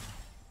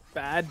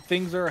 Bad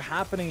things are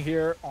happening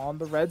here on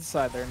the red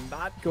side. They're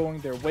not going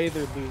their way.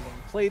 They're losing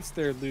plates.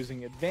 They're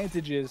losing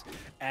advantages.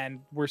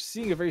 And we're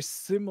seeing a very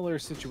similar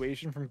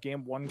situation from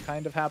game 1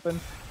 kind of happen.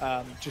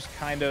 Just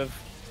kind of,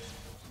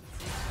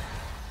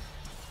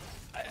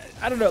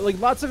 I don't know, like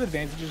lots of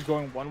advantages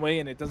going one way,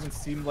 and it doesn't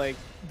seem like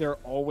they're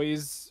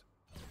always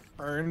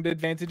earned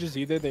advantages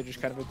either. They're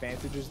just kind of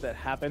advantages that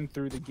happen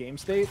through the game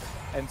state.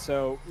 And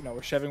so, you know,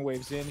 we're shoving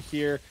waves in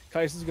here.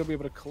 Kaisa's gonna be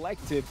able to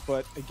collect it,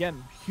 but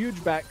again,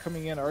 huge back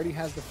coming in, already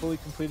has the fully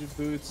completed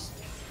boots,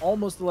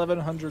 almost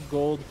 1100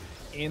 gold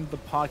in the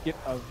pocket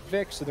of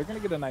Vic, so they're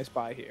gonna get a nice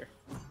buy here.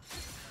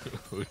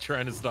 We're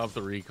trying to stop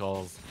the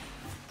recalls,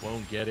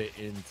 won't get it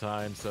in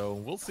time, so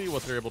we'll see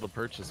what they're able to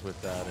purchase with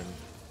that. And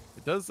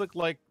it does look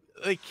like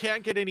they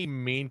can't get any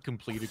main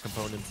completed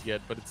components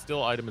yet, but it's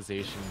still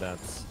itemization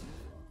that's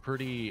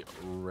pretty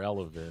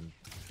relevant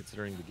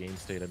considering the game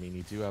state. I mean,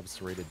 you do have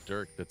Serrated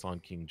Dirk that's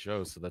on King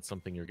Joe, so that's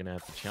something you're gonna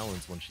have to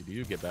challenge once you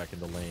do get back in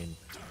the lane.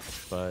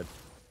 But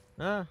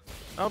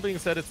all being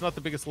said, it's not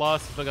the biggest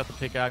loss. Still got the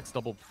pickaxe,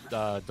 double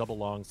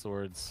long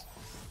swords.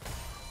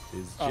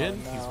 Is Jin?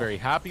 Oh, no. He's very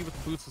happy with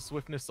the boots of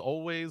swiftness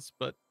always,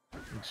 but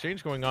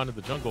exchange going on in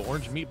the jungle.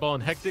 Orange Meatball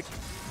and Hectic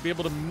be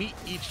able to meet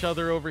each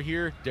other over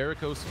here.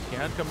 Derricos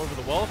can come over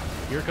the wall.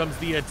 Here comes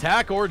the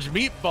attack. Orange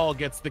Meatball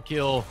gets the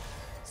kill.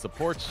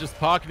 Support's just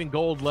pocketing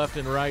gold left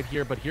and right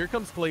here, but here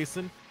comes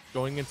Clayson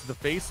going into the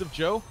face of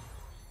Joe.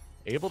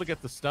 Able to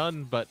get the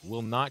stun, but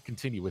will not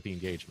continue with the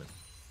engagement.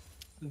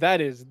 That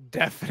is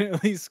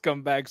definitely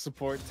scumbag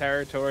support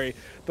territory.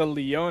 The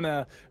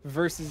Leona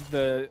versus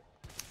the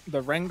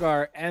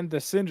Rengar and the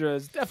Syndra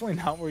is definitely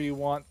not where you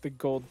want the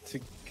gold to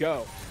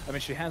go. I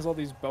mean, she has all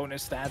these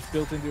bonus stats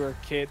built into her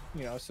kit,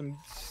 you know, some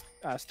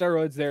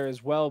steroids there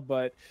as well,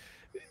 but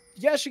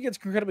yeah, she gets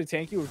incredibly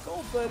tanky with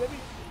gold, but I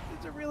mean,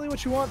 is it really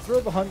what you want? Throw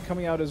the Hunt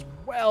coming out as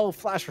well,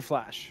 flash for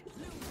flash.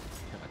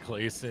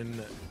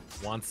 Clayson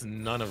wants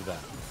none of that.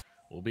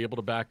 will be able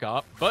to back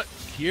up. But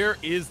here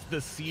is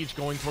the siege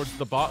going towards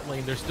the bot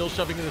lane. They're still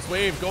shoving in this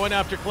wave, going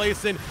after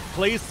Clayson.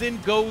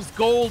 Clayson goes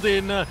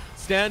golden.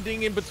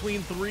 Standing in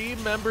between 3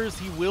 members,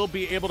 he will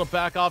be able to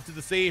back off to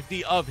the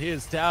safety of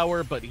his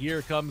tower, but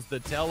here comes the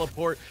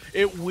teleport.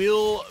 It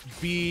will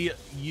be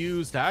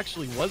used.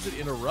 Actually, was it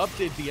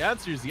interrupted? The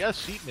answer is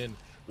yes. Sheepman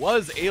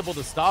was able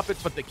to stop it,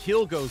 but the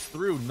kill goes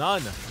through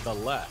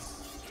nonetheless.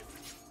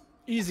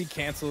 Easy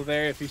cancel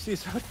there. If you see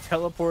someone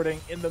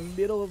teleporting in the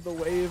middle of the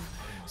wave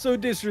so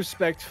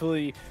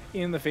disrespectfully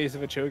in the face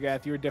of a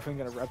Cho'Gath, you're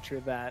definitely going to rupture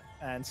that.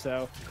 And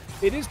so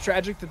it is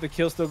tragic that the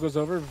kill still goes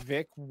over.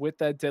 Vic with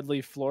that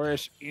deadly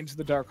flourish into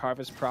the Dark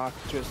Harvest proc,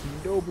 just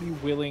nobody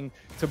willing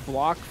to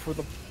block for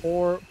the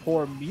poor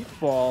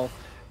meatball,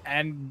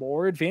 and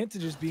more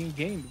advantages being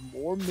gained,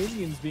 more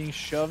minions being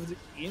shoved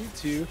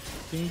into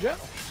King Joe.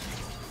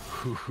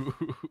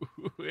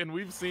 And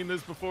we've seen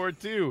this before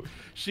too.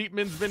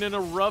 Sheepman's been in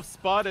a rough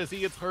spot as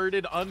he gets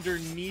herded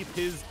underneath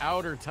his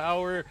outer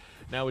tower.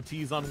 Now a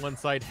tease on one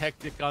side,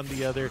 Hectic on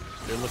the other.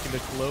 They're looking to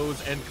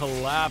close and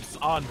collapse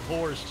on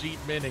poor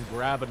Sheepman and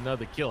grab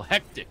another kill.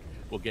 Hectic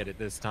will get it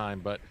this time,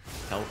 but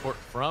teleport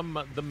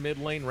from the mid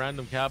lane.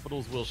 Random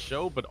Capitals will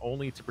show, but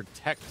only to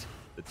protect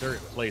the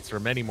turret plates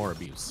from any more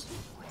abuse.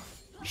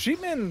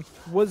 Sheepman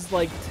was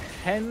like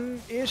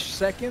 10-ish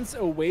seconds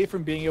away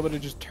from being able to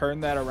just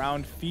turn that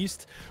around.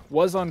 Feast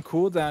was on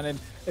cooldown, and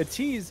a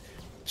tease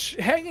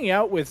hanging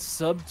out with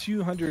sub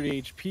 200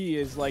 HP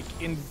is like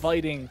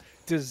inviting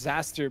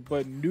disaster,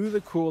 but knew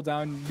the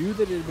cooldown, knew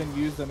that it had been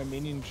used on a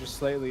minion just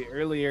slightly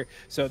earlier,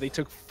 so they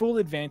took full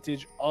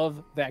advantage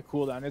of that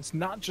cooldown. It's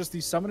not just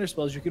these summoner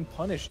spells you can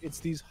punish, it's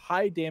these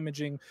high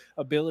damaging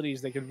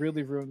abilities that can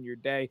really ruin your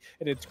day,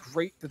 and it's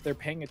great that they're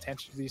paying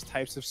attention to these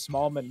types of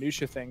small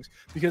minutia things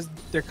because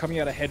they're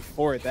coming out ahead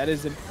for it. That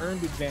is an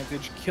earned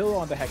advantage. Kill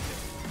on the Hectic.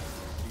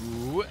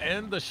 Ooh,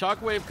 and the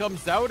shockwave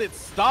comes out. It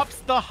stops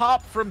the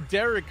hop from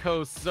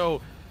Derricos,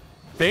 so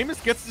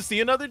Famous gets to see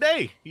another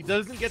day. He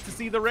doesn't get to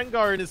see the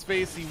Rengar in his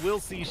face. He will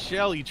see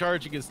Shelly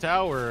charging his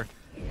tower.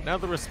 Now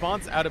the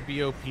response out of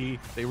BOP,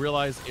 they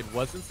realize it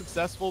wasn't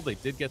successful. They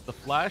did get the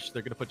flash.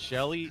 They're going to put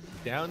Shelly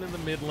down in the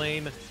mid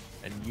lane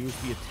and use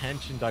the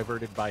attention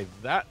diverted by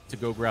that to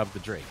go grab the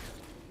Drake.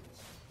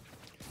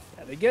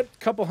 Yeah, they get a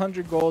couple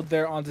hundred gold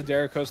there onto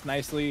Derricos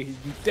nicely.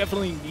 He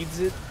definitely needs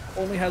it.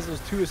 Only has those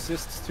 2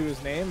 assists to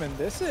his name, and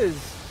this is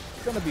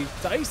going to be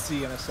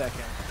dicey in a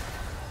second.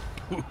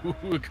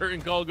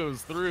 Curtain call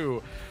goes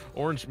through.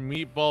 Orange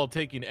Meatball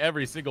taking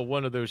every single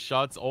one of those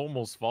shots,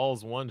 almost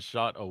falls 1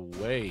 shot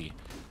away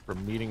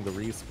from meeting the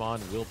respawn.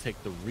 Will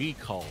take the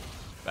recall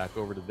back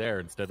over to there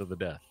instead of the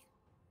death.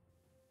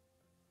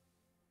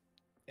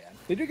 Yeah,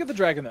 they do get the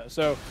dragon though,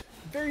 so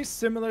very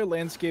similar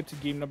landscape to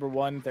game number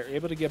 1. They're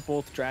able to get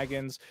both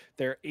dragons.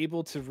 They're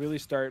able to really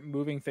start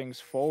moving things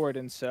forward,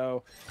 and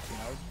so, you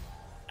know,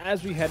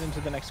 as we head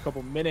into the next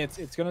couple minutes,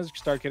 it's going to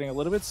start getting a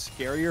little bit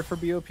scarier for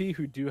BOP,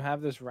 who do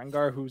have this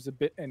Rengar who's a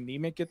bit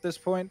anemic at this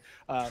point.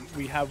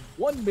 We have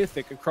 1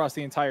 Mythic across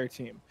the entire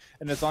team,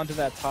 and it's onto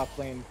that top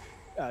lane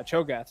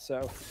Cho'Gath. So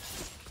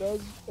it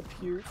does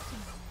appear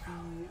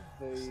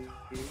to be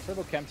the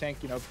Turbo Chem Tank,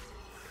 you know,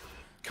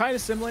 kind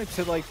of similar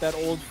to like that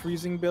old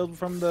freezing build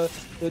from the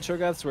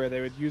Cho'Gaths, where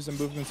they would use the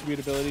movement speed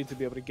ability to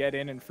be able to get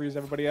in and freeze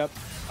everybody up.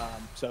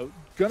 So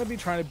gonna be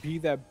trying to be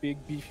that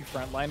big beefy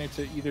frontliner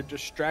to either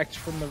distract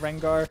from the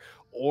Rengar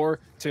or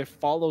to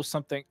follow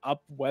something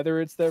up, whether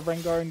it's the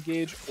Rengar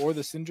engage or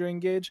the Syndra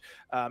engage,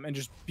 and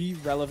just be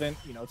relevant.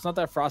 You know, it's not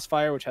that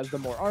Frostfire, which has the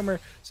more armor,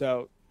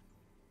 so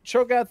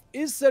Cho'Gath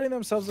is setting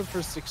themselves up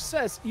for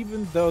success,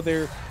 even though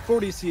they're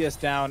 40 CS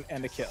down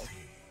and a kill.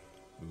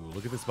 Ooh,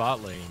 look at this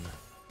bot lane.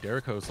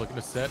 Derricos looking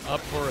to set up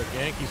for a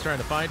gank. He's trying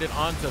to find it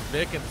onto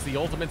Vic, and it's the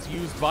ultimate's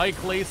used by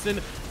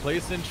Clayson.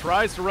 Clayson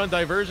tries to run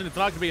diversion. It's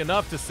not going to be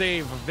enough to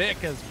save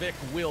Vic, as Vic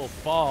will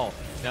fall.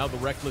 Now the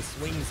reckless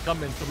swings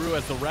coming through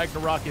as the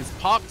Ragnarok is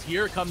popped.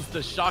 Here comes the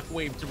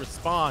shockwave to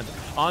respond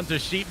onto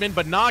Sheepman,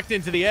 but knocked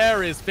into the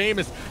air is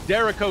Famous.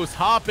 Derricos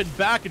hopping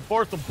back and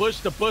forth from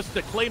bush to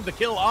claim the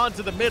kill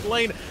onto the mid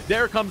lane.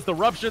 There comes the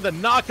rupture, the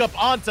knock up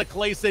onto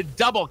Clayson.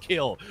 Double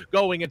kill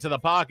going into the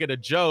pocket of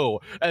Joe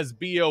as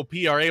BOP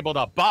are able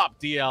to bop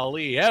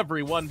DLE.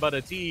 Everyone but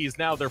a tease.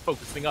 Now they're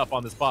focusing up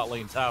on this bot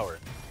lane tower.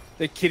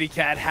 The kitty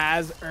cat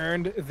has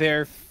earned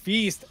their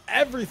feast.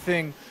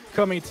 Everything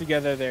coming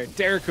together there.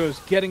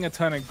 Derricos getting a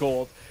ton of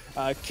gold.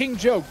 King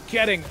Joe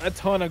getting a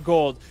ton of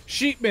gold.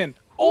 Sheepman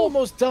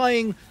almost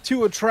dying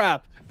to a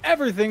trap.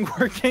 Everything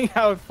working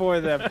out for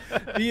them.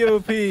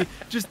 BOP,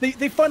 just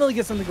they finally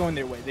get something going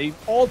their way. They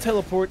all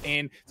teleport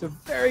in. It's a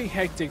very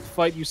hectic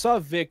fight. You saw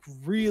Vic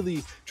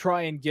really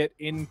try and get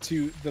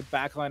into the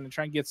backline and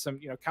try and get some,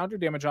 you know, counter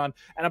damage on,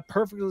 and a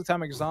perfectly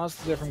timed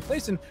exhaust there from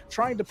Clayson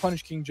trying to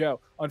punish King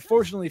Joe.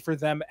 Unfortunately for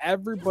them,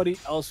 everybody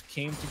else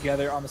came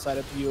together on the side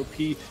of BOP.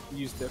 They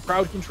used their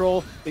crowd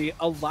control. They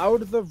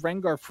allowed the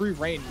Rengar free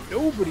reign.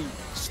 Nobody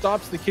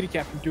stops the kitty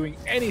cat from doing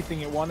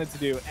anything it wanted to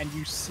do, and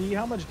you see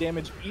how much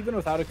damage, even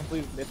without a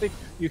completed Mythic,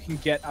 you can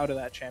get out of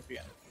that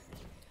champion.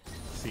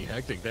 See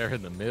Hectic there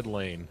in the mid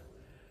lane.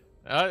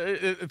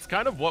 It's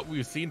kind of what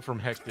we've seen from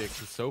Hectic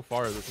so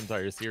far this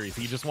entire series.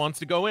 He just wants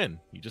to go in.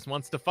 He just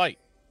wants to fight.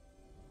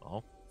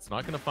 Well, it's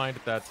not going to find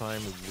at that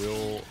time. It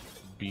will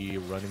be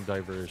running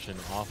diversion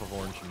off of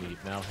Orange Meat.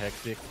 Now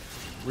Hectic,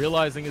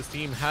 realizing his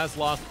team has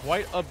lost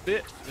quite a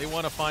bit, they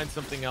want to find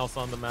something else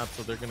on the map,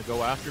 so they're going to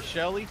go after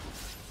Shelly,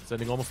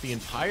 sending almost the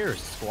entire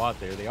squad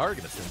there. They are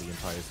going to send the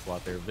entire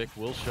squad there. Vic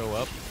will show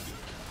up.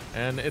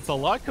 And it's a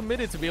lot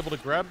committed to be able to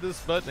grab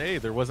this, but hey,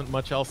 there wasn't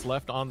much else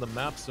left on the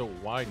map, so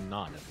why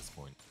not at this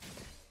point?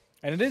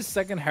 And it is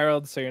second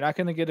Herald, so you're not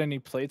going to get any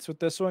plates with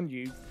this one.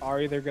 You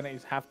are either going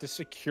to have to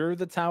secure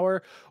the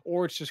tower,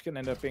 or it's just going to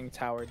end up being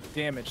tower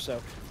damage.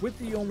 So with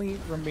the only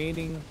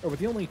remaining, or with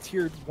the only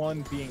tier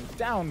 1 being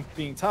down,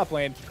 being top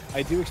lane,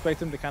 I do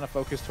expect them to kind of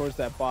focus towards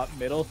that bot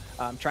middle.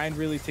 Try and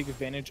really take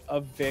advantage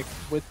of Vic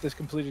with this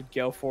completed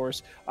Gale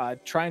Force.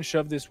 Try and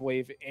shove this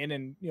wave in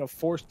and, you know,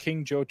 force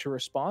King Joe to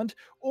respond,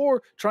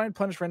 or try and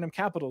punish random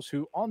capitals,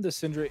 who on this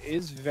Syndra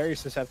is very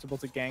susceptible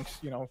to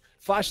ganks. You know,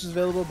 Flash is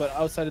available, but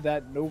outside of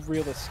that, no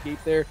real escape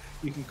there.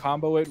 You can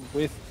combo it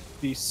with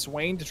the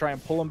Swain to try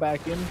and pull him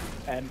back in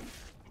and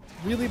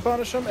really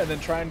punish him, and then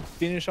try and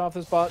finish off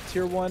this bot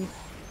tier 1.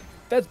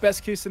 That's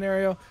best case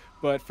scenario,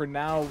 but for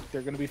now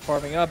they're going to be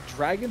farming up.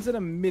 Dragons in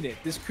a minute.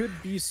 This could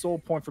be soul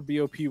point for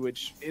BOP,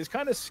 which is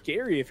kind of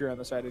scary if you're on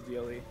the side of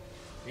DLE.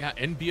 Yeah,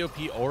 and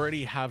BOP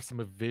already have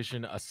some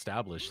vision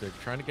established. They're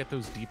trying to get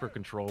those deeper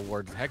control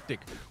wards. Hectic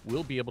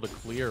will be able to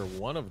clear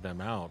one of them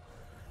out,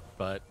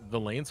 but the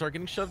lanes are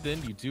getting shoved in.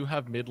 You do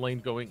have mid lane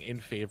going in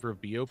favor of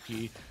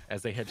BOP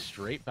as they head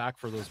straight back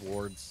for those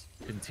wards,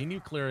 continue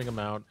clearing them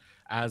out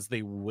as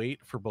they wait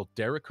for both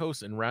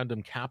Derricos and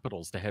random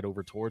capitals to head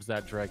over towards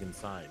that dragon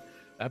side.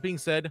 That being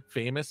said,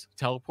 Famous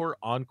teleport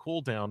on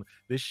cooldown.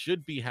 This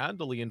should be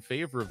handily in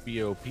favor of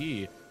BOP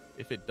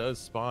if it does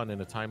spawn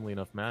in a timely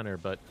enough manner,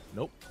 but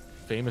nope.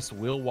 Famous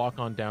will walk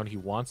on down. He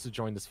wants to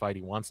join this fight.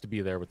 He wants to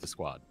be there with the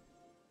squad.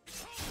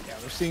 Yeah,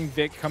 we're seeing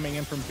Vic coming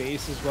in from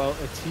base as well.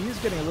 T is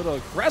getting a little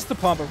aggressive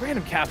upon, but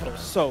random capital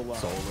so low.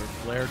 Solar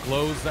Flare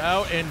glows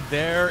out, and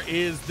there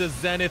is the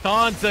Zenith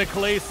onto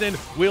Clayson.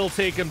 Will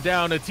take him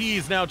down. T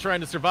is now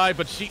trying to survive,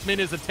 but Sheepman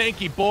is a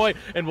tanky boy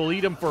and will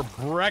eat him for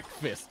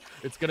breakfast.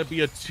 It's going to be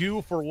a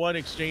 2-for-1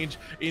 exchange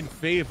in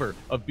favor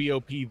of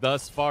BOP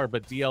thus far,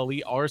 but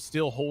DLE are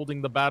still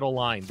holding the battle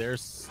line. They're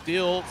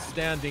still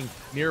standing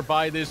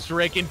nearby this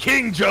Shrek, and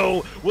King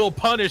Joe will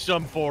punish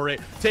them for it,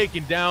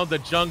 taking down the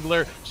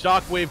jungler.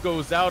 Shockwave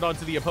goes out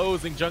onto the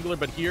opposing jungler,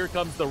 but here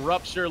comes the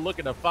Rupture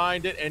looking to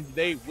find it, and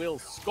they will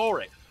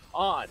score it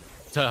on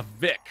to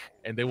Vic,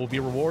 and they will be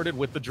rewarded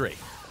with the Drake.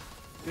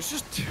 There's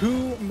just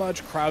too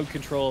much crowd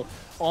control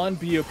on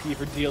BOP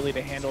for DLE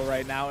to handle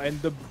right now,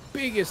 and the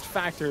biggest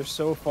factor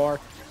so far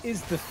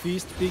is the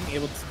Feast being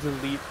able to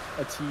delete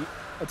a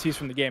Tease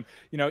from the game.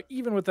 You know,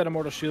 even with that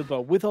Immortal Shield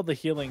bow, with all the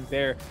healing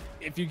there,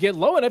 if you get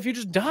low enough, you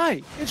just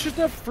die. It's just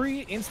a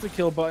free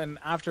insta-kill button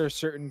after a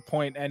certain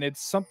point, and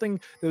it's something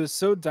that was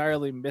so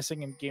direly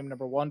missing in game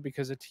number 1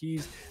 because a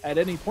Tease at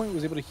any point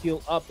was able to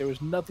heal up. There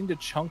was nothing to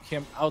chunk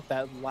him out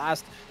that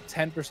last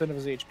 10% of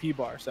his HP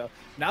bar. So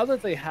now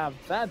that they have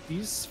that,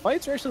 these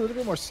fights are actually a little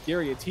bit more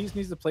scary. A Tease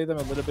needs to play them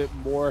a little bit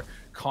more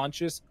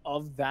conscious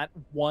of that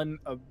one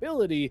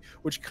ability,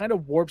 which kind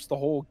of warps the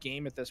whole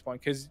game at this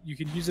point, because you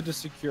can use it to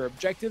secure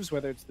objectives,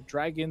 whether it's the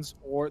dragons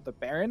or the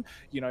Baron.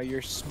 You know,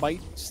 your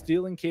smite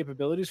stealing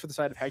capabilities for the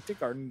side of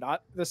Hectic are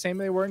not the same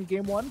they were in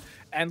game 1.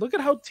 And look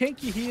at how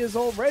tanky he is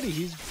already.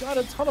 He's got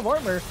a ton of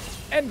armor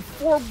and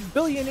 4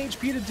 billion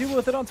HP to deal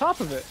with it on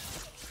top of it.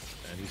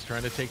 And he's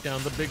trying to take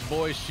down the big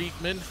boy.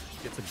 Sheepman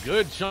gets a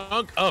good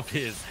chunk of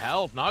his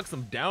health, knocks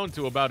him down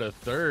to about a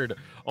third,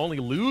 only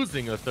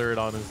losing a third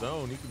on his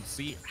own. You can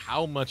see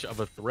how much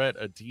of a threat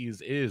a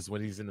Tease is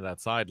when he's into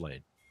that side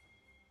lane.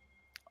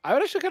 I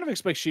would actually kind of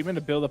expect Sheepman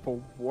to build up a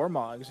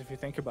Warmogs if you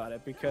think about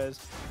it,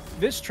 because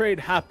this trade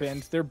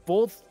happened. They're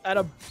both at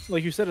a,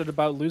 like you said, at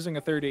about losing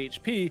a third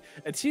HP.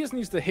 And Tease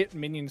needs to hit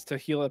minions to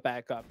heal it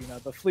back up. You know,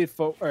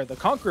 the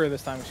Conqueror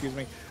this time, excuse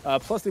me,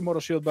 plus the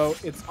Immortal Shield bow,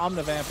 it's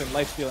Omnivamp and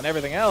Lifesteal and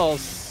everything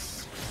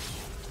else.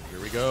 Here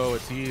we go.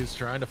 Tease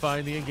trying to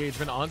find the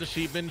engagement onto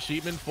Sheepman.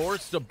 Sheepman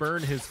forced to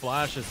burn his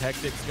flash as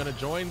Hectic's going to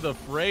join the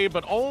fray,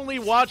 but only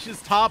watch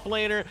his top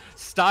laner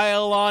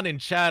style on and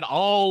chat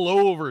all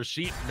over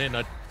Sheepman.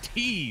 A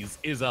Tease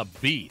is a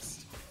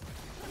beast.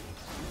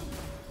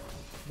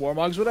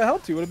 Warmogs would have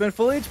helped. He would have been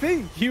full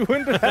HP. You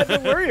wouldn't have had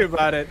to worry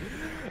about it.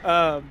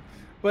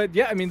 But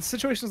yeah, I mean,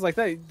 situations like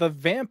that, the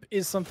Vamp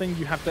is something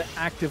you have to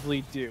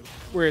actively do,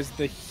 whereas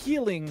the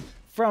healing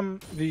from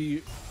the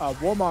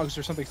Warmogs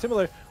or something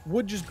similar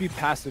would just be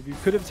passive. You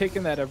could have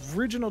taken that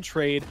original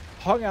trade,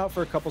 hung out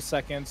for a couple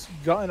seconds,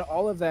 gotten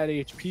all of that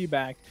HP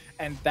back,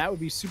 and that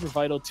would be super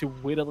vital to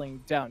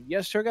whittling down.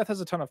 Yes, Shogath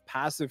has a ton of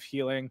passive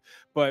healing,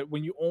 but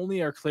when you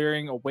only are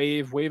clearing a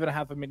wave and a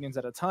half of minions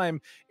at a time,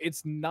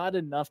 it's not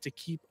enough to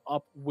keep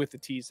up with the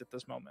Tease at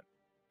this moment.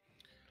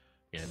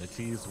 And the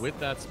Tease with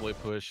that split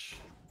push,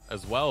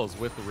 as well as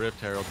with the Rift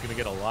Herald, going to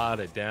get a lot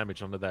of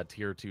damage onto that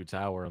tier 2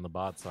 tower on the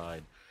bot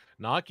side.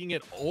 knocking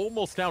it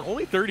almost down.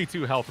 Only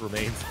 32 health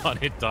remains on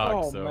it, Doc.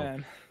 Oh, so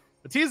man.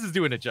 the Tease is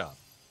doing a job.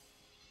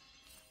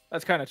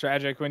 That's kind of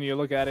tragic when you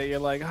look at it. You're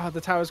like, oh, the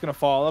tower's going to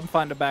fall. I'm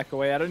fine to back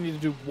away. I don't need to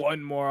do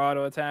one more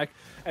auto attack.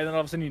 And then all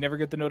of a sudden you never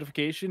get the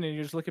notification and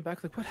you're just looking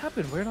back like, what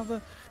happened? Where did all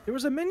the... There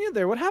was a minion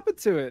there. What happened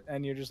to it?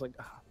 And you're just like,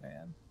 oh,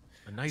 man.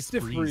 A nice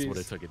Stiff breeze would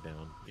have took it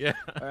down. Yeah.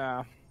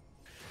 Yeah.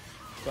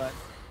 But...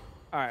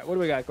 All right, what do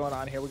we got going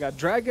on here? We got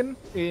Dragon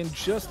in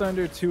just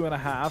under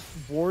 2.5.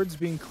 Boards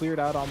being cleared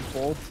out on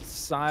both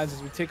sides.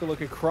 As we take a look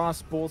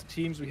across both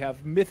teams, we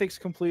have Mythics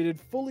completed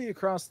fully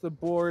across the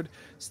board.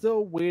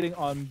 Still waiting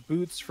on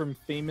boots from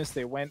Famous.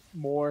 They went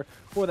more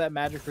for that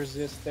magic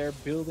resist. They're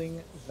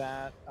building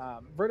that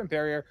Verdant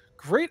Barrier.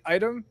 Great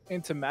item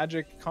into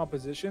magic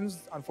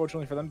compositions.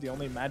 Unfortunately for them, the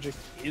only magic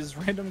is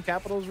random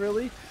capitals,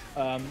 really.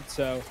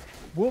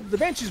 The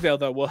Banshee's Veil,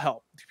 though, will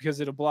help because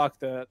it'll block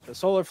the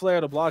Solar Flare,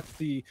 it'll block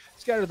the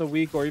Scatter of the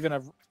Weak, or even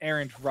a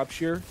Errant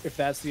Rupture if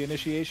that's the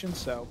initiation.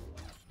 So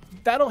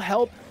that'll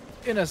help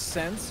in a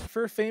sense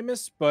for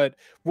Famous, but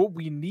what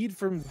we need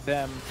from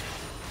them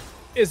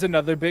is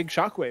another big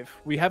Shockwave.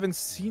 We haven't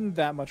seen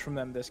that much from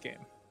them this game.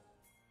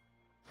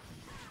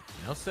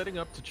 Now setting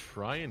up to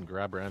try and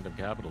grab random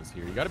capitals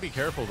here. You got to be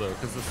careful, though,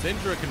 because the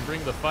Syndra can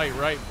bring the fight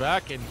right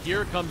back, and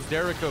here comes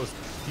Derricos.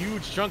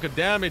 Huge chunk of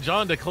damage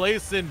onto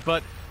Clayson,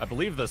 but I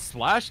believe the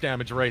splash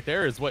damage right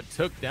there is what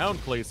took down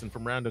Clayson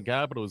from random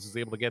capitals. He's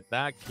able to get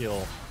that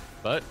kill,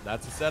 but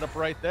that's a setup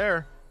right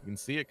there. You can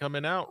see it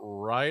coming out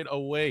right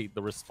away.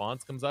 The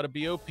response comes out of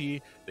BOP.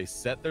 They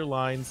set their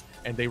lines,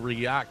 and they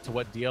react to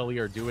what DLE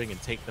are doing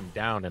and take them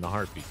down in a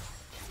heartbeat.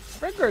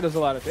 Rengar does a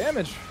lot of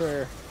damage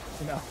for,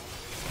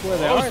 where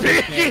they are.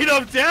 Speaking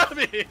of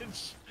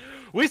damage,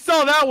 we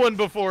saw that one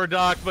before,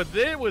 Doc, but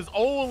it was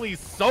only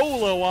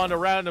solo on the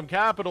random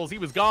capitals. He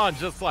was gone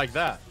just like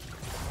that.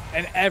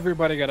 And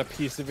everybody got a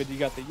piece of it. You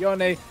got the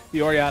Yone,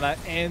 the Orianna,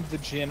 and the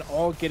Jhin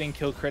all getting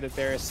kill credit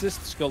there.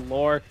 Assists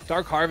galore.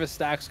 Dark Harvest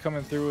stacks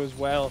coming through as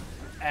well.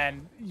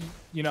 And,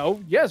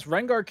 yes,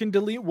 Rengar can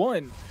delete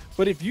one.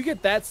 But if you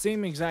get that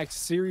same exact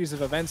series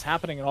of events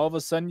happening and all of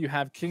a sudden you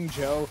have King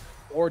Joe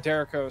or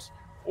Derricos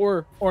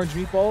or Orange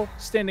Meatball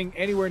standing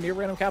anywhere near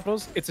random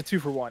capitals, it's a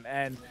 2-for-1.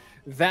 And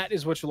that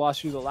is what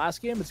lost you the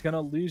last game. It's going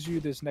to lose you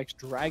this next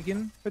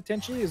Dragon,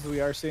 potentially, as we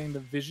are seeing the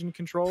vision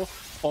control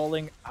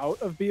falling out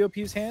of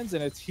BOP's hands.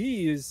 And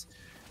he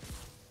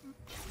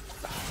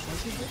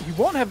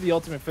won't have the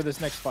ultimate for this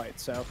next fight,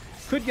 so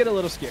could get a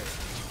little scary.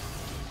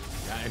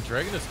 Yeah, and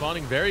Dragon is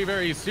spawning very,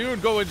 very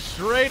soon, going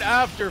straight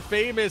after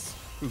Famous,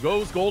 who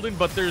goes golden,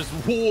 but there's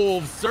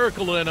wolves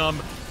circling him.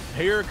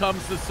 Here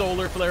comes the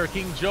Solar Flare.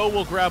 King Joe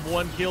will grab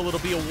one kill.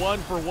 It'll be a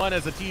 1-for-1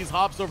 as Atiz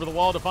hops over the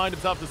wall to find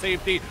himself to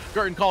safety.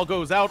 Curtain Call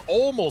goes out,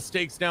 almost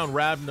takes down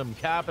random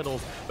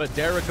capitals, but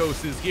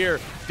Derricos is here.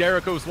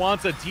 Derricos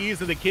wants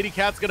Atiz, and the Kitty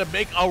Cat's gonna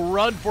make a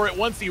run for it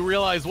once he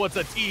realizes what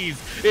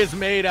Atiz is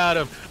made out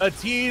of.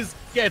 Atiz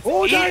gets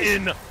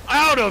eaten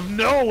out of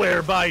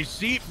nowhere by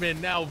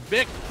Sheepman. Now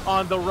Vic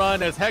on the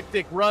run as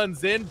Hectic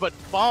runs in, but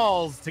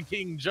falls to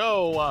King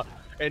Joe.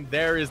 And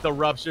there is the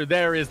rupture,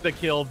 there is the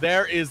kill,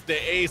 there is the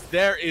ace,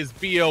 there is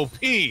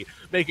BOP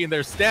making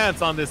their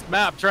stance on this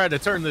map, trying to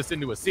turn this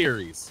into a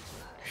series.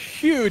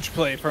 Huge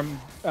play from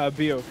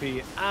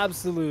BOP,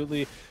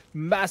 absolutely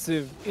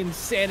massive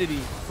insanity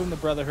from the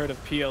Brotherhood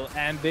of Peel,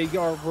 and they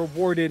are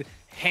rewarded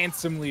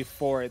handsomely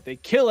for it. They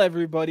kill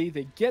everybody.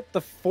 They get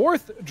the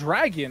 4th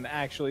dragon,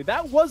 actually.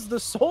 That was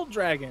the Soul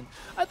Dragon.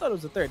 I thought it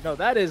was the 3rd. No,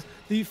 that is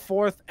the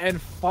 4th and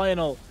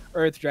final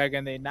Earth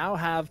Dragon. They now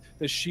have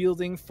the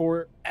shielding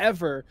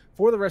forever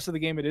for the rest of the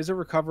game. It is a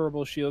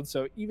recoverable shield,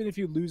 so even if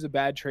you lose a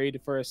bad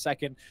trade for a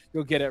second,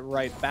 you'll get it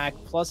right back.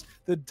 Plus,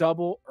 the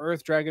double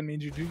Earth Dragon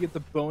means you do get the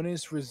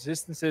bonus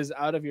resistances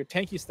out of your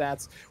tanky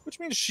stats, which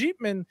means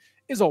Sheepman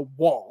is a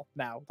wall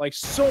now, like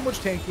so much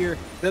tankier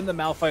than the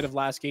Malphite of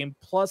last game,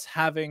 plus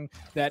having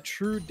that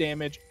true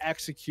damage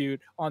execute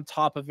on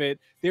top of it.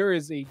 There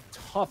is a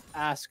tough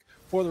ask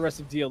for the rest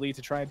of DLE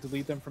to try and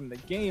delete them from the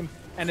game.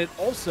 And it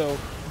also,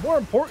 more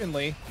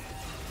importantly,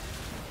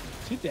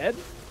 is he dead?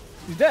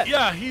 He's dead.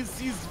 Yeah, he's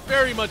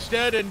very much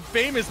dead, and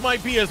Famous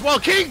might be as well.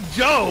 King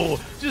Joe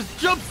just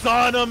jumps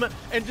on him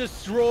and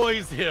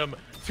destroys him.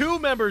 2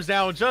 members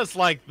down just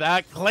like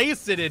that.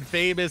 Clayson and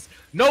Famous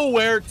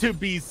nowhere to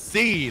be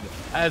seen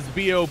as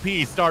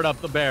BOP start up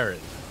the Baron.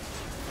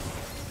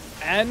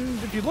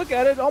 And if you look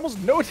at it, almost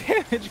no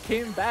damage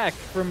came back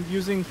from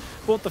using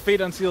both the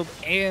Fate Unsealed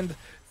and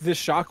this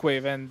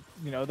Shockwave, and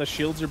the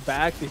shields are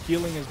back, the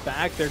healing is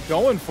back, they're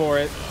going for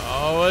it.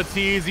 Oh,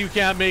 Atiz, you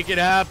can't make it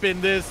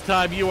happen this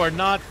time. You are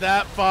not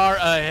that far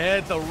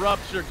ahead. The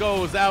rupture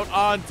goes out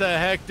onto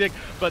Hectic,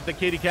 but the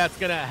Kitty Cat's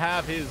gonna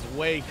have his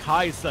way.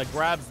 Kaisa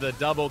grabs the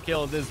double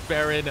kill, and this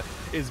Baron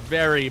is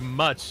very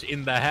much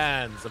in the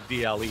hands of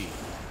DLE.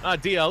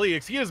 Not DLE,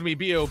 excuse me,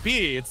 BOP.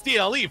 It's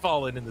DLE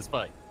falling in this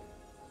fight.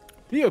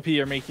 BOP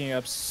are making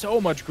up so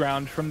much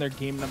ground from their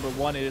game number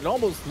 1, and it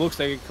almost looks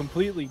like a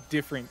completely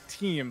different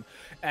team.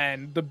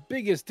 And the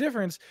biggest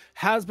difference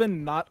has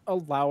been not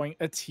allowing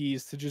a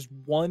tease to just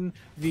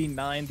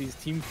 1v9 these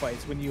team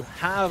fights. When you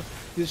have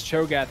this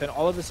Cho'Gath and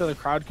all of this other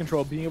crowd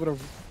control, being able to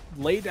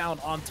lay down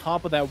on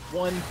top of that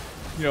one,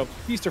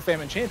 feast or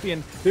famine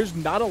champion, there's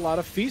not a lot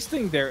of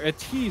feasting there. A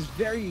tease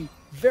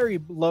very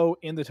low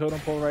in the totem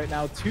pole right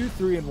now, 2,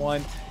 3, and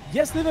 1.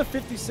 Yes, they have a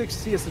 56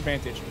 CS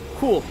advantage.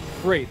 Cool,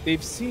 great.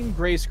 They've seen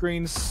gray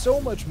screens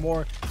so much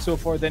more so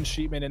far than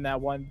Sheepman in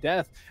that one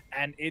death,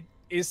 and it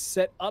is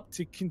set up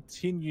to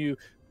continue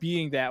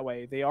being that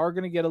way. They are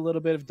going to get a little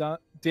bit of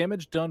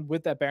damage done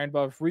with that Baron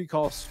buff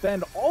recall,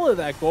 spend all of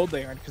that gold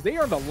they earned, because they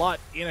earned a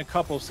lot in a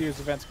couple of series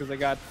events, because they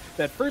got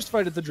that first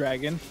fight at the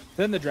Dragon,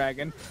 then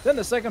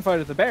the second fight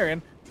at the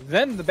Baron,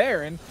 then the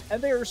Baron,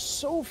 and they are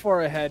so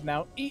far ahead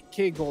now,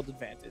 8k gold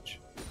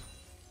advantage.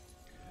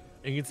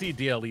 And you can see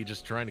DLE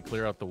just trying to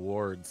clear out the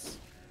wards.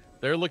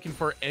 They're looking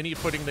for any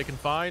footing they can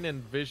find,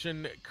 and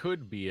Vision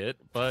could be it,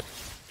 but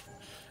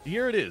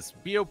here it is,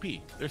 BOP.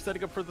 They're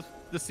setting up for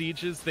the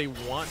sieges. They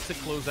want to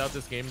close out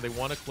this game. They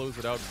want to close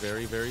it out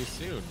very, very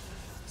soon.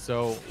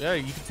 So, yeah,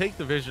 you can take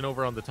the Vision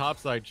over on the top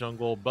side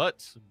jungle,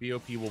 but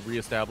BOP will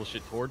reestablish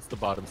it towards the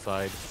bottom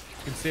side,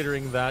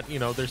 considering that,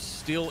 there's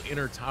still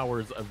inner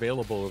towers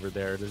available over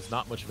there. There's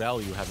not much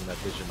value having that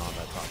Vision on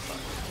that top side.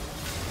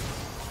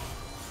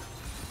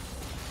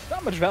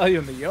 Not much value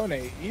in the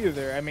Yone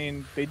either. I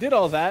mean, they did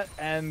all that,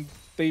 and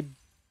they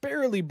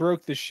barely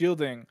broke the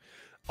shielding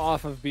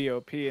off of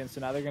BOP, and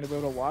so now they're going to be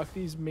able to walk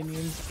these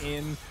minions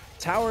in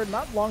tower.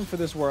 Not long for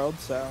this world,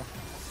 so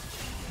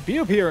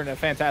BOP are in a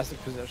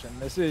fantastic position.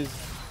 This is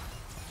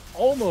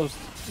almost,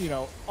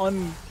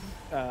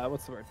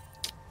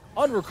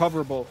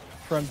 unrecoverable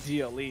from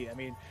DLE. I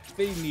mean,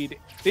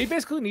 they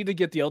basically need to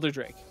get the Elder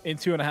Drake in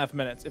 2.5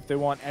 minutes if they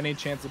want any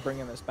chance of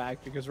bringing this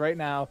back, because right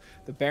now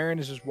the Baron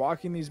is just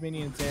walking these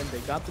minions in. They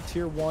got the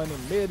tier 1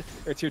 in mid,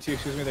 or tier 2,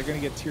 excuse me. They're going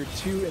to get tier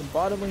 2 in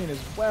bottom lane as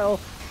well.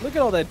 Look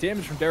at all that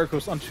damage from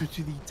Derikos onto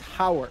the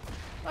tower.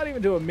 Not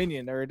even to a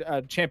minion or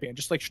a champion,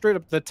 just like straight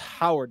up the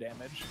tower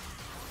damage.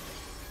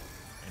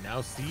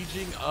 Now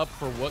sieging up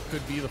for what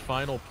could be the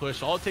final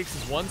push. All it takes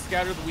is one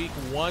Scatter the Weak,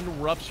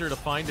 one Rupture to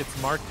find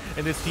its mark,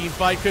 and this team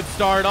fight could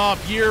start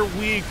off. Here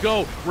we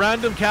go.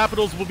 Random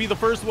Capitals will be the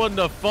first one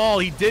to fall.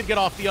 He did get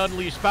off the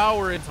Unleashed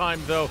Power in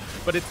time, though,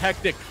 but it's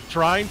Hectic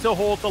trying to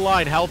hold the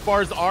line. Health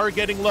bars are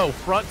getting low.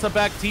 Front to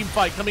back team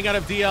fight coming out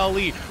of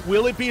DLE.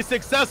 Will it be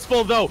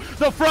successful, though?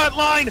 The front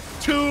line,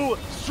 too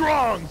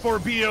strong for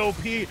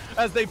BOP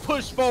as they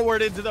push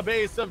forward into the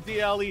base of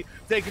DLE,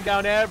 taking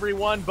down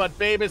everyone but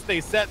Babus.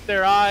 They set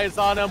their eyes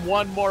on him.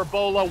 One more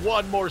Bola,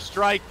 one more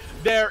strike.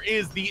 There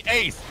is the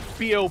ace.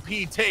 BOP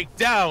take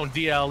down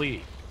DLE.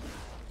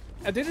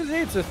 At the end of the day,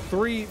 it's a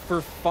 3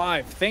 for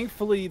 5.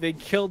 Thankfully, they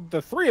killed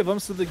the 3 of them,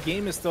 so the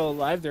game is still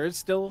alive. There is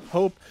still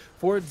hope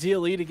for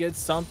DLE to get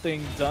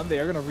something done. They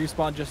are going to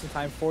respawn just in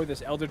time for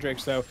this Elder Drake.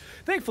 So,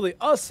 thankfully,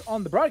 us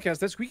on the broadcast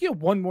desk, we get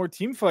one more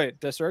team fight,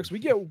 Deserex. We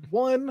get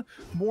one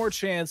more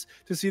chance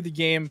to see the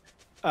game,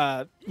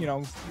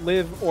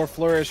 live or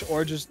flourish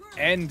or just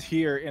end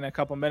here in a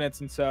couple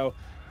minutes. And so,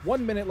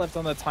 1 minute left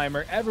on the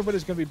timer.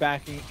 Everybody's going to be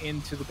backing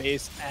into the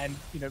base, and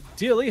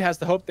DLE has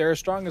to hope they're as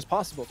strong as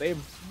possible. They have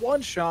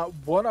one shot,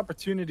 one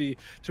opportunity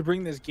to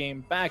bring this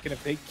game back, and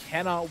if they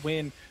cannot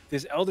win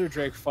this Elder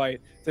Drake fight,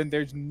 then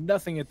there's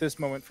nothing at this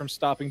moment from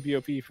stopping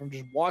BOP from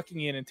just walking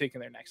in and taking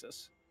their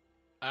Nexus.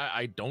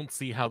 I don't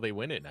see how they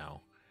win it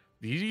now.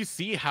 Did you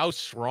see how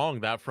strong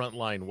that front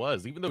line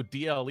was? Even though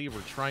DLE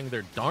were trying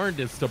their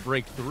darndest to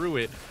break through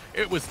it,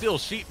 it was still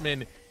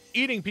Sheepman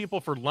eating people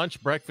for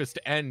lunch, breakfast,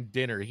 and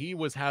dinner. He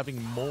was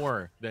having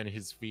more than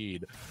his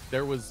feed.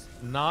 There was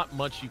not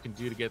much you can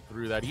do to get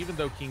through that. Even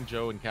though King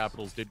Joe and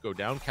Capitals did go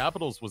down,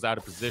 Capitals was out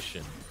of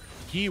position.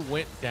 He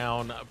went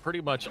down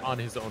pretty much on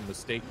his own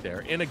mistake there.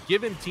 In a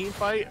given team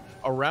fight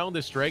around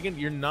this Dragon,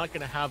 you're not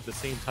going to have the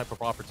same type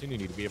of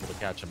opportunity to be able to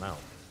catch him out.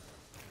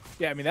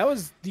 Yeah, I mean, that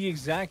was the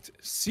exact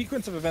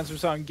sequence of events we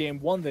saw in game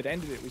 1 that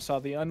ended it. We saw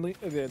the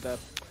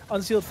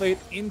Unsealed Fate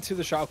into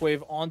the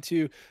Shockwave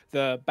onto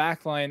the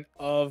backline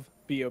of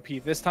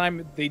BOP. This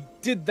time they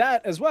did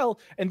that as well,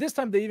 and this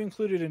time they even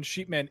included in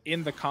Sheepman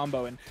in the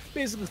combo and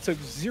basically took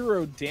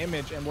 0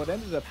 damage. And what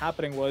ended up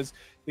happening was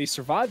they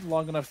survived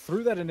long enough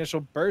through that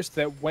initial burst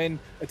that when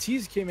a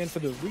tease came in for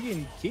the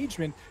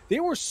re-engagement,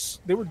 they were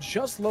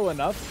just low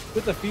enough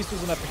that the feast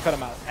was enough to cut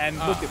them out. And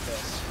look at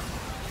this.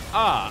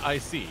 I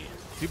see.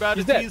 Too bad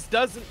He's the dead. tease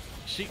doesn't.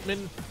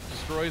 Sheepman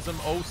destroys him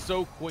oh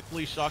so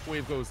quickly.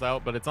 Shockwave goes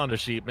out, but it's onto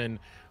Sheepman,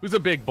 who's a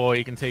big boy.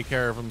 He can take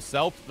care of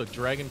himself. The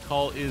Dragon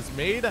Call is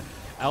made.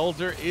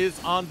 Elder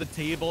is on the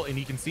table, and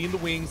he can see in the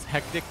wings.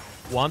 Hectic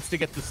wants to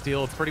get the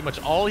steal. It's pretty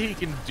much all he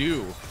can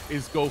do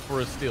is go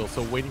for a steal.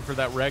 So waiting for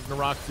that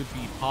Ragnarok to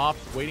be popped,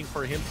 waiting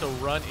for him to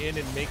run in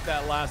and make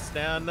that last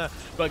stand.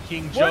 But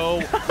King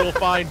Joe will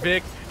find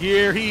Vic.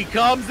 Here he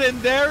comes, and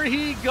there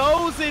he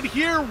goes, and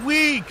here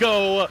we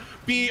go.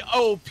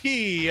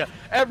 BOP.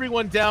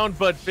 Everyone down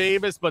but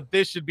Famous, but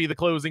this should be the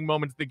closing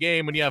moment of the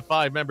game when you have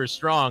 5 members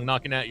strong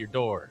knocking at your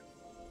door.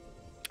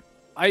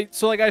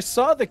 I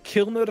saw the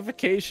kill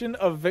notification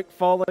of Vic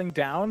falling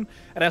down,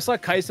 and I saw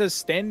Kaisa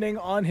standing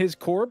on his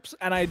corpse,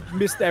 and I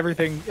missed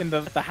everything in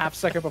the half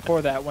second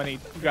before that when he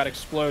got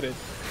exploded.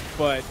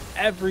 But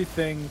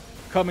everything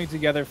coming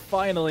together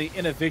finally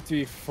in a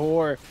victory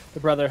for the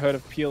Brotherhood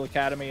of Peel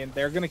Academy, and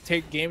they're going to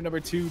take game number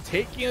 2,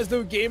 taking us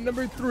to game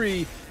number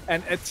 3,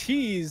 and a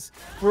tease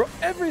for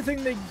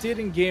everything they did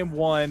in game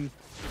 1.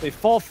 They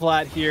fall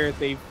flat here.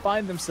 They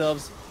find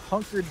themselves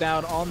hunkered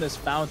down on this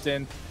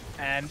fountain,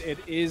 and it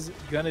is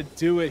gonna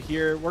do it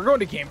here. We're going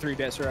to game 3,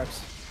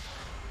 Desreps.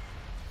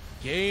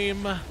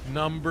 Game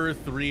number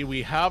 3.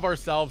 We have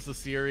ourselves a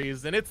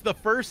series, and it's the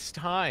first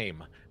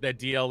time that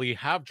DLE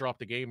have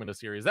dropped a game in a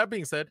series. That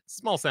being said,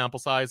 small sample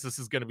size. This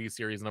is going to be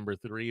series number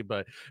 3,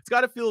 but it's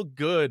got to feel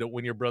good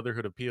when you're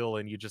Brotherhood Appeal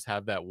and you just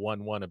have that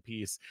 1-1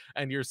 apiece,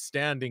 and you're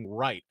standing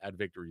right at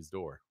victory's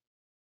door.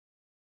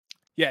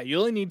 Yeah, you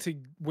only need to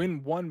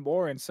win one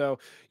more. And so,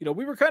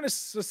 we were kind of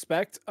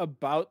suspect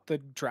about the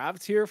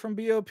draft here from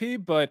BOP,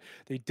 but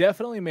they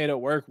definitely made it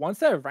work. Once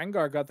that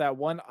Rengar got that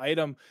one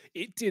item,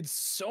 it did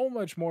so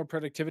much more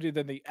productivity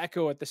than the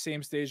Echo at the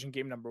same stage in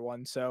game number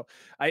 1. So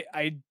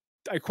I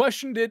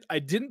questioned it. I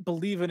didn't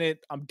believe in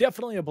it. I'm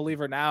definitely a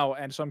believer now.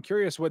 And so I'm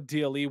curious what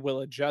DLE will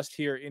adjust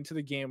here into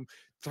the game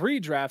 3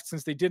 draft,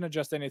 since they didn't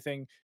adjust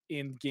anything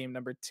in game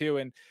number 2.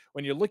 And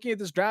when you're looking at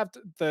this draft,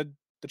 the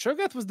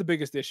Cho'Gath was the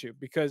biggest issue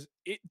because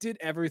it did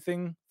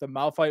everything the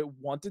Malphite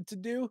wanted to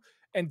do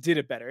and did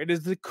it better. It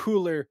is the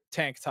cooler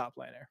tank top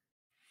laner.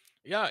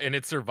 Yeah, and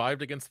it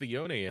survived against the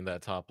Yone in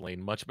that top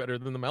lane much better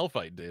than the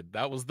Malphite did.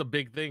 That was the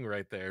big thing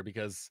right there,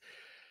 because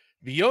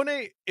the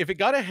Yone, if it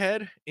got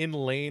ahead in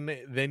lane,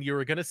 then you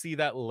were going to see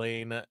that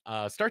lane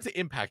start to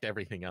impact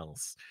everything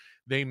else.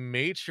 They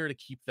made sure to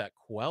keep that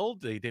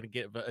quelled. They didn't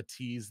give a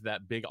tease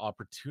that big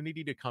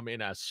opportunity to come in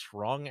as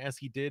strong as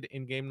he did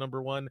in game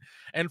number 1.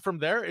 And from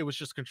there, it was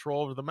just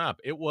control over the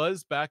map. It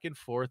was back and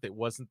forth. It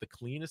wasn't the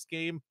cleanest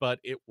game, but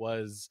it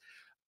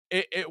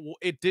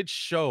did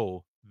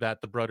show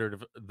that the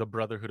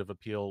Brotherhood of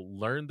Appeal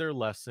learned their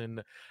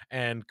lesson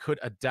and could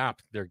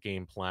adapt their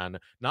game plan,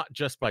 not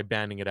just by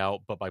banning it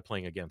out, but by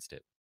playing against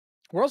it.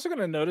 We're also going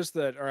to notice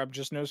that, or I'm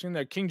just noticing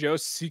that King Joe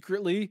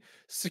secretly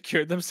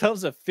secured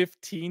themselves a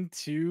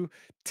 15-10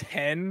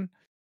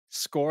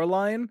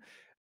 scoreline.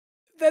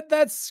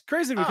 That's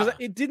crazy because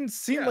it didn't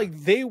seem like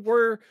they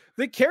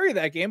carry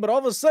that game, but all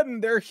of a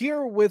sudden they're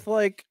here with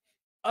like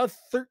a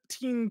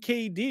 13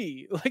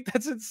 KD. Like,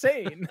 that's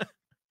insane.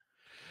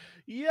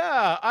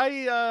 Yeah,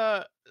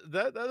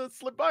 that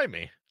slipped by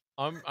me.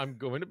 I'm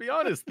going to be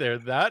honest there.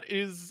 That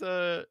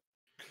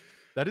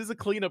is a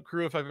cleanup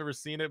crew if I've ever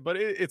seen it, but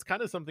it's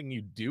kind of something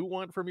you do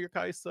want from your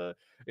Kaisa.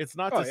 It's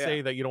not to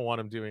say that you don't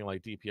want him doing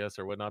like DPS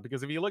or whatnot,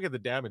 because if you look at the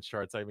damage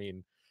charts, I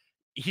mean,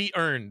 he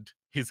earned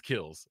his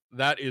kills.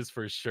 That is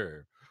for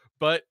sure.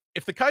 But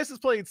if the Kai'Sa's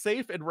playing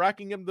safe and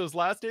racking him those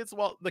last hits,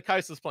 well, the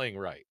Kai'Sa's playing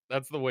right.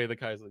 That's the way the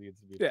Kaisa needs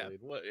to be played.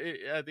 Well,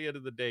 at the end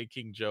of the day,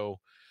 King Joe,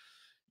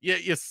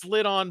 you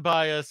slid on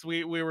by us.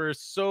 We were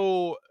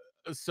so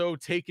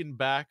taken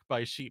back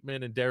by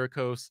Sheepman and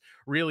Derricos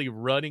really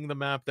running the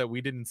map that we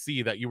didn't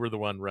see that you were the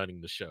one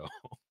running the show.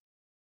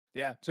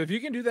 Yeah, so if you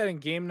can do that in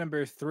game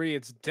number 3,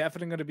 it's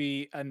definitely going to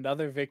be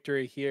another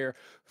victory here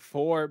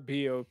for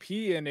BOP,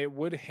 and it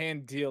would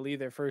hand DLE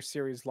their first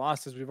series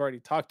loss, as we've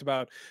already talked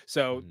about.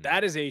 So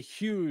that is a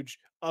huge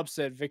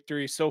upset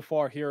victory so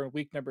far here in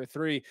week number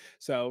 3.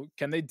 So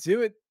can they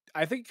do it?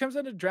 I think it comes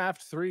into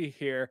draft 3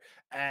 here,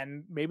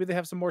 and maybe they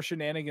have some more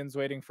shenanigans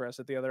waiting for us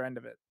at the other end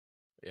of it.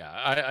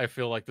 Yeah, I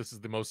feel like this is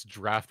the most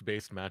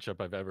draft-based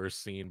matchup I've ever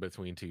seen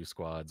between two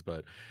squads.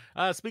 But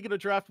speaking of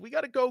draft, we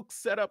got to go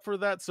set up for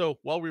that. So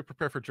while we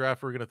prepare for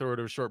draft, we're going to throw it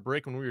to a short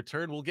break. When we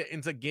return, we'll get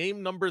into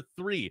game number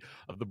 3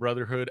 of the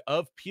Brotherhood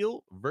of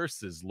Peel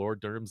versus Lord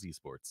Durham's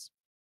Esports.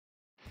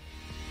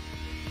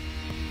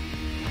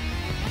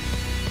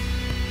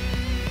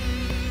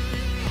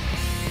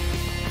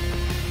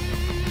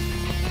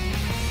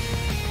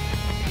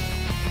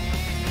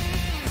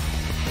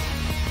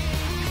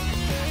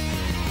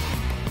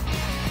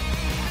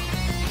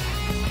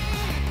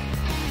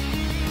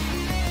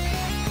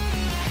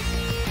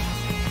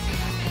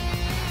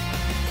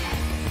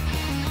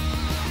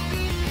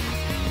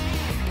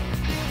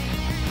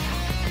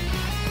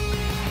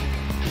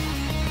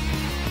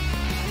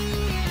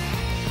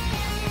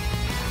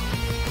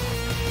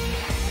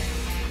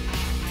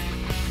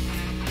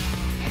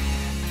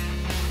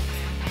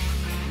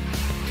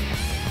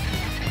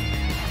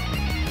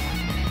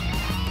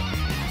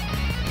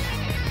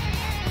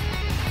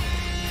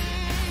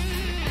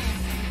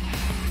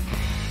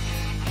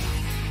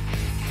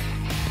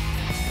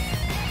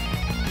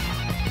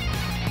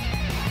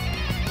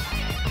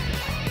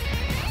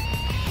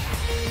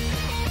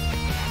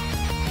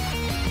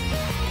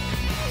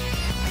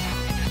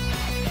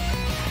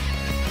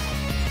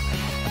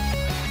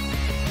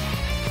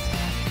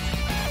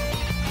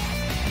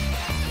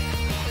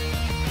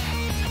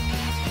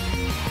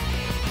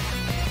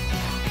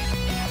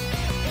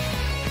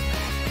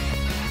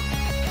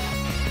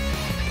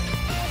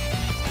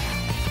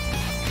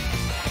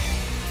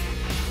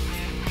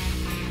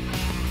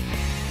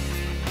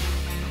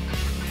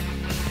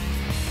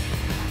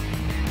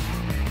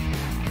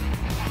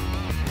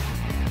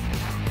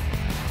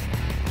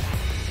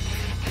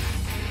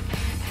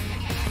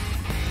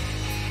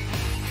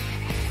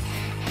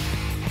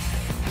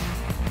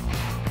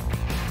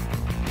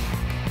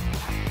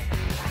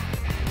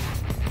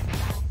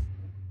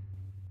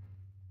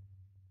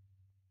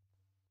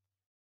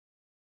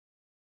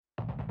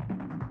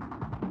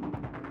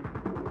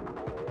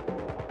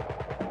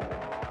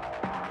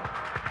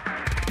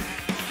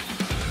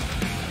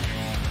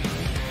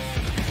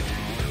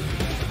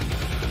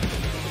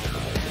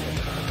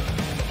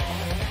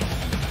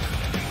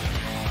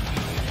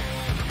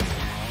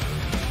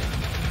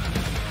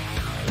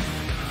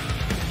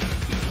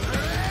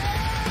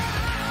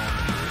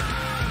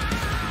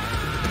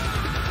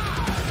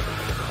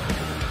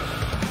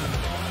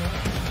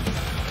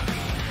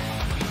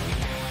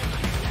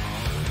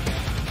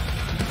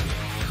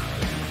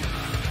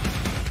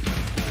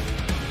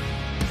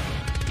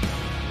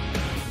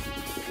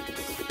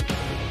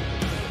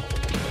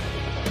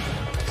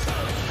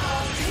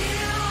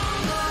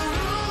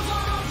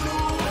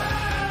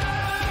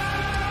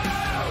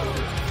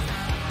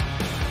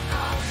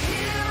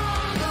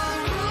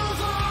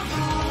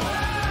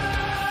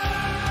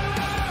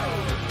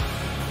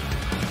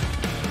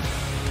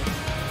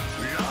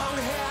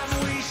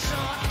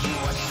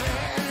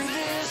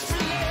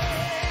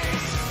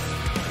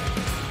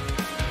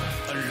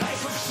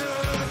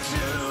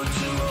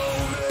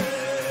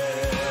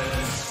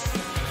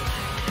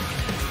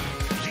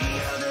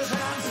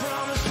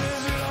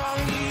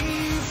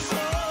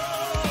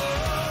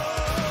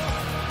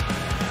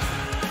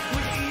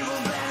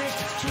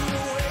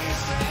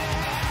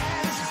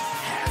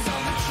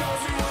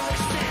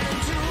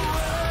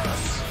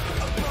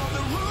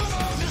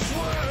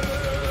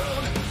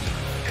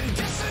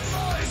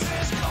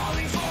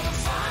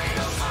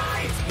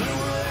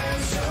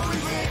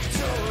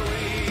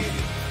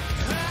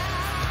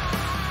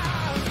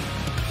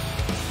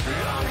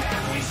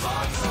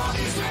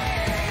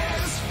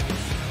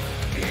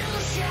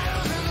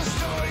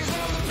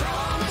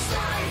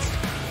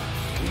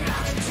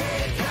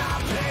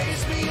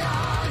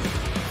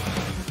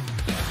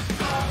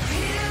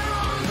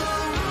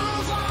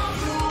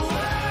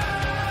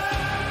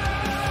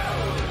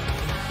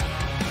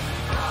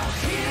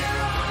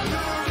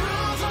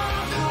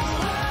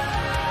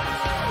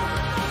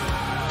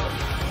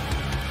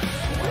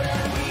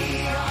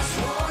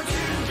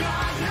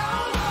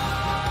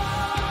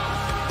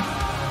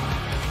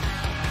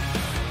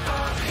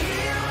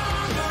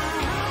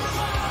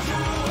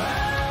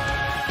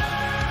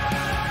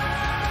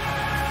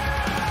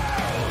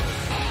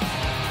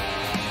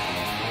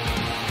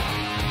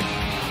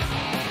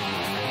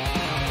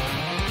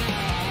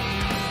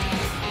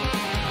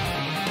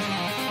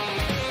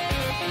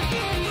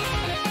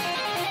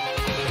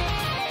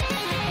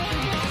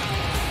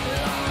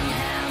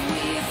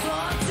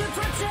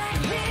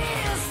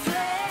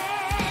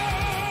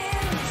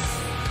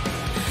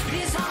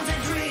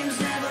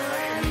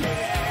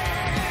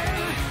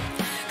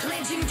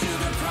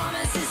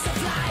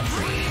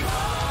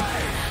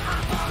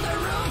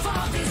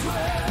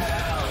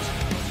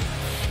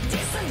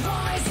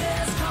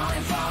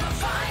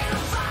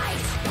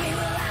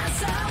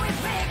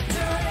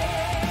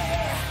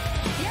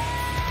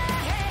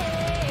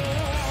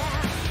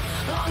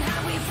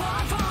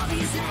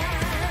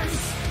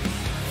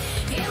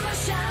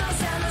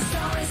 shadows and the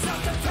stories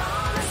of the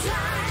promised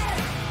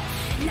land.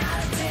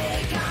 Now to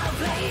take our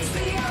place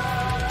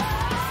beyond.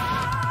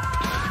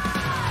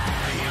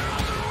 You're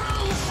on the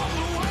roof of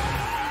the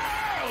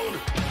world,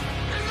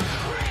 in the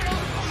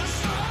cradle of the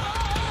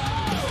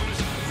stones,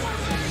 where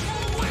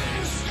faithful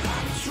winds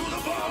cut to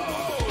the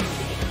bone,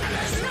 and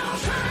there's no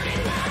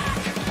turning back.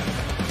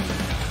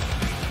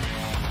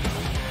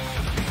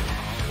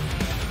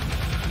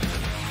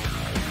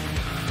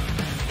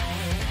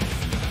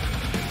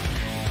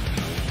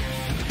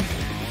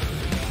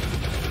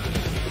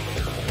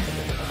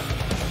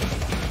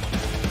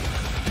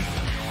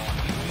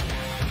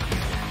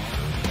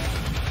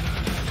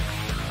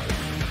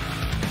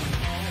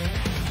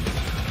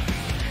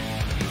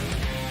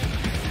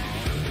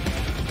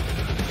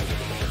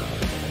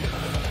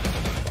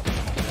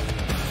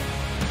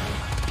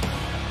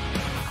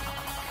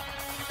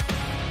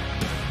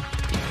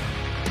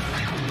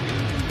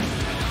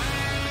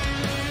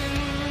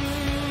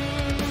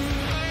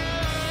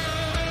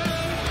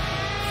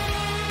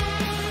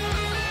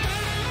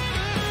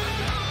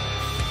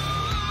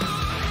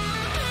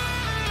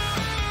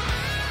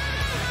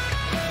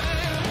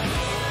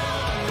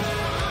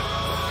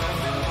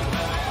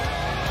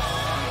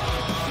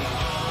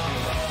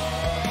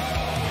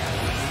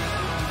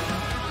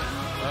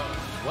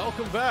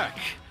 Welcome back.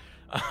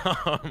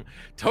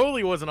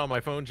 Totally wasn't on my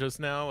phone just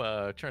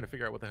now, trying to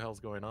figure out what the hell's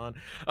going on.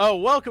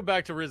 Welcome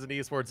back to Risen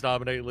Esports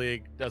Dominate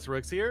League.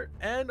 Rooks here,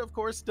 and of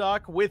course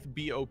Doc with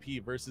BOP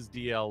versus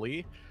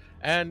DLE.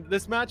 And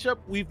this matchup,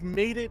 we've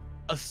made it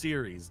a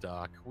series,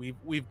 Doc.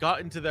 We've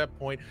gotten to that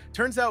point.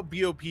 Turns out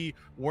BOP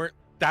weren't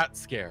that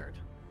scared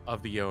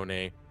of the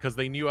Yone because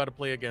they knew how to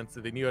play against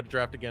it. They knew how to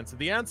draft against it.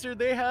 The answer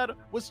they had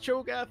was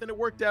Cho'Gath, and it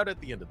worked out at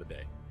the end of the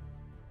day.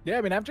 Yeah,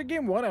 I mean, after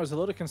game one, I was a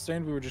little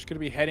concerned we were just going to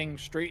be heading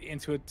straight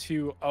into a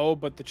 2-0,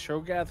 but the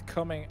Cho'Gath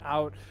coming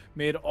out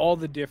made all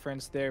the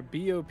difference there.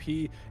 BOP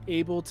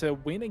able to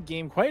win a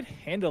game quite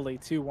handily,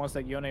 too, once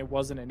that Yone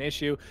wasn't an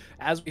issue.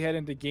 As we head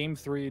into game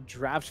 3,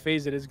 draft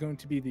phase, it is going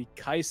to be the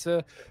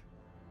Kaisa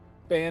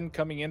ban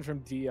coming in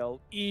from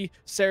DLE.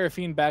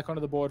 Seraphine back onto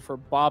the board for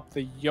Bop.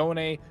 The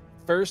Yone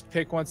first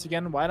pick once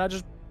again. Why not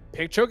just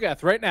pick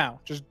Cho'Gath right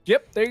now? Just,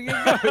 yep, there you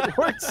go. It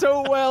worked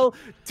so well.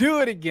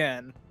 Do it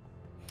again.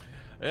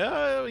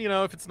 Yeah, you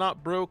know, if it's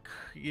not broke,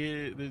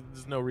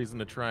 there's no reason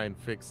to try and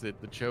fix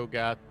it. The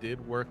Cho'Gath did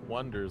work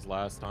wonders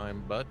last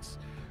time, but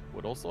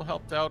what also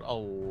helped out a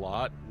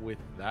lot with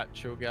that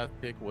Cho'Gath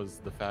pick was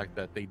the fact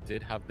that they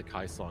did have the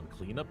Kaisa on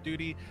cleanup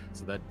duty,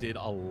 so that did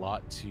a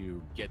lot to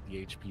get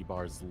the HP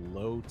bars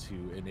low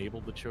to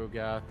enable the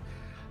Cho'Gath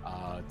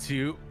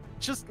to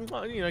just,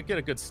 you know, get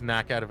a good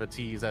snack out of a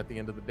tease at the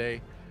end of the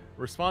day.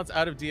 Response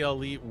out of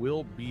DLE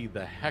will be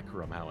the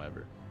Hecarim,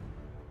 however.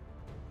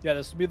 Yeah,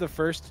 this will be the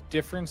first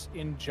difference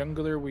in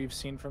jungler we've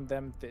seen from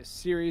them this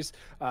series.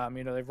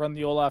 You know, they've run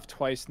the Olaf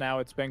twice now.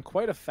 It's been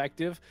quite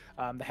effective.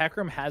 The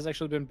Hecarim has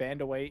actually been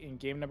banned away in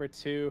game number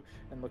 2,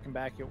 and looking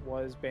back, it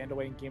was banned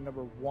away in game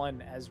number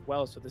 1 as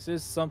well. So this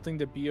is something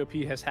that BOP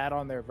has had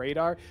on their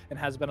radar and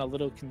has been a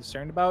little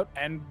concerned about,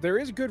 and there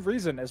is good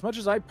reason. As much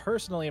as I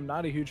personally am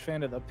not a huge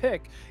fan of the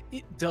pick,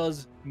 it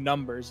does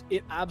numbers.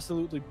 It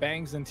absolutely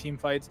bangs in team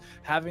fights.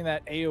 Having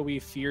that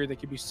AoE fear that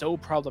could be so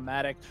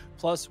problematic,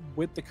 plus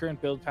with the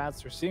current build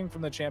paths we're seeing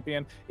from the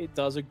champion, it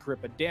does a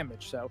grip of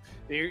damage. So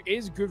there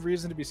is good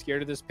reason to be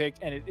scared of this pick,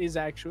 and it is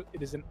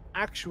an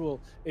actual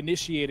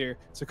initiator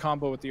to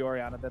combo with the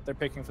Orianna that they're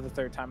picking for the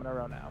 3rd time in a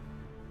row now.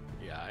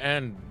 Yeah,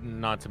 and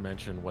not to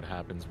mention what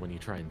happens when you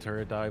try and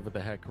turret dive with the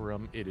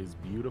Hecarim. It is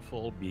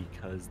beautiful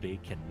because they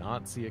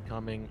cannot see it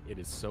coming. It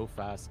is so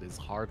fast, it is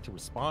hard to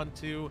respond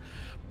to.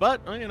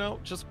 But, you know,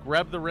 just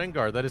grab the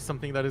Rengar. That is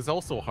something that is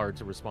also hard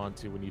to respond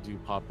to when you do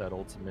pop that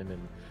ultimate,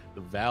 and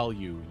the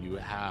value you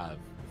have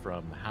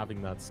from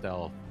having that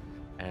stealth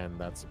and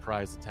that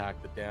surprise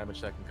attack, the damage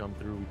that can come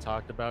through. We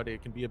talked about it.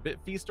 It can be a bit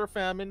feast or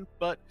famine,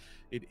 but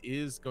it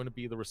is going to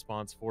be the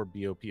response for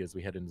BOP as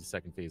we head into the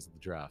second phase of the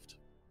draft.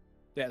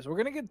 Yeah, so we're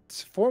going to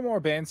get 4 more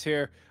bans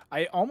here.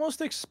 I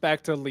almost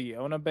expect a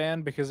Leona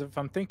ban because if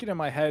I'm thinking in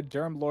my head,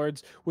 Durham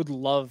Lords would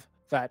love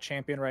that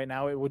champion right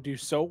now. It would do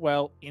so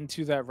well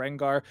into that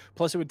Rengar.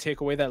 Plus, it would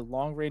take away that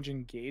long-range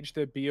engage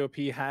that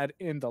BOP had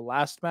in the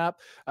last map.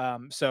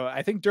 So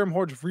I think Durham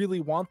Hordes really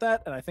want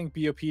that, and I think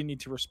BOP need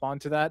to respond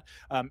to that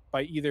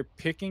by either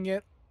picking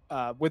it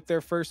with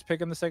their first pick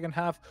in the second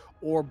half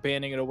or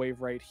banning it away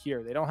right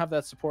here. They don't have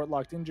that support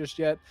locked in just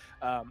yet,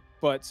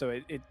 but so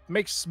it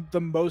makes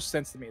the most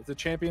sense to me. It's a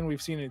champion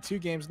we've seen in 2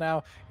 games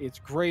now. It's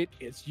great.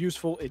 It's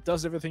useful. It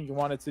does everything you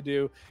want it to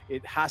do.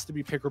 It has to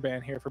be pick or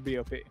ban here for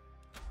BOP.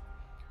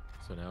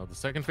 So now the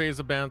second phase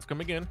of bans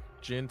coming in.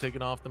 Jhin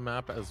taken off the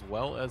map as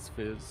well as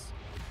Fizz,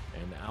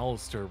 and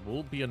Alistar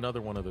will be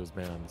another one of those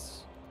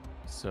bans.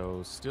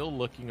 So still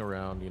looking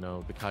around, you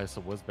know, the Kaisa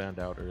was banned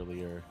out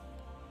earlier.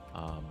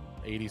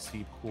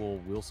 ADC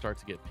pool will start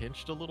to get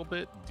pinched a little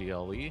bit.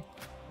 DLE,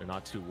 they're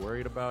not too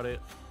worried about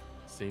it.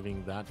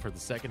 Saving that for the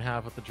second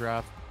half of the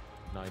draft.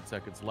 9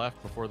 seconds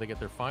left before they get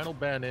their final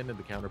ban in, and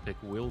the counter pick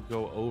will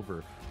go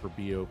over for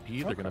BOP.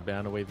 They're going to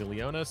ban away the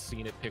Leona.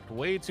 Seen it picked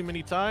way too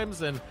many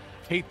times, and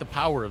hate the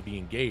power of the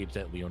engage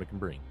that Leona can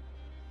bring.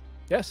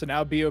 Yeah, so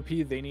now BOP,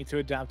 they need to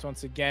adapt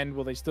once again.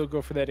 Will they still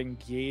go for that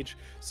engage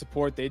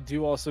support? They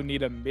do also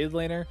need a mid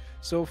laner.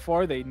 So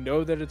far, they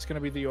know that it's going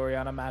to be the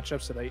Orianna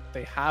matchup, so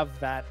they have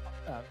that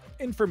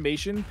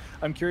information.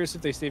 I'm curious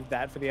if they saved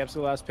that for the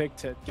absolute last pick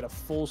to get a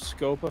full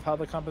scope of how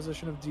the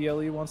composition of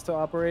DLE wants to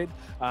operate.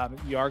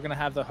 You are going to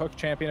have the hook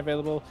champion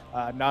available.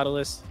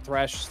 Nautilus,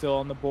 Thresh still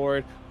on the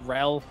board.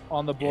 Rel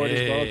on the board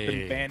as well. It's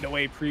been banned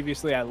away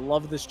previously. I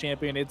love this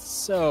champion. It's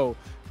so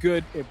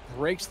good. It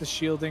breaks the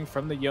shielding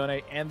from the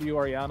Yone and the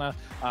Orianna.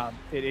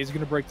 It is going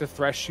to break the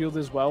Thresh shield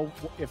as well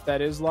if that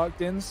is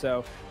locked in.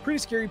 So pretty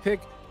scary pick.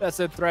 That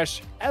said,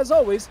 Thresh, as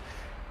always,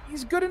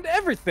 he's good into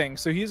everything.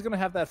 So he's going to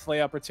have that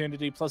flay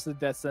opportunity plus the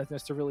death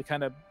sentence to really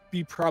kind of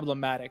be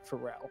problematic for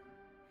Rel.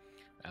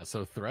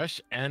 So Thresh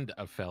and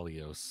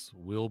Aphelios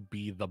will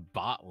be the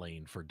bot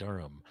lane for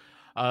Durham.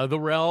 The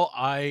Rel,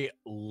 I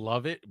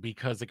love it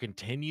because it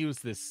continues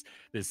this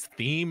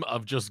theme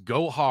of just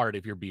go hard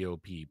if you're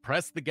BOP.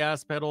 Press the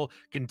gas pedal,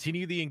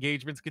 continue the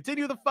engagements,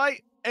 continue the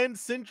fight, and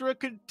Syndra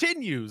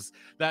continues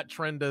that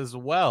trend as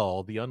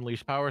well. The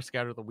Unleash Power,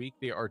 Scatter the Weak,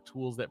 they are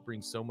tools that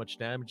bring so much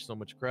damage, so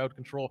much crowd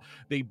control.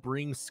 They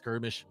bring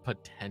skirmish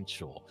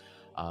potential.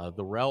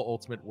 The Rel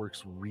ultimate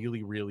works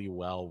really, really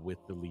well with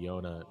the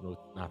Leona, no,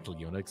 not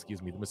Leona,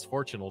 excuse me, the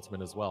Misfortune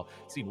ultimate as well.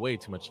 Seen way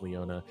too much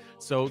Leona.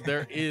 So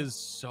there is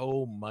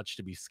so much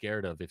to be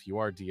scared of if you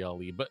are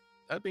DLE. But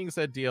that being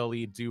said,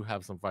 DLE do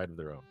have some fight of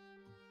their own.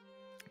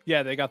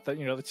 Yeah, they got the,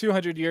 the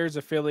 200 years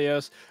of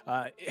Philios.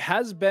 It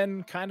has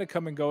been kind of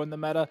come and go in the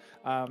meta.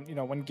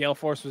 When Gale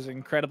Force was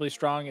incredibly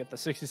strong at the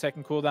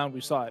 60-second cooldown,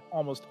 we saw it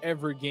almost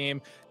every game.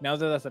 Now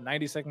that that's a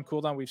 90-second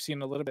cooldown, we've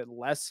seen a little bit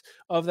less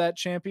of that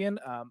champion.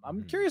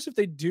 I'm curious if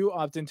they do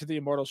opt into the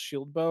Immortal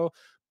Shield Bow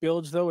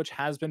builds, though, which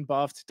has been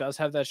buffed. Does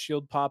have that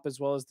shield pop as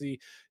well as the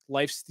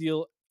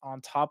lifesteal on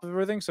top of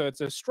everything, so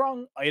it's a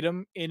strong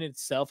item in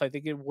itself. I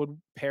think it would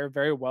pair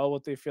very well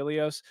with the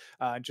Aphelios,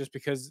 just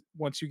because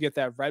once you get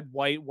that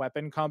red-white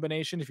weapon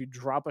combination, if you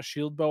drop a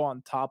shield bow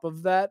on top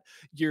of that,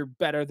 you're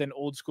better than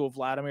old school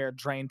Vladimir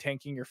drain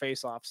tanking your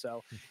face off.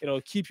 So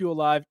it'll keep you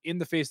alive in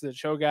the face of the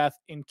Cho'Gath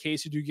in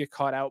case you do get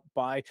caught out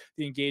by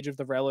the engage of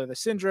the Rel or the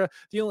Syndra.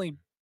 The only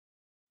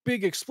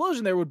big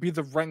explosion there would be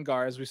the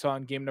Rengar, as we saw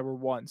in game number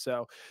 1.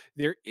 So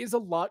there is a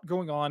lot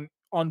going on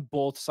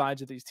both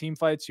sides of these team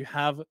fights. You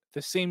have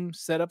the same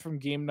setup from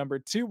game number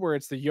 2, where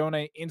it's the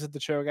Yone into the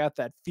Cho'Gath,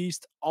 that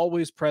feast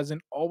always present,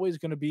 always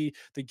going to be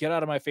the get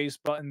out of my face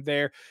button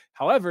there.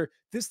 However,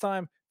 this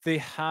time they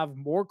have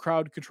more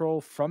crowd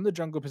control from the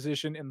jungle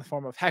position in the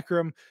form of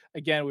Hecarim.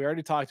 Again, we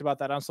already talked about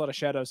that Onslaught of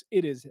Shadows.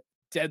 It is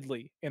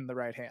deadly in the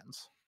right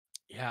hands.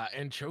 Yeah,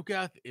 and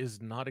Cho'Gath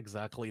is not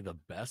exactly the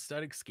best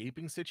at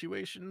escaping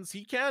situations.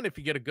 He can if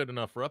you get a good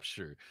enough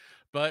rupture.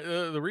 But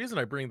the reason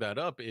I bring that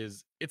up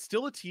is it's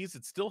still a tease.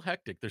 It's still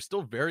hectic. They're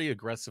still very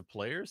aggressive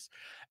players.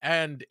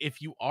 And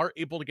if you are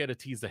able to get a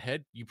tease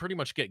ahead, you pretty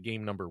much get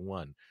game number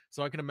 1.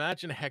 So I can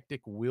imagine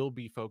Hectic will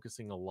be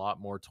focusing a lot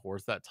more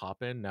towards that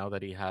top end now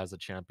that he has a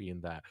champion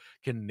that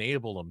can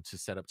enable him to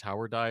set up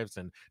tower dives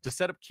and to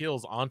set up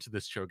kills onto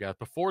this Cho'Gath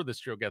before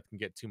this Cho'Gath can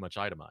get too much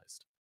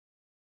itemized.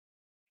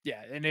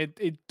 Yeah, and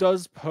it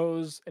does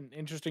pose an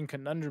interesting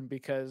conundrum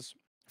because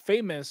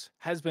Famous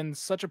has been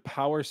such a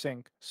power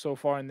sink so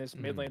far in this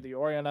mid lane. The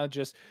Orianna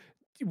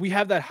we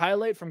have that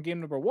highlight from game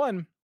number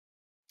 1,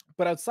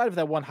 but outside of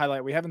that one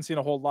highlight, we haven't seen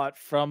a whole lot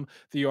from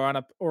the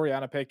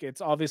Orianna pick. It's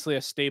obviously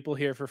a staple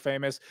here for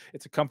Famous.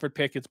 It's a comfort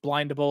pick. It's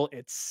blindable.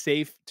 It's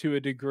safe to a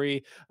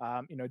degree.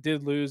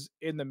 Did lose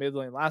in the mid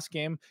lane last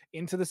game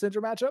into the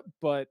Syndra matchup,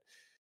 but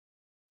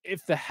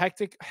if the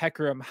hectic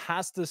Hecarim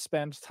has to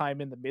spend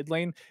time in the mid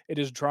lane, it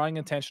is drawing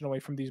attention away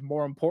from these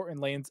more important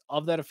lanes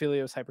of that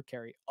Aphelios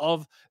hypercarry,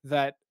 of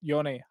that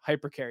Yone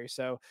hypercarry.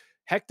 So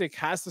Hectic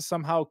has to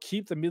somehow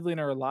keep the mid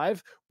laner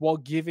alive while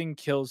giving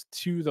kills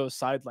to those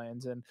side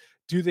lanes. And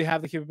do they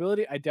have the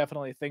capability? I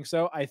definitely think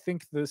so. I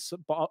think this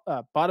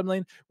bottom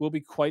lane will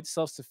be quite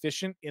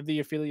self-sufficient in the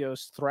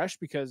Aphelios Thresh,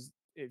 because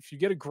if you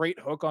get a great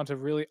hook onto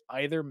really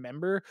either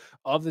member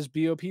of this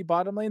BOP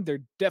bottom lane,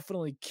 they're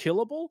definitely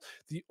killable.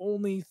 The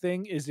only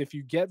thing is if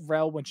you get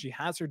Rel when she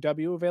has her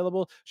W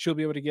available, she'll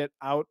be able to get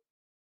out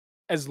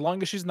as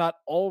long as she's not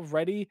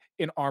already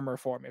in armor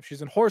form. If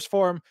she's in horse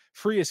form,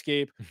 free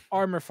escape,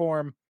 armor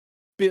form,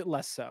 bit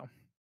less so.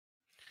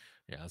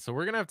 Yeah, so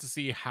we're going to have to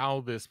see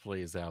how this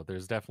plays out.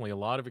 There's definitely a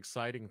lot of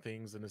exciting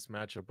things in this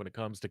matchup when it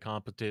comes to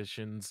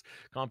compositions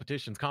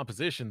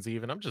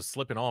even. I'm just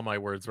slipping all my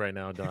words right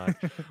now, Don.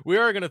 We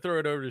are going to throw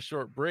it over to a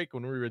short break.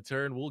 When we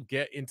return, we'll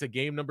get into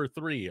game number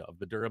 3 of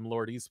the Durham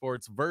Lord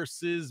Esports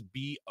versus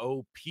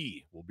BOP.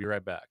 We'll be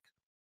right back.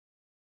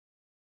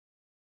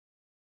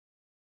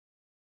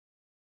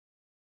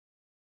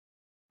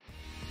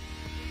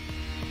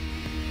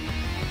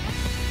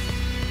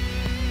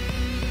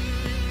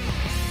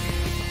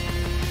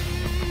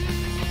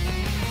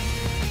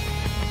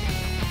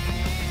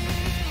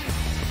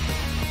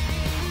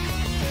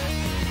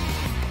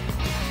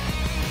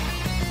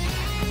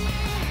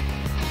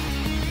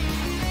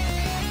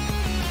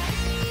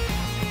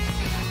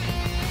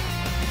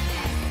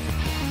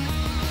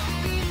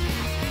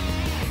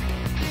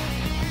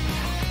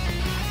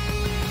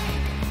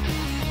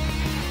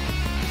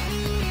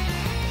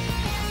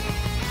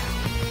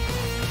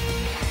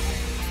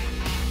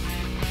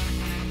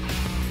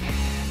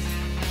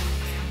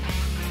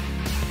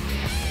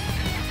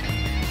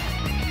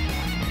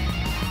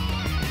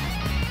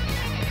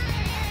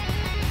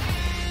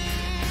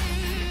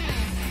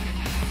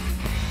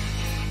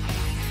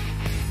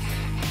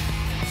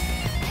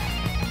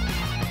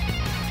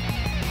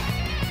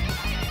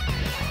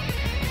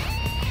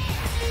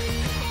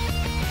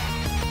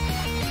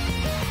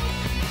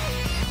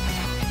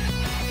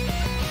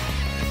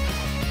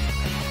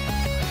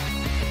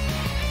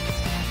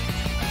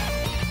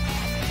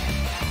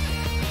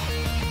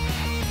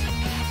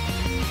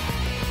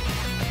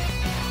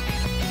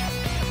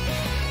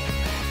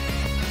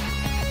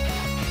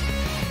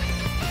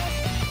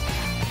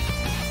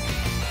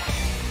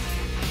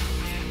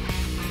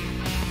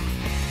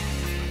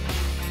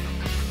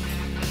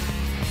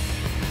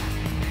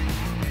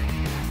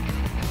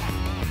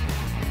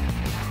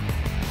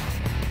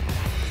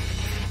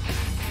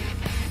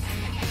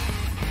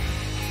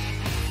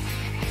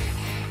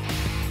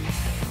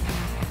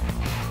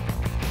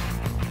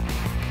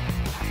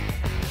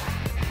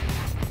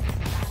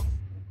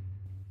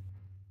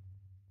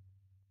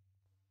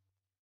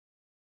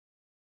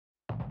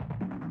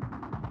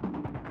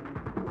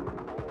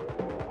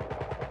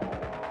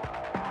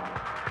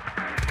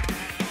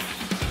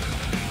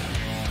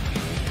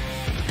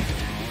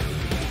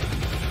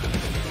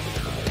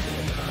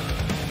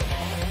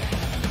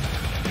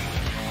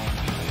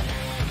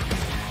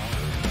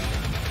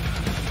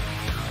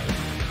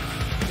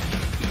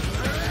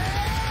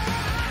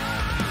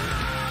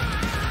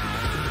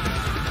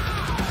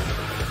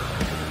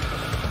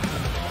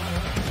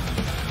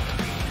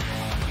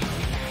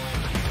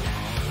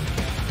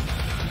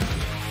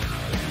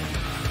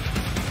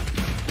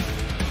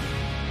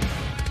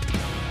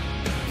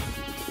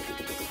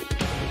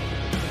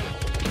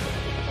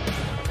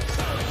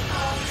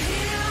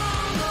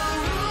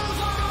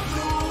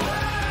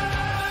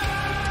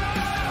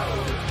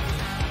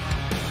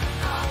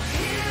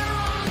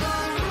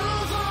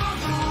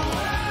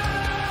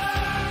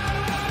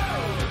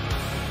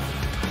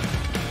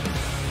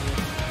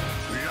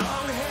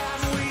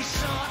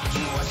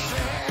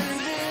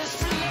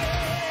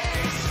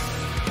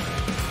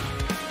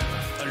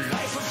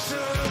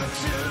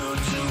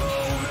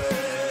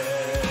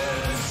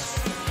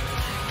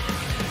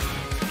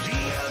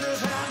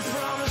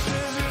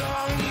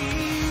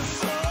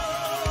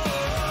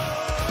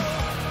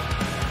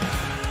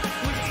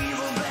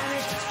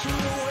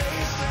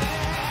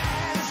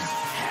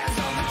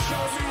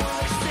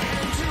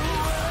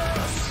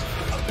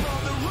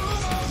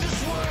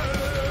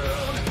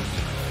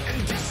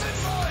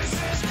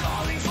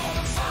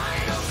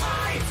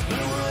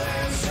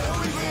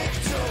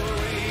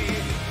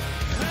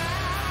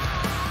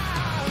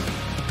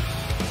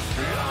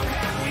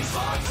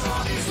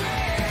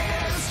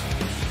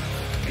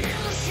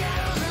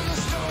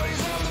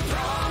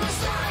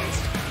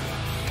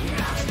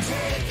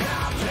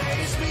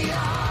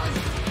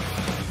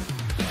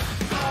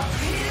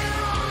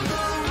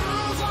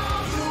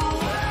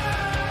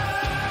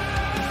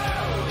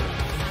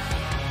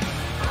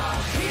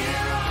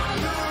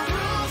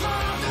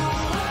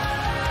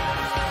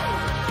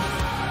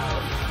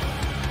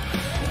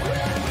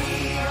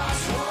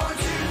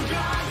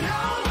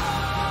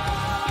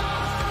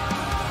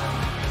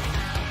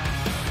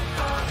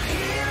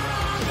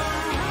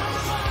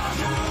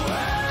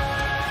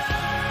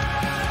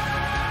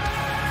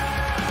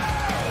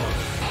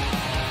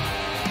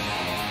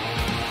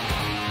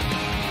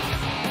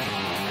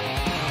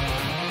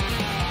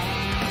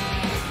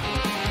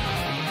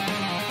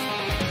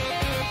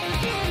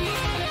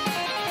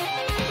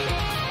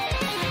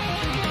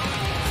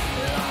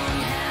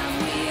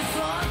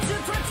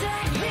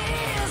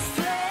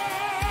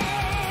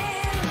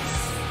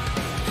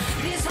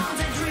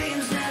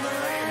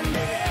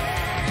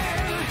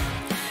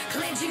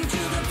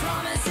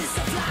 promises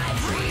of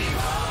life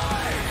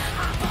reborn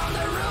up on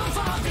the roof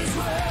of this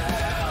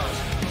world.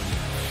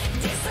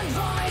 Distant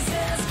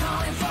voices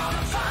calling for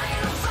the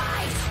final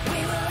fight. We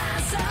will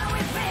answer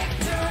with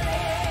victory.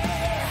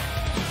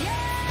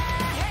 Yeah.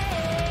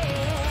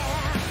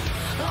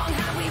 Long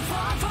have we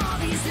fought for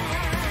these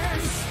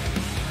lands.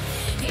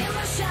 In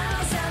the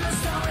shadows and the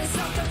stories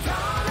of the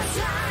promised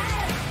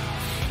land.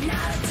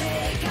 Now to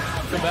take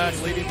our Welcome back,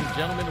 ladies and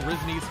gentlemen.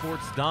 Risen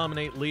Esports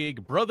Dominate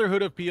League.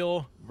 Brotherhood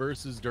Appeal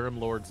versus Durham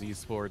Lords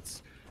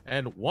Esports.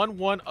 And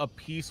 1-1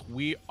 apiece,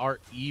 we are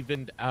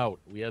evened out.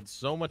 We had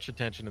so much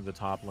attention in the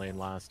top lane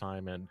last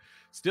time, and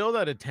still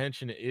that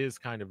attention is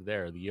kind of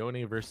there. The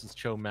Yone versus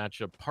Cho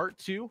matchup part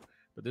 2,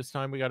 but this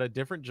time we got a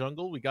different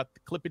jungle. We got the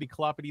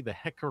Clippity-Cloppity, the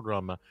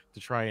Hecarim, to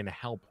try and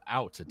help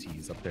out a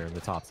tease up there in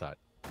the top side.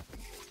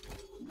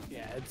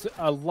 Yeah, it's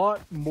a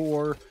lot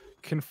more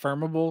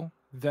confirmable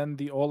than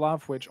the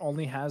Olaf, which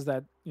only has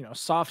that, you know,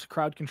 soft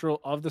crowd control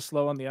of the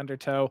slow on the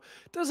undertow.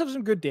 It does have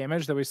some good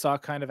damage that we saw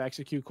kind of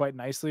execute quite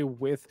nicely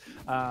with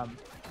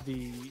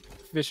the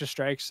vicious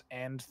strikes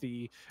and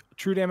the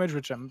true damage,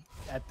 which I'm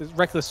at the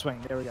reckless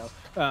swing. There we go.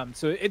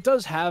 So it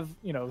does have,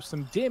 you know,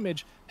 some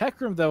damage.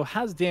 Hecarim though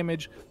has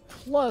damage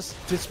plus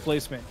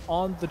displacement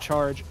on the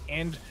charge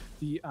and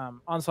the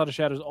Onslaught of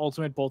Shadows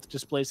ultimate, both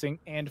displacing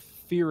and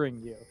fearing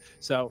you.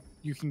 So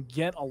you can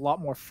get a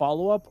lot more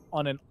follow-up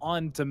on an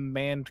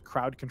on-demand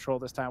crowd control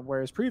this time,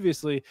 whereas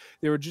previously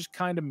they were just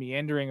kind of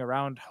meandering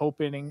around,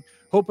 hoping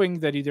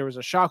that either was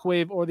a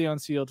shockwave or the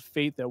Unsealed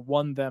Fate that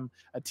won them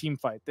a team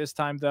fight. This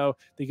time, though,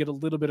 they get a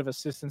little bit of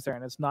assistance there,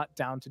 and it's not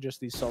down to just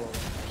these solo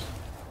winners.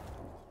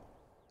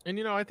 And,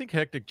 you know, I think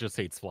Hectic just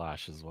hates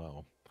Flash as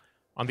well.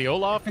 On the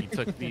Olaf, he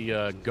took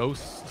the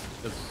Ghost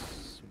as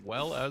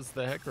well as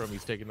the Hecarim.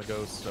 He's taking the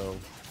Ghost, so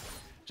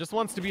just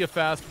wants to be a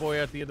fast boy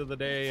at the end of the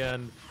day,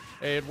 and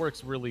it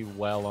works really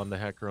well on the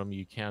Hecarim.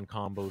 You can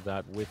combo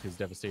that with his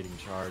devastating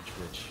charge,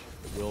 which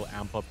will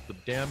amp up the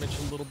damage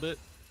a little bit.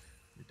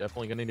 You're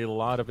definitely going to need a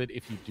lot of it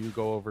if you do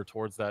go over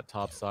towards that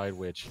top side,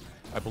 which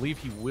I believe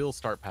he will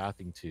start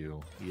pathing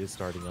to. He is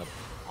starting up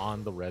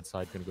on the red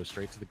side, going to go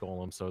straight to the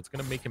Golem, so it's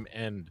going to make him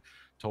end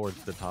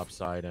towards the top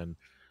side, and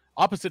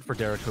opposite for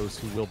Derikos,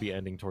 who will be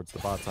ending towards the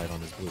bot side on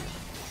his blue.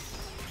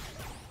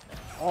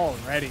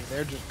 Already,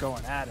 they're just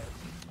going at it.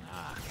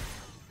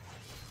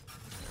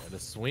 The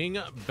swing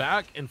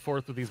back and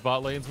forth with these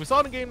bot lanes. We saw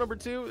it in game number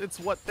 2. It's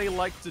what they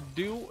like to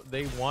do.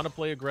 They want to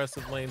play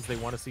aggressive lanes. They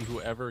want to see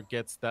whoever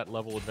gets that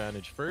level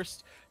advantage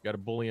first. You got to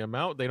bully them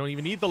out. They don't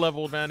even need the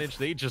level advantage.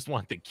 They just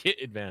want the kit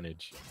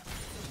advantage.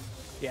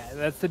 Yeah,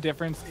 that's the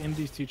difference in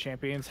these two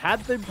champions.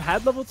 Had they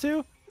had level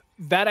 2,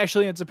 that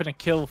actually ends up in a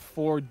kill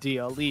for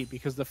DLE,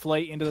 because the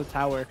flay into the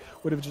tower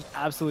would have just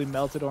absolutely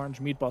melted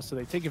orange meatball. So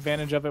they take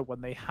advantage of it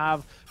when they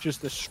have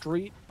just the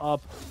straight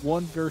up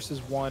 1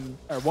 versus 1,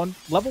 or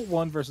level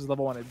 1 versus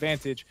level 1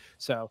 advantage.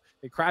 So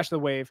they crash the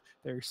wave.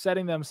 They're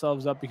setting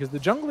themselves up because the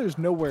jungler is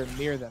nowhere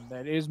near them.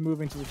 That is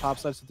moving to the top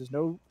side, so there's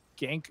no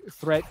gank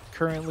threat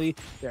currently.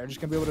 They're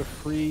just gonna be able to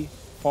free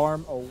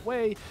farm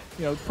away,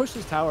 you know, push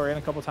this tower in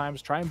a couple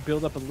times, try and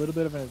build up a little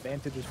bit of an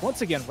advantage.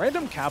 Once again,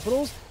 random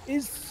capitals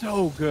is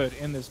so good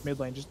in this mid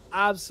lane, just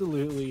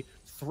absolutely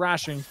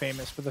thrashing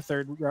Famous for the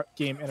 3rd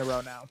game in a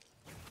row now.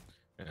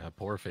 Yeah,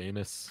 poor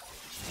Famous.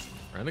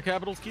 Random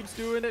Capitals keeps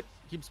doing it,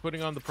 keeps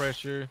putting on the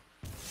pressure,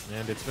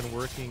 and it's been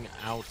working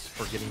out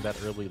for getting that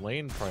early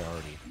lane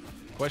priority.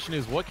 Question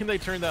is, what can they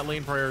turn that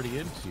lane priority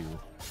into?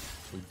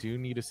 We do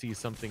need to see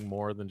something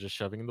more than just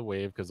shoving in the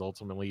wave, because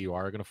ultimately you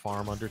are going to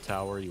farm under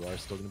tower. You are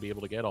still going to be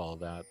able to get all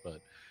of that. But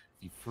if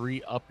you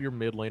free up your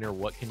mid laner,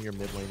 what can your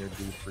mid laner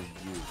do for you?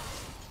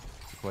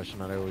 It's a question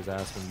that I always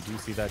ask when you do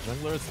see that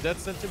jungler as the death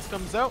sentence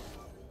comes out.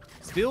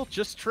 Still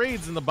just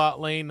trades in the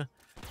bot lane.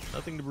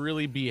 Nothing to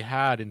really be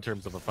had in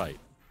terms of a fight.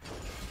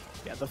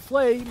 Yeah, the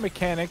flay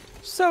mechanic,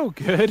 so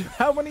good.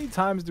 How many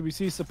times do we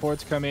see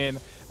supports come in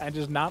and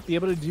just not be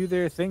able to do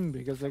their thing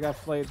because they got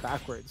flayed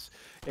backwards?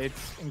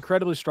 It's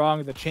incredibly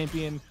strong. The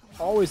champion,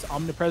 always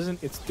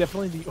omnipresent. It's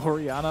definitely the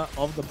Orianna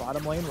of the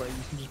bottom lane, where you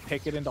can just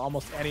pick it into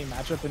almost any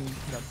matchup and,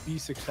 you know, be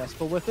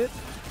successful with it.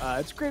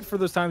 It's great for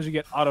those times you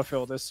get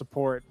autofill as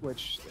support,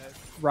 which,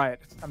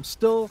 Riot, I'm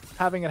still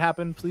having it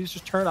happen. Please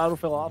just turn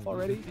autofill off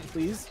already,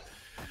 please.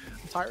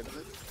 I'm tired of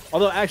it.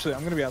 Although, actually,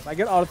 I'm going to be honest, I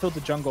get autofilled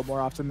to jungle more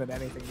often than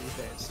anything these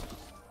days.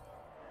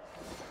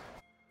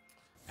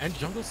 And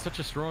jungle's such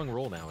a strong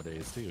role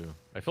nowadays, too.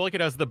 I feel like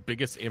it has the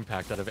biggest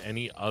impact out of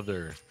any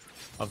other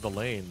of the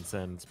lanes.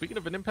 And speaking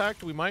of an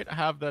impact, we might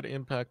have that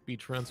impact be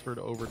transferred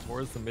over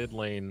towards the mid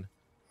lane,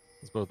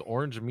 as both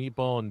Orange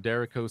Meatball and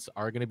Derikos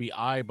are going to be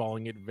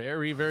eyeballing it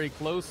very, very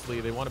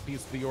closely. They want a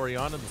piece of the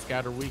Orianna. The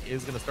Scatter Weak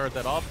is going to start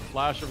that off. The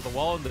flash over the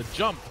wall and the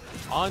jump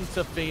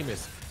onto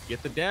Famous.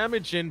 Get the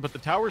damage in, but the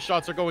tower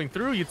shots are going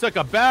through. You took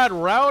a bad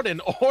route,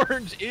 and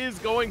Orange is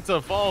going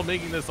to fall,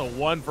 making this a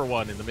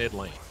 1-for-1 in the mid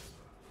lane.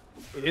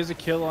 It is a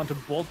kill onto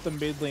both the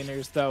mid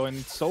laners, though, and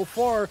so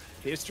far,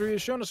 history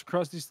has shown us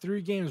across these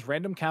 3 games,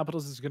 Random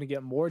Capitals is going to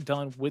get more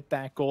done with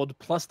that gold.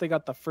 Plus, they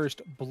got the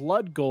first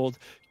blood gold,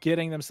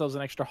 getting themselves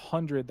an extra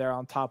 100 there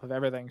on top of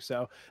everything.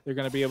 So they're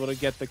going to be able to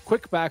get the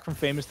quick back from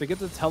Famous. They get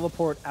the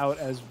teleport out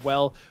as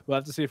well. We'll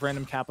have to see if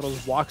Random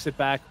Capitals walks it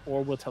back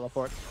or will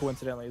teleport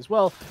coincidentally as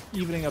well,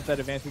 evening up that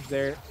advantage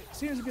there. It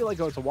seems to be like,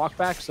 oh, it's a walk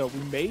back, so we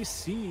may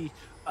see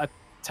a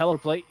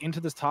teleplay into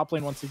this top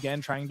lane once again,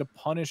 trying to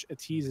punish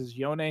Atiz's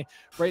Yone.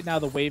 Right now,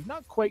 the wave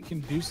not quite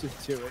conducive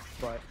to it,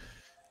 but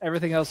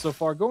everything else so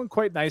far going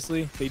quite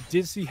nicely. They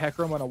did see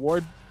Hecarim on a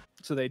ward,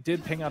 so they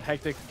did ping out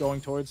Hectic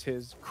going towards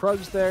his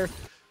Krugs there.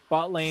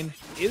 Bot lane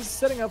is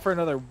setting up for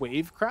another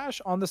wave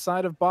crash on the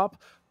side of Bop,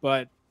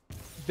 but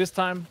this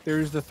time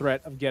there's the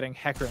threat of getting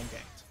Hecarim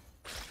ganked.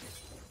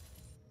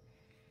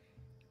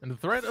 And the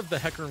threat of the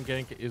Hecarim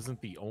gank isn't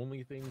the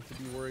only thing to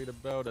be worried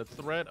about. A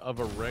threat of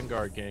a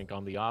Rengar gank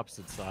on the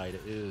opposite side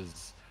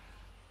is...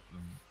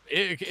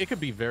 It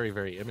could be very,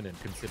 very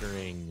imminent,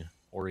 considering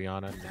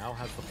Orianna now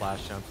has the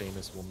flash down.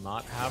 Famous will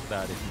not have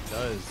that if he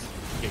does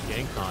get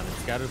ganked on. And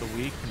Scatter the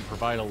Weak can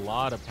provide a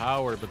lot of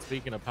power. But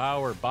speaking of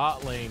power,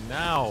 bot lane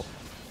now.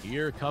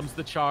 Here comes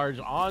the charge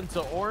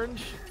onto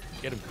Orange.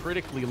 Get him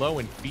critically low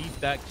and feed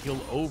that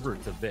kill over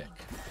to Vic.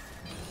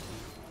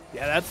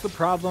 Yeah, that's the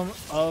problem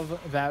of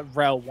that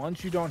Rel.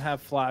 Once you don't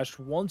have flash,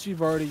 once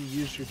you've already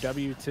used your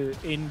W to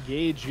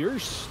engage, you're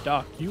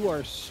stuck. You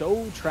are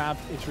so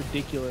trapped, it's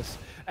ridiculous.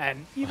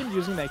 And even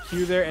using that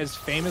Q there as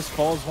Famous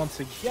falls once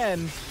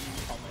again,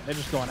 oh man, they're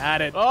just going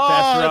at it.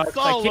 Oh, it's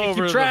all I can't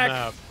over keep track. the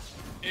map.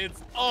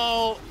 It's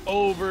all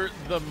over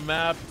the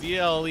map.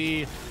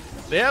 DLE,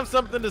 they have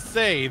something to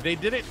say. They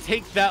didn't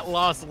take that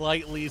loss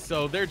lightly,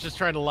 so they're just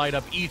trying to light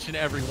up each and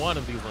every one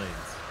of these lanes.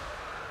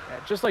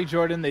 Just like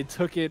Jordan, they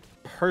took it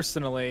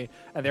personally,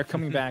 and they're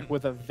coming back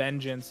with a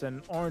vengeance.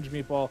 And Orange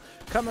Meatball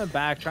coming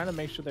back, trying to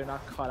make sure they're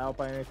not caught out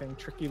by anything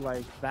tricky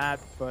like that.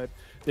 But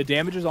the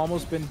damage has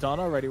almost been done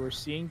already. We're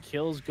seeing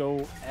kills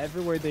go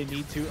everywhere they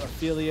need to.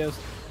 Aphelios,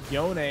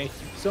 Yone,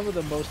 some of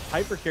the most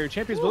hyper-carry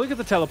champions. But look at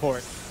the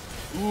teleport.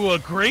 Ooh, a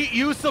great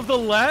use of the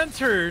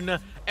lantern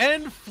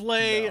and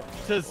Flay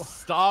to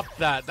stop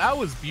that. That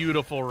was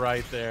beautiful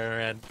right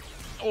there. And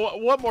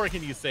what more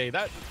can you say?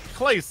 That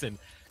Clayson,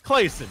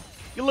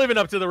 you're living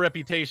up to the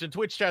reputation.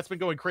 Twitch chat's been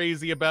going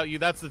crazy about you.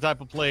 That's the type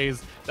of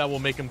plays that will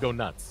make him go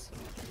nuts.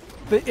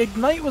 The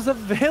Ignite was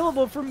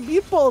available for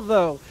Meatball,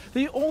 though.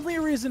 The only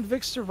reason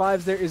Vic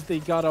survives there is they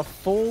got a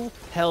full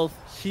health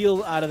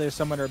heal out of their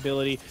summoner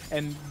ability.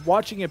 And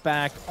watching it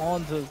back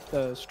onto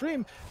the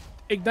stream,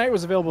 Ignite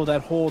was available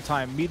that whole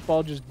time.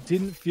 Meatball just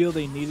didn't feel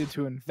they needed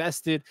to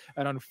invest it,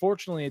 and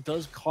unfortunately it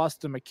does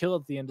cost them a kill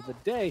at the end of the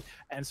day.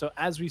 And so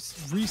as we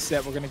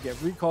reset, we're going to get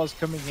recalls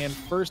coming in,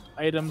 first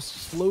items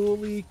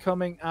slowly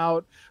coming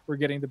out. We're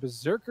getting the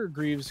Berserker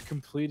Greaves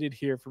completed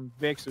here from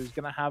Vic, so he's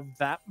going to have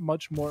that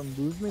much more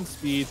movement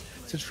speed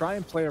to try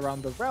and play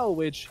around the Rel,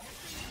 which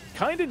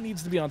kind of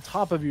needs to be on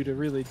top of you to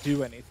really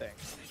do anything.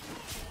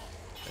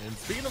 And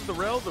speaking of the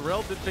Rel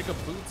did pick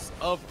up boots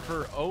of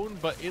her own,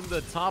 but in the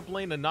top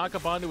lane, a knock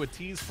up onto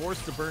Atiz,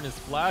 forced to burn his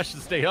flash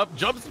to stay up,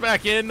 jumps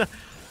back in.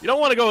 You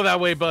don't want to go that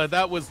way, but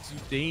that was to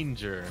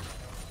danger.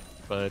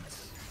 But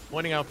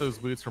pointing out those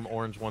boots from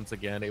Orange once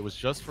again, it was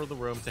just for the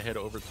roam to head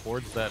over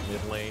towards that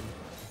mid lane.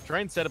 Try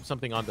and set up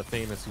something onto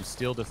Famous, who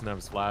still doesn't have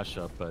his flash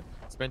up, but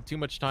spent too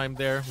much time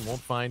there,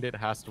 won't find it,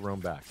 has to roam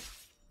back.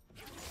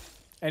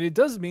 And it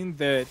does mean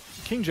that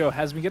King Joe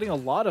has been getting a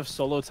lot of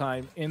solo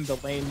time in the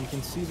lane. You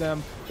can see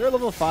them. They're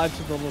level 5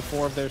 to level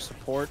 4 of their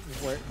support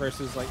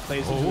versus like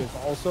Clayson, who is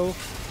also...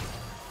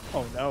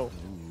 Oh, no.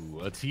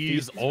 Ooh,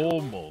 Atiz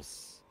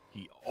almost.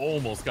 He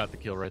almost got the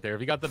kill right there. If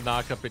he got the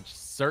knock-up, it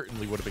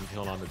certainly would have been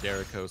killed on the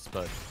Derricos,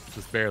 but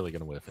just barely going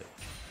to whiff it.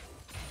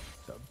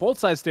 So both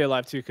sides stay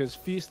alive, too, because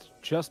Feast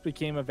just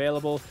became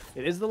available.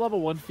 It is the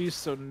level 1 Feast,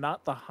 so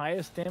not the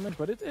highest damage,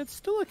 but it's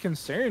still a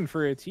concern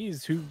for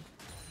Atiz, who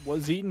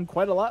was eaten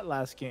quite a lot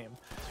last game.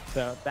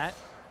 So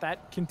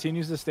that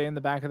continues to stay in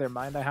the back of their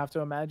mind, I have to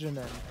imagine.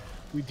 And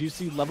we do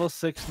see level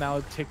 6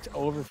 now ticked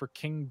over for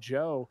King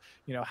Joe.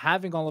 You know,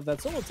 having all of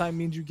that solo time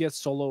means you get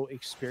solo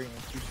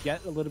experience. You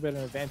get a little bit of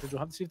an advantage. We'll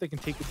have to see if they can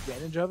take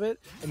advantage of it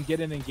and get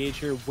an engage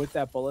here with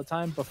that bullet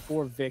time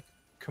before Vic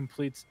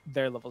completes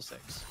their level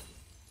 6.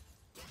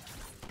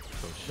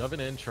 So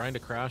shoving in, trying to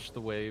crash the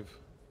wave.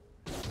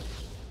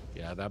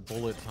 Yeah, that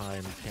bullet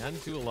time can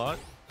do a lot.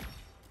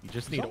 You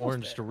just need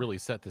Orange to really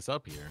set this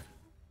up here.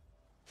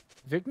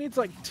 Vic needs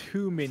like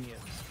 2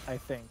 minions, I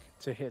think,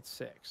 to hit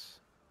 6.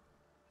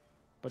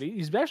 But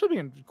he's actually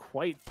being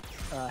quite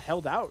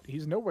held out.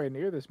 He's nowhere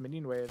near this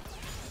minion wave.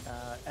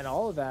 And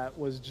all of that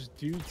was just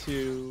due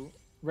to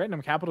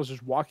Random Capitals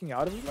just walking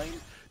out of the lane.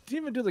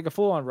 Didn't even do like a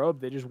full-on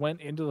robe. They just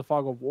went into the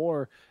fog of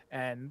war,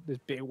 and this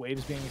big wave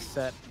is being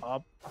set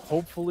up.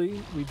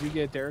 Hopefully, we do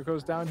get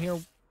Derricos down here.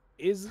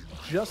 Is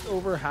just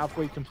over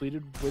halfway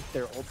completed with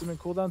their ultimate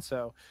cooldown,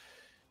 so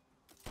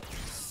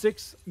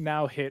 6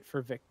 now hit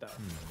for Vic, though.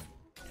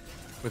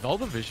 With all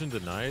the vision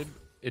denied,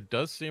 it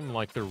does seem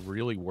like they're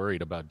really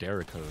worried about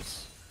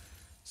Derricos.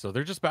 So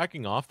they're just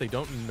backing off. They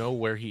don't know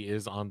where he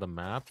is on the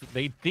map.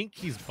 They think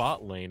he's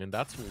bot lane, and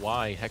that's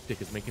why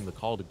Hectic is making the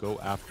call to go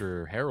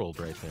after Herald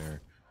right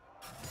there.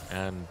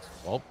 And,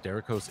 well,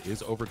 Derricos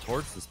is over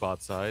towards the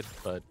spot side,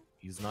 but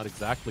he's not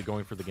exactly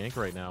going for the gank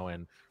right now,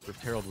 and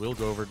Rift Herald will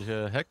go over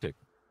to Hectic.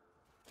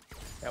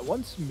 Yeah,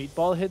 once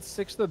Meatball hits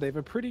 6, though, they have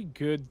a pretty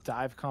good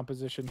dive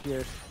composition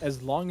here,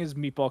 as long as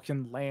Meatball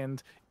can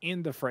land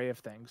in the fray of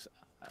things.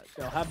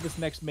 They'll have this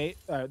next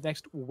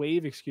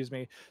wave, excuse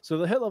me. So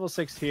they'll hit level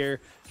 6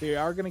 here. They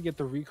are going to get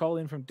the recall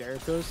in from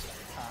Derricos.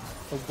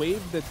 The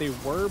wave that they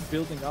were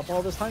building up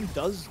all this time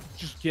does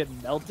just get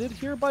melted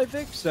here by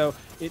Vic, so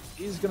it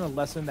is going to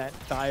lessen that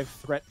dive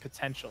threat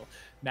potential.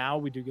 Now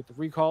we do get the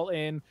recall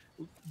in.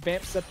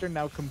 Vamp Scepter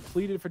now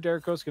completed for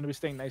Derricos, going to be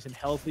staying nice and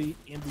healthy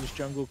in these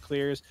jungle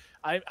clears.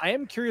 I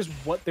am curious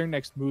what their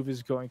next move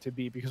is going to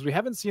be, because we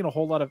haven't seen a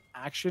whole lot of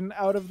action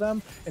out of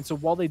them. And so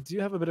while they do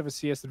have a bit of a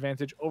CS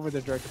advantage over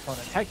their direct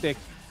opponent, Hectic,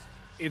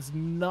 it's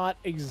not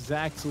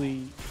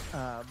exactly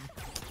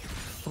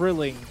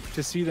thrilling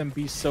to see them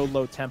be so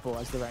low tempo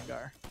as the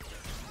Rengar.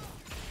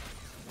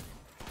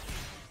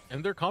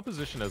 And their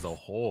composition as a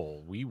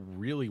whole, we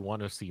really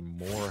want to see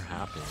more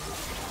happen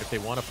if they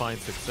want to find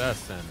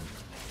success. And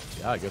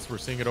yeah, I guess we're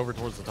seeing it over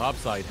towards the top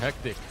side.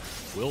 Hectic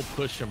will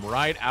push him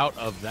right out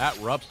of that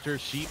rupture.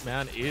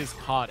 Sheepman is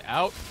caught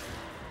out.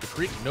 The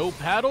Creek no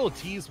paddle.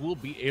 Tease will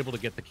be able to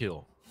get the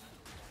kill.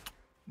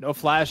 No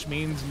flash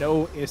means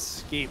no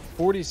escape.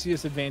 40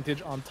 CS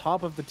advantage on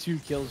top of the 2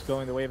 kills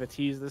going the way of a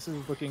tease. This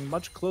is looking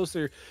much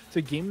closer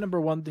to game number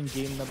 1 than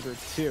game number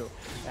 2.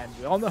 And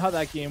we all know how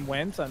that game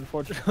went,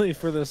 unfortunately,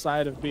 for the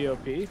side of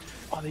BOP.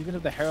 Oh, they even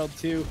have the Herald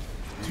too.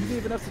 Do they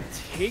have enough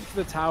to take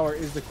the tower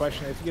is the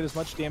question. They have to get as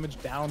much damage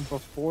down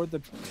before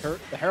the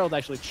Herald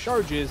actually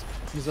charges,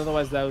 because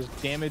otherwise those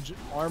damage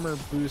armor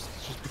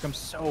boosts just become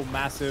so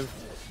massive.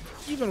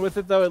 Even with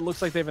it, though, it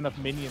looks like they have enough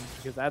minions,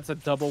 because that's a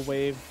double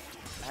wave.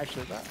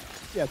 Actually,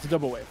 yeah, it's a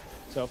double wave.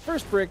 So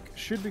first brick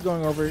should be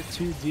going over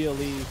to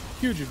DLE.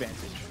 Huge advantage.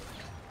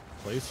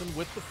 Placing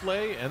with the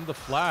flay and the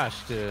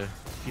flash to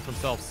keep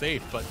himself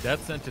safe, but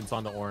death sentence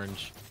on the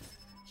orange.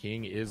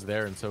 King is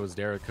there, and so is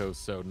Derricos,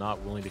 so not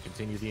willing to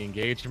continue the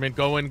engagement.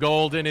 Going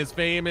golden is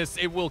famous.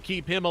 It will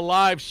keep him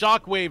alive.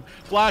 Shockwave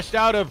flashed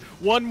out of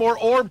one more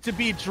orb to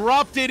be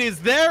dropped. It is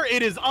there.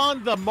 It is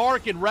on the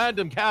mark, and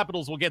Random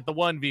Capitals will get the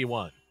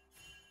 1v1.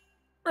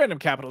 Random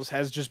Capitals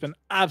has just been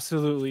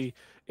absolutely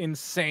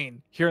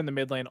insane here in the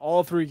mid lane.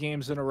 All 3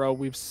 games in a row,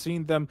 we've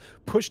seen them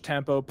push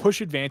tempo,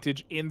 push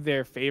advantage in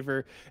their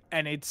favor,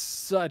 and it's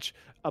such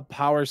a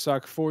power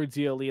suck for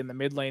DLE in the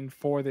mid lane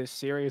for this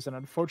series. And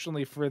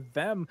unfortunately for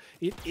them,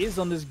 it is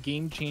on this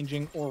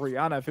game-changing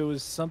Orianna. If it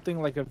was something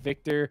like a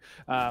Victor,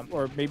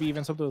 or maybe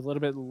even something with a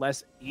little bit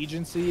less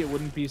agency, it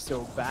wouldn't be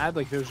so bad.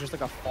 Like, if it was just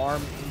like a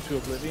farm into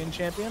Oblivion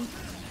champion.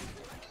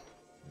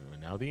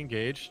 Now the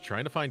engage,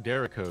 trying to find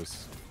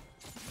Derricos.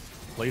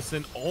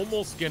 Playson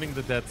almost getting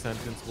the death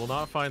sentence. Will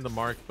not find the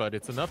mark, but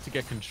it's enough to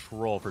get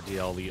control for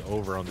DLE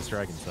over on this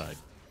Dragon side.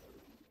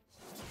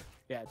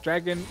 Yeah,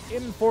 Dragon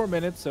in 4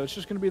 minutes, so it's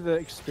just going to be the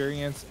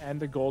experience and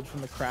the gold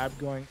from the crab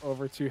going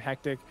over to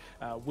Hectic.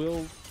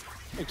 Will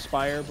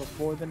expire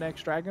before the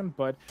next Dragon,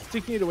 but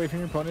taking it away from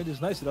your opponent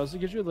is nice. It also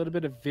gives you a little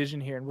bit of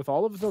vision here, and with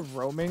all of the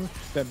roaming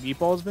that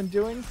Meatball has been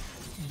doing,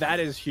 that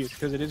is huge,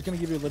 because it is going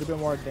to give you a little bit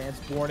more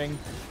advanced warning.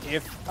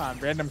 If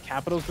Random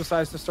Capitals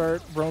decides to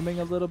start roaming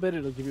a little bit,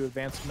 it'll give you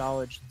advanced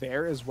knowledge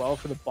there as well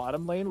for the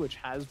bottom lane, which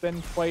has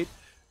been quite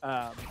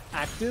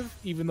active,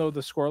 even though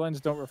the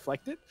scorelines don't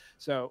reflect it.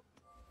 So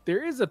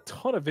there is a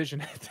ton of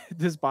vision at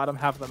this bottom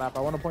half of the map.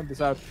 I want to point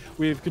this out.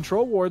 We have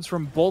control wards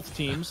from both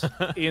teams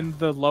in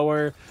the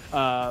lower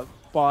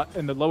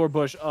in the lower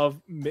bush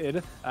of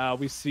mid.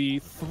 We see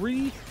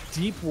 3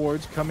 deep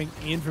wards coming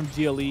in from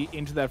DLE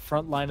into that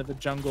front line of the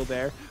jungle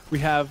there. We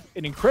have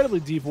an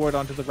incredibly deep ward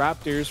onto the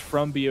Raptors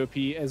from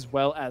BOP as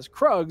well as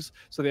Krugs.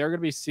 So they are going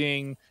to be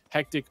seeing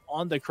Hectic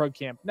on the Krug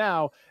camp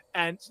now.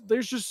 And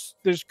there's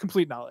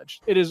complete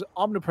knowledge. It is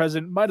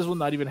omnipresent. Might as well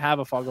not even have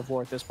a Fog of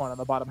War at this point on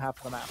the bottom half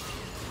of the map.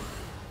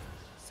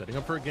 Setting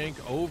up for a gank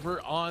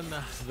over on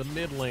the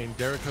mid lane.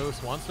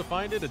 Derricos wants to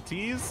find it. A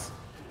tease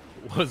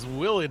was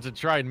willing to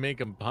try and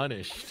make him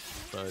punished,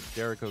 but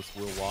Derricos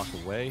will walk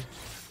away.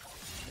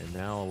 And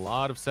now a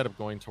lot of setup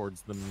going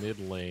towards the mid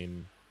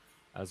lane,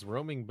 as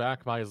roaming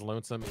back by his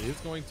lonesome is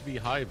going to be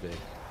Highvic.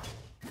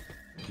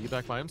 Be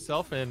back by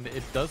himself, and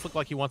it does look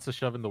like he wants to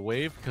shove in the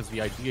wave, because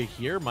the idea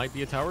here might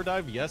be a tower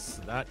dive. Yes,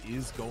 that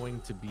is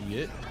going to be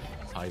it.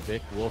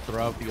 Highvic will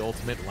throw out the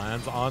ultimate,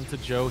 lands onto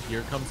Joe.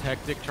 Here comes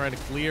Hectic trying to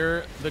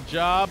clear the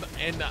job,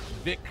 and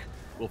Vic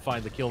will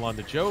find the kill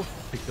onto Joe.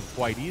 Picked up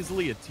quite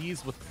easily. A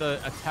tease with the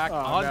attack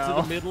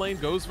onto the mid lane.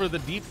 Goes for the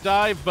deep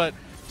dive, but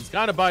he's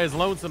kind of by his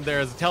lonesome there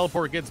as the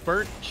teleport gets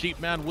burnt.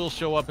 Sheepman will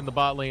show up in the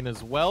bot lane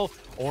as well.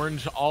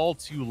 Orange all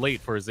too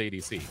late for his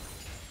ADC.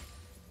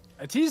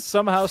 Tease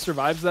somehow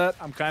survives that.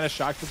 I'm kind of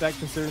shocked at that,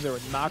 considering they were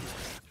knocked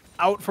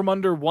out from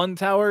under one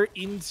tower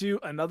into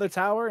another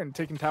tower and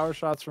taking tower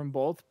shots from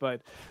both, but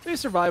they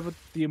survive with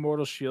the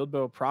Immortal Shield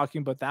Bow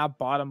proccing. But that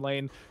bottom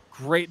lane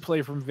Great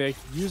play from Vic,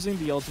 using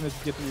the ultimate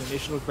to get the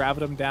initial,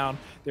 grabbed him down.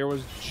 There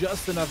was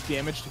just enough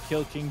damage to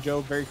kill King Joe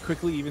very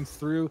quickly, even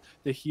through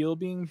the heal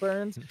being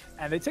burned.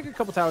 And they take a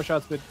couple tower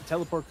shots, but the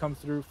teleport comes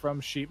through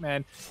from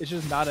Sheepman. It's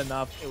just not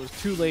enough. It was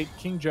too late.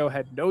 King Joe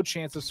had no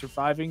chance of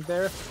surviving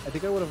there. I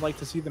think I would have liked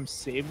to see them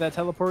save that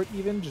teleport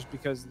even, just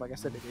because, like I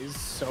said, it is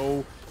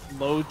so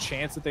low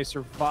chance that they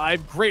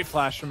survive. Great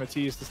flash from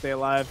Matisse to stay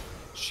alive.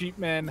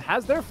 Sheepman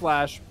has their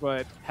flash,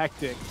 but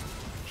Hectic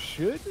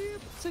should be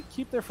able to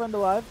keep their friend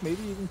alive,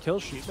 maybe even kill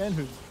Sheepman,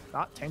 who's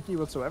not tanky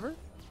whatsoever.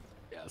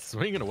 Yeah,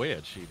 swinging away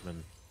at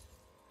Sheepman.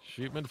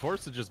 Sheepman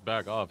forced to just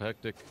back off.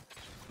 Hectic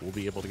will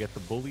be able to get the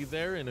bully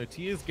there, and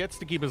Otias gets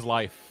to keep his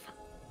life.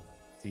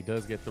 He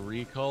does get the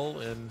recall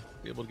and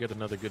be able to get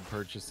another good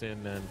purchase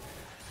in, and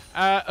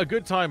a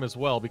good time as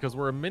well, because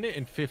we're 1 minute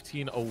and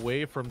 15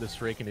 away from this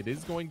Drake, and it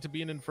is going to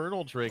be an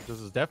Infernal Drake. This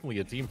is definitely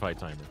a team fight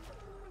timer.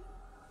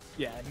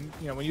 Yeah, and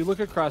you know, when you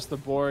look across the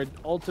board,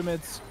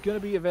 Ultimate's going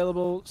to be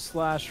available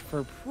slash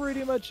for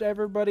pretty much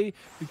everybody.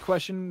 The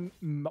question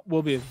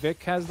will be if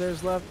Vic has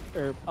theirs left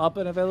or up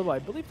and available. I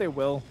believe they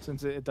will,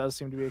 since it does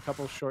seem to be a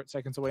couple short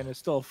seconds away, and it's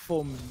still a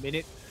full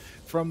minute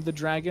from the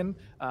Dragon.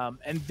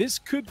 And this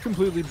could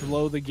completely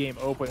blow the game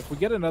open. If we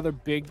get another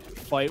big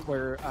fight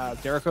where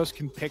Derikos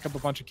can pick up a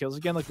bunch of kills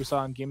again, like we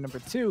saw in game number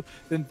 2,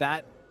 then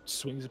that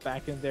swings it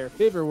back in their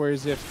favor.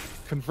 Whereas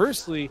if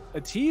conversely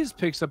Atiz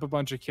picks up a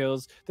bunch of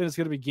kills, then it's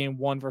going to be game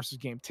 1 versus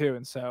game 2.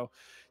 And so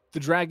the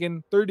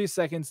Dragon, 30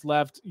 seconds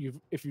left.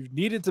 If you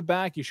needed to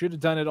back, you should have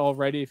done it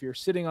already. If you're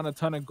sitting on a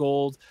ton of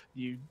gold,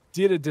 you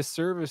did a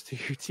disservice to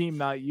your team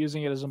not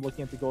using it. As I'm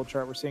looking at the gold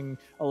chart, we're seeing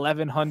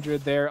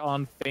 1100 there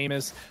on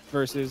Famous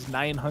versus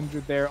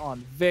 900 there on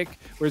Vic.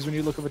 Whereas when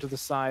you look over to the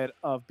side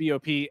of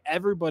BOP,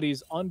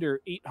 everybody's under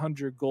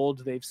 800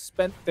 gold. They've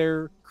spent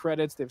their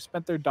credits, they've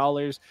spent their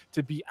dollars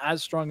to be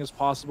as strong as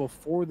possible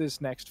for this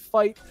next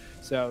fight.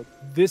 So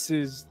this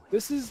is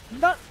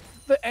not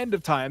the end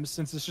of times,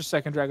 since it's just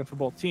second Dragon for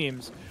both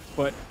teams,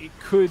 but it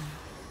could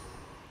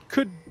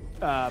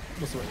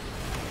what's the word?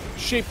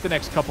 Shape the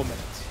next couple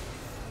minutes.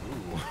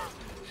 Ooh.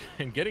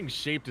 And getting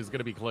shaped is going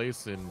to be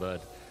Clayson,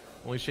 but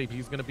only shape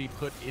he's going to be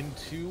put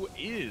into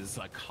is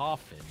a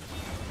coffin.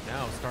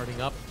 Now starting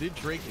up, the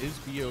Drake is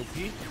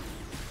BOP,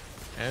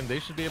 and they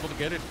should be able to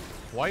get it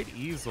quite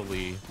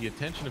easily. The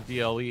attention of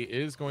DLE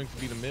is going to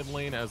be the mid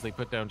lane as they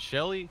put down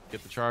Shelly,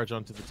 get the charge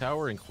onto the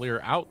tower, and clear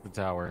out the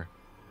tower.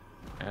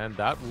 And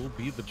that will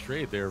be the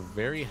trade. They're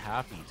very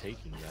happy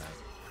taking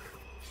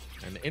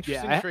that. An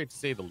interesting trade, to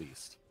say the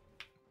least.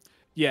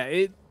 Yeah,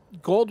 it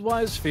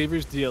gold-wise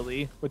favors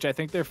DLE, which I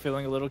think they're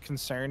feeling a little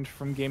concerned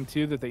from game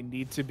 2 that they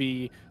need to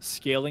be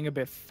scaling a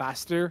bit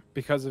faster,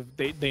 because of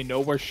they know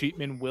where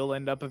Sheepman will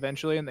end up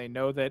eventually, and they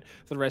know that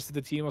the rest of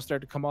the team will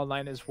start to come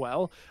online as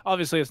well.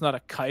 Obviously, it's not a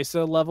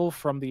Kaisa level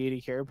from the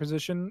AD carry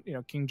position. You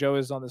know, King Joe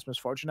is on this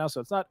misfortune now,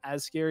 so it's not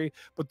as scary,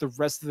 but the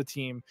rest of the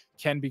team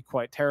can be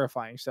quite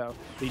terrifying. So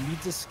they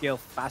need to scale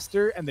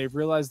faster, and they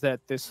realize that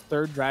this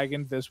third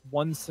Dragon, this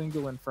one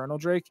single Infernal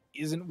Drake,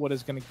 isn't what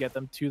is going to get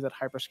them to that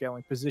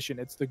hyperscaling position.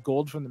 It's the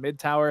gold from the mid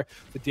tower,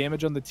 the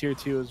damage on the tier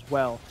 2 as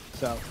well.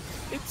 So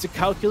it's a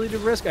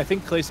calculated risk. I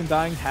think Clayson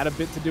dying had a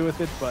bit to do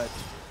with it, but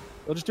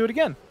they'll just do it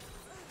again.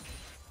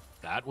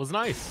 That was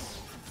nice.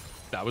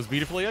 That was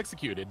beautifully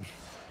executed.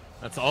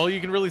 That's all you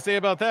can really say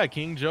about that.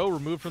 King Joe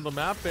removed from the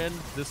map, and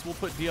this will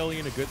put DLE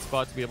in a good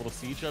spot to be able to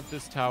siege up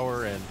this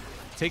tower and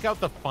take out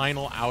the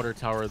final outer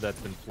tower that's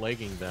been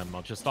plaguing them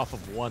just off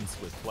of one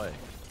swift play.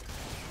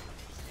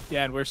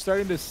 Yeah, and we're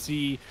starting to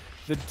see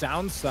the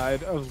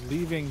downside of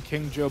leaving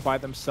King Joe by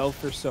themselves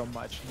for so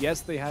much.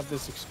 Yes, they have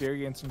this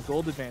experience and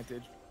gold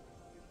advantage,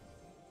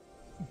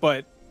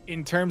 but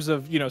in terms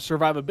of, you know,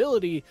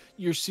 survivability,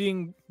 you're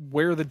seeing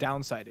where the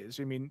downside is.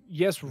 I mean,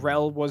 yes,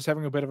 Rel was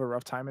having a bit of a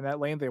rough time in that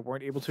lane. They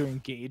weren't able to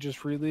engage as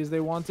freely as they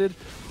wanted,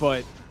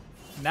 but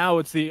now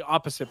it's the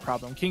opposite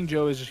problem. King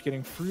Joe is just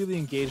getting freely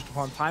engaged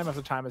upon time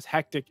after time, as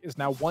Hectic is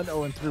now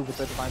 1-0-3 with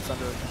the Divine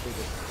Thunder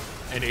completed.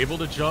 And able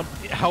to jump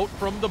out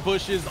from the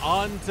bushes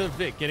onto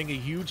Vic, getting a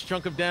huge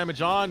chunk of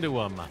damage onto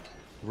him.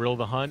 Rill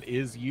the Hunt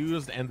is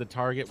used, and the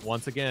target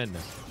once again.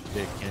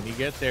 Vic, can he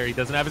get there? He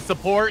doesn't have his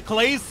support.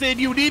 Clayson,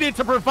 you needed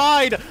to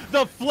provide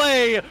the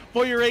flay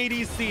for your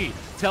ADC.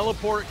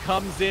 Teleport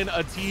comes in.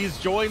 Atiz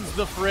joins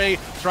the fray,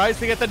 tries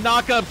to get the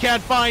knockup,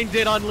 can't find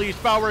it.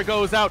 Unleashed power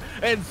goes out,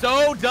 and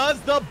so does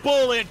the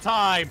bullet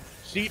time.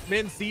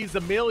 Sheepman sees a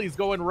mill. He's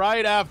going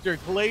right after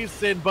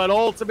Clayson, but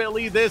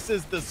ultimately this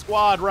is the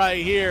squad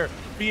right here.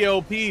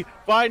 BOP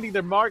finding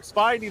their marks,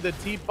 finding the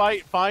team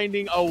fight,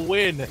 finding a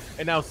win,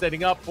 and now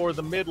setting up for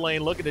the mid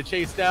lane, looking to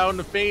chase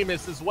down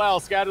Famous as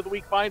well. Scatter the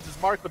Weak finds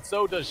his mark, but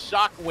so does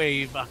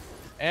Shockwave.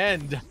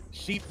 And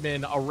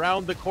Sheepman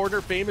around the corner.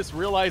 Famous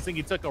realizing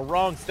he took a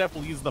wrong step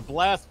will use the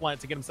Blast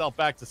Plant to get himself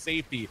back to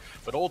safety,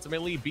 but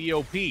ultimately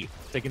BOP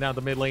taking down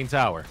the mid lane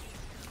tower.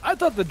 I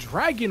thought the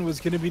Dragon was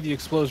going to be the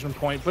explosion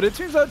point, but it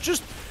turns out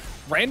just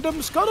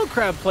random Scuttle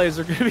Crab plays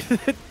are going to be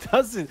the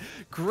dozen.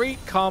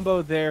 Great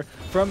combo there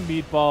from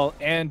Meatball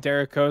and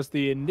Derricos.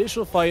 The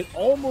initial fight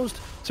almost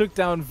took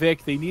down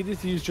Vic. They needed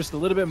to use just a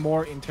little bit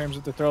more in terms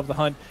of the throw of the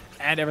hunt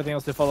and everything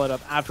else they followed up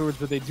afterwards,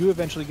 but they do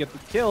eventually get the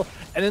kill.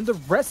 And then the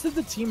rest of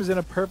the team is in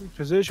a perfect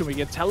position. We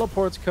get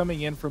teleports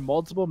coming in from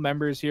multiple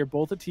members here,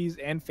 both Atiz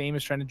and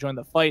Famous trying to join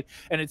the fight.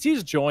 And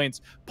Atiz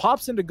joins,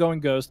 pops into Going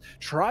Ghost,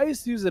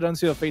 tries to use that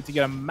Unsealed Fate to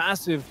get a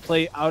massive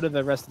play out of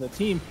the rest of the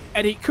team,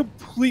 and he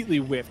completely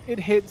whiffed. It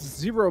hits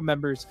 0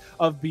 members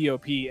of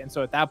BOP. And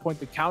so at that point,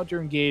 the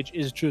counter engage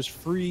is just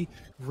free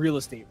real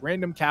estate.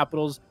 Random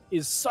Capitals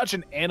is such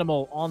an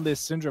animal on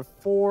this Syndra.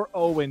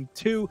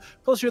 4-0-2.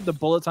 Plus you have the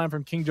bullet time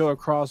from King Joe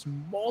across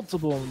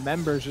multiple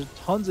members, just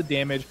tons of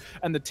damage,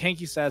 and the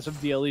tanky stats of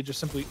DLE just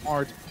simply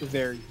aren't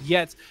there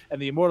yet.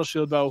 And the Immortal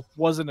Shield Bow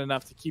wasn't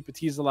enough to keep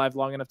Atiz alive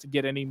long enough to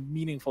get any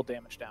meaningful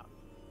damage down.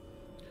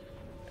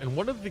 And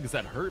one of the things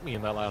that hurt me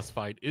in that last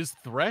fight is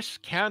Thresh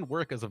can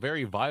work as a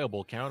very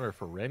viable counter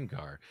for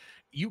Rengar.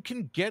 You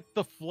can get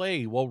the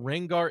flay while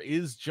Rengar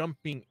is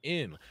jumping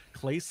in.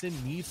 Clayson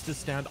needs to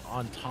stand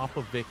on top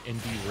of Vic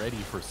and be ready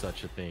for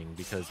such a thing,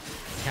 because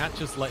you can't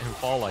just let him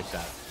fall like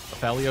that.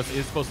 Aphelios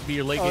is supposed to be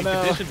your late game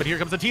condition, but here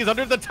comes Atiz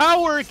under the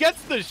tower. It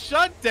gets the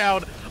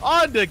shutdown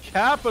onto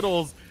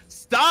Capitals.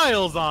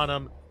 Styles on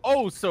him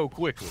oh so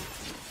quickly.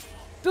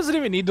 Doesn't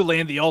even need to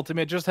land the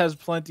ultimate, just has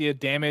plenty of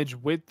damage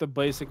with the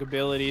basic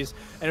abilities.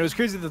 And it was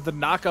crazy that the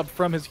knockup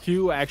from his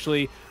Q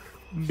actually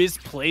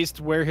misplaced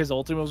where his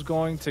ultimate was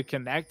going to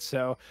connect.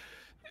 So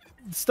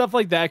stuff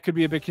like that could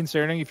be a bit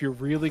concerning if you're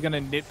really going to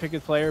nitpick a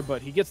player,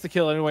 but he gets the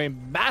kill anyway.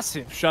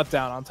 Massive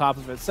shutdown on top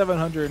of it.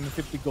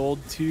 750 gold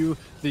to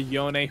the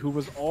Yone, who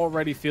was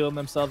already feeling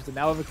themselves to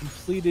now have a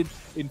completed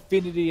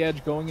Infinity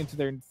Edge going into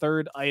their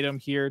third item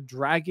here.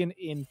 Dragon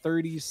in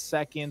 30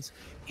 seconds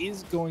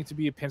is going to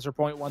be a pincer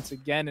point once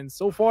again. And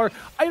so far,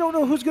 I don't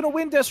know who's going to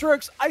win,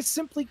 Desterix. I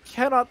simply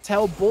cannot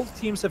tell. Both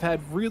teams have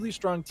had really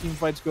strong team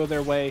fights go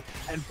their way,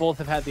 and both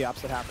have had the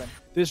opposite happen.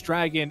 This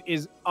Dragon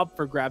is up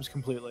for grabs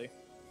completely.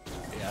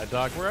 Yeah,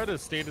 Doc, we're at a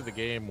state of the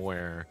game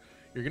where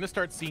you're going to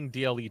start seeing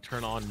DLE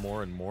turn on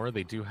more and more.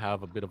 They do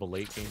have a bit of a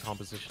late game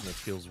composition that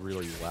feels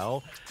really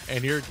well,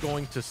 and you're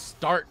going to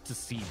start to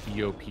see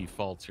BOP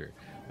falter.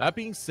 That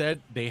being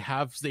said, they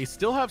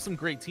still have some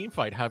great team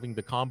fight, having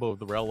the combo of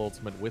the Rel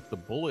Ultimate with the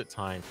bullet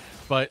time,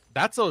 but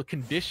that's a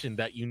condition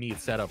that you need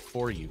set up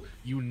for you.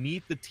 You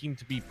need the team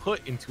to be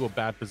put into a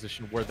bad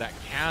position where that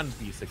can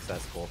be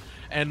successful.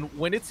 And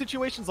when it's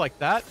situations like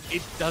that,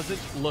 it doesn't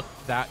look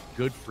that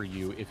good for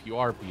you if you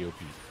are BOP. You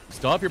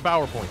still have your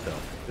Power Point, though.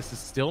 This is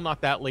still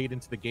not that late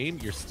into the game.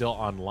 You're still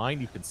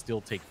online. You can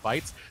still take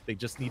fights. They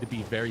just need to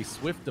be very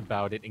swift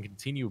about it and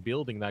continue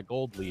building that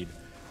gold lead.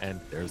 And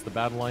there's the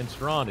battle lines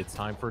drawn. It's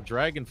time for a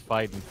dragon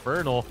fight.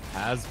 Infernal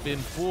has been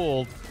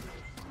fooled.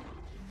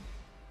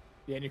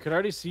 Yeah, and you could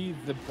already see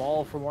the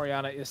ball from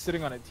Orianna is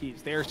sitting on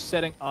Atiz. They're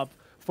setting up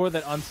for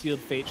that Unsealed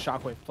Fate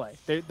Shockwave play.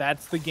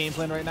 That's the game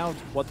plan right now. It's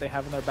what they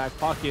have in their back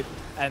pocket,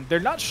 and they're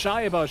not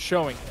shy about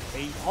showing it.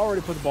 They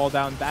already put the ball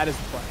down. That is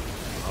the play.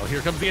 Oh,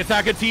 here comes the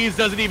attack. Atiz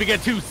doesn't even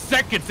get 2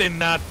 seconds in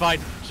that fight.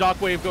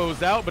 Shockwave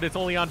goes out, but it's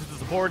only onto the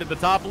support at the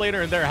top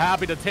laner, and they're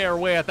happy to tear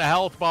away at the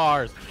health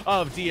bars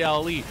of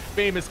DLE.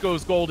 Famous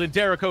goes golden.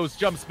 Derricos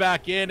jumps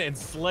back in and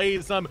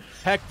slays him.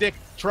 Hectic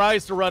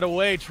tries to run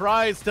away,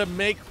 tries to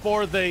make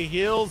for the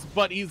hills,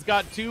 but he's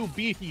got 2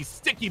 beefy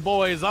sticky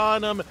boys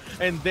on him,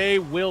 and they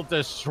will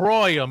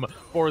destroy him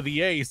for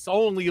the ace,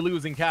 only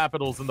losing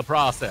Capitals in the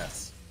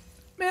process.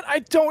 Man, I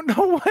don't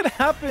know what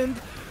happened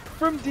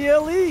from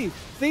DLE.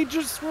 They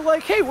just were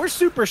like, hey, we're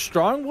super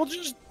strong. We'll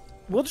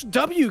just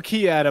W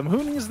key at him.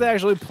 Who needs to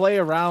actually play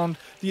around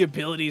the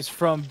abilities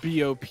from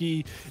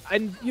BOP?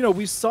 And, you know,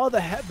 we saw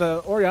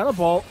the Orianna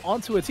ball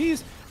onto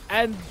Atiz,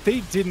 and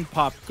they didn't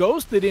pop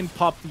Ghost. They didn't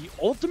pop the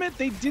ultimate.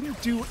 They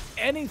didn't do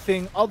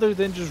anything other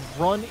than just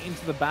run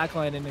into the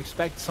backline and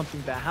expect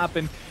something to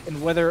happen.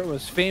 And whether it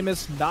was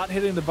Famous not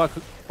hitting the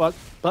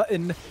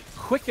button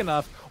quick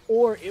enough,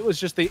 or it was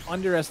just they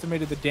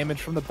underestimated the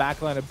damage from the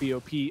backline of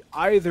BOP.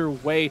 Either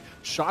way,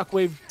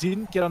 Shockwave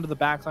didn't get onto the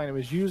backline. It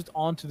was used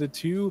onto the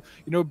 2,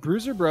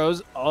 Bruiser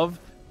Bros of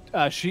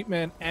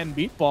Sheepman and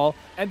Meatball,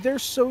 and they're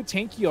so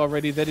tanky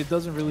already that it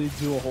doesn't really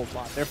do a whole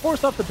lot. They're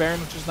forced off the Baron,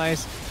 which is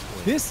nice.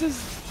 This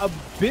is a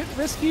bit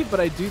risky, but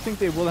I do think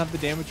they will have the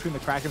damage between the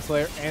Kraken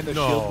Slayer and the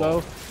Shield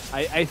Bow.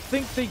 I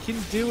think they can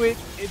do it.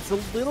 It's a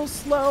little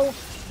slow,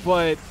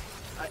 but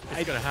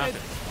it's gonna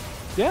happen.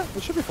 Yeah,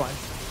 it should be fine.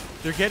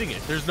 They're getting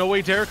it. There's no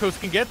way Derricos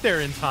can get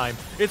there in time.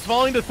 It's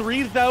falling to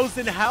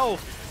 3,000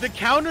 health. The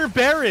counter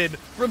Baron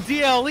from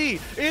DLE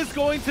is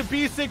going to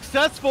be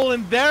successful,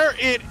 and there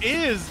it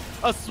is.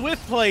 A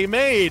swift play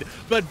made,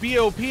 but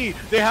BOP,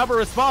 they have a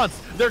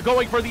response. They're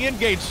going for the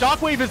engage.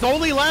 Shockwave is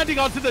only landing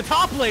onto the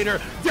top laner.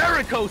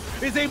 Derricos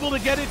is able to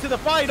get into the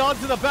fight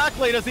onto the back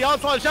lane as the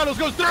Onslaught of Shadows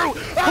goes through.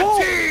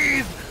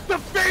 Atiz! The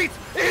fate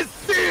is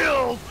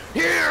sealed!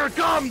 Here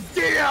comes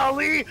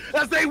DLE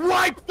as they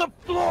wipe the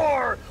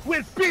floor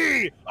with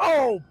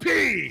BOP!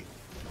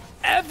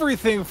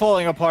 everything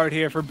falling apart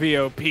here for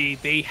BOP.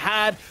 They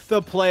had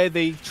the play.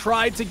 They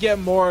tried to get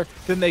more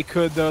than they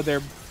could, though.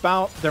 Their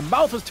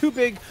mouth was too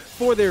big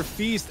for their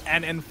feast,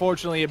 and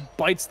unfortunately, it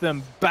bites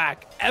them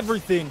back.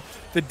 Everything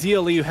the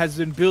DLE has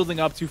been building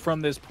up to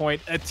from this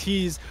point. A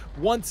tease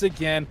once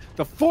again,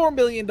 the $4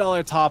 million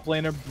top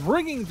laner,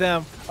 bringing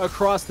them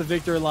across the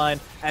victory line,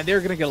 and they're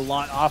going to get a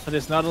lot off of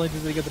this. Not only do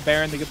they get the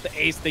Baron, they get the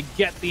Ace, they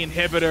get the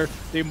inhibitor.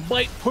 They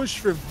might push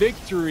for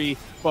victory,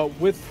 but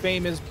with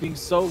Famous being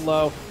so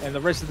low and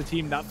the rest of the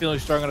team not feeling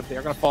strong enough,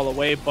 they're going to fall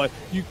away. But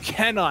you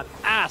cannot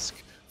ask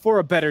for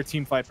a better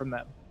team fight from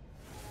them.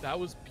 That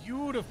was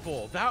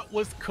beautiful. That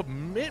was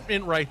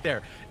commitment right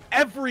there.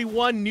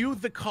 Everyone knew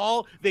the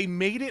call. They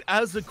made it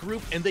as a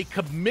group, and they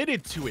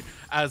committed to it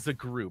as a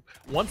group.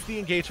 Once the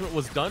engagement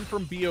was done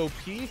from BOP,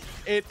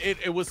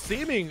 it was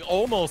seeming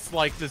almost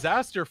like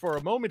disaster for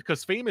a moment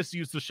because Famous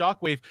used the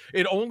shockwave.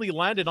 It only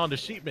landed on the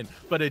Sheepman,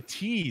 but a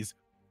tease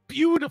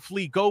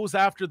beautifully goes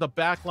after the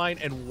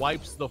backline and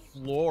wipes the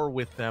floor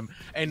with them.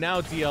 And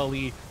now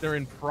DLE, they're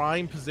in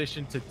prime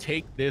position to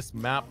take this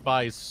map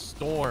by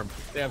storm.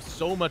 They have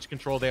so much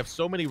control. They have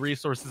so many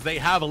resources. They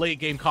have a late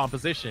game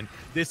composition.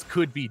 This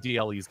could be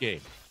DLE's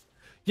game.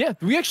 Yeah,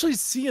 we actually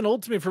see an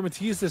ultimate from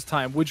Matisse this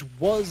time, which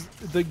was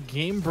the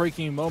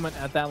game-breaking moment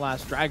at that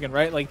last Dragon,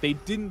 right? Like, they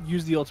didn't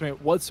use the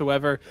ultimate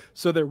whatsoever,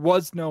 so there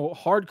was no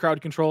hard crowd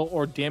control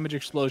or damage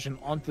explosion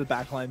onto the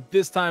backline.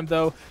 This time,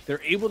 though,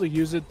 they're able to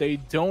use it. They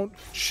don't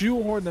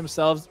shoehorn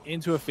themselves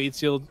into a Fate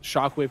Sealed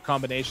Shockwave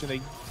combination. They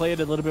play it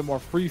a little bit more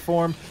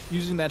freeform,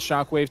 using that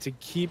Shockwave to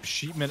keep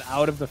Sheepman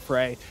out of the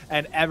fray,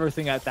 and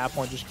everything at that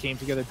point just came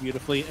together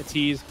beautifully. A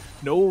tease,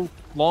 no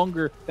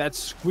longer that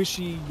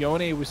squishy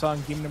Yone we saw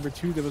in game number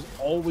 2 that was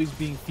always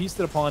being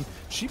feasted upon.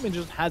 Sheepman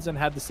just hasn't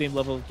had the same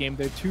level of game.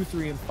 They're 2,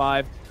 3, and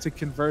 5 to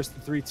converse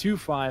the 3, 2,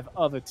 5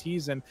 of a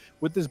tease. And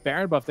with this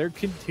Baron buff, they're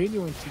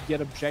continuing to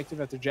get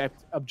objective after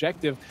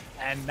objective.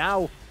 And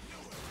now,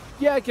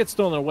 yeah, it gets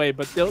stolen away,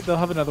 but they'll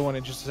have another one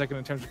in just a second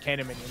in terms of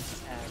cannon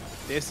minions. And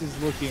this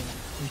is looking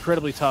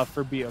incredibly tough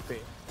for BOP.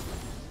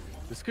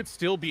 This could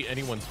still be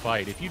anyone's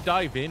fight. If you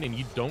dive in and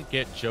you don't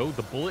get Joe,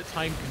 the bullet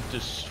time can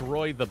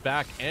destroy the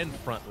back and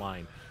front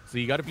line. So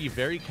you got to be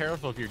very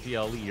careful if you're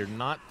DLE. You're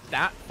not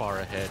that far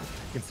ahead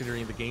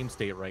considering the game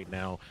state right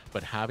now,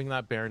 but having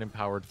that Baron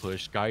empowered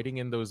push, guiding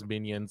in those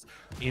minions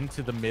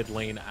into the mid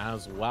lane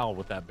as well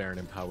with that Baron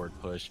empowered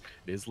push,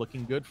 it is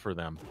looking good for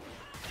them.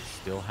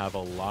 Still have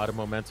a lot of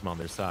momentum on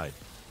their side.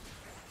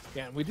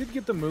 Yeah, we did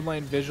get the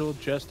Moonlight visual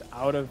just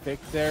out of Vic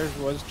there.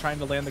 Was trying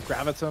to land the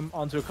Gravitum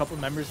onto a couple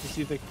members to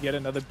see if they could get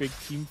another big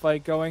team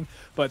fight going.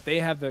 But they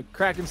have the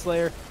Kraken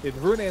Slayer, they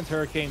have the Rune's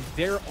Hurricane.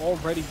 They're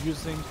already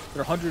using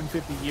their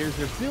 150 years.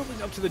 They're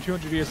building up to the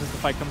 200 years as the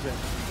fight comes in.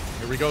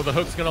 Here we go. The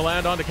hook's going to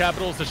land onto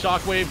Capitals. The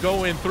Shockwave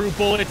going through.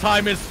 Bullet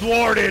time is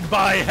thwarted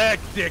by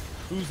Hectic,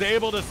 who's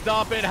able to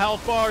stop it.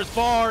 Health bars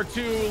far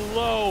too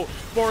low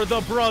for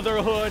the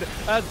Brotherhood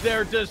as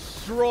they're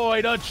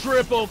destroyed. A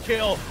triple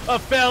kill.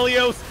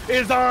 Aphelios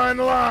is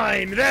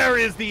online. There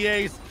is the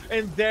ace,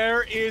 and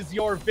there is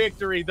your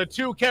victory. The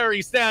 2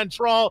 carry stand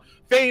Troll.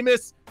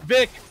 Famous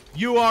Vic,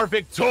 you are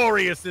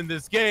victorious in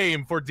this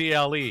game for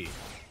DLE.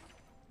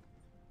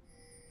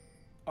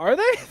 Are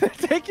they? They're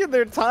taking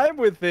their time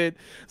with it.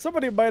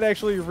 Somebody might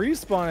actually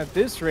respawn at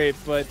this rate,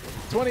 but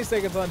 20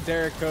 seconds on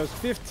Derek Coast,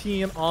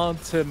 15 on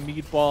to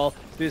Meatball.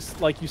 This,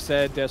 like you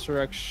said,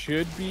 Desurek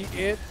should be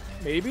it.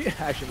 Maybe?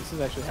 Actually, this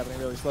is actually happening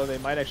really slow. They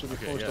might actually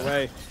be forced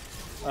away.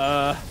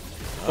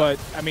 But,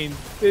 I mean,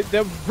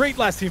 the great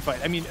last team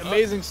fight. I mean,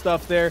 amazing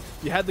stuff there.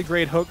 You had the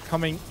great hook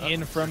coming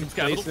in from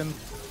Jason.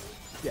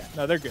 Yeah,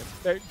 no, they're good.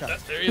 There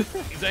he is.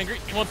 He's angry.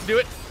 He wants to do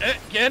it.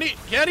 Can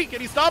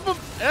he stop him?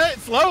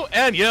 It's slow.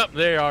 And yep,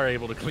 they are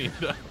able to clean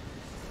it up.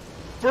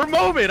 For a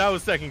moment, I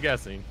was second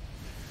guessing.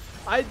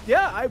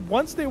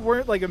 Once they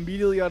weren't like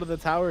immediately out of the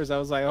towers, I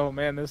was like, oh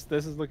man, this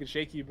is looking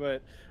shaky.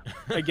 But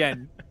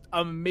again,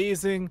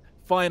 amazing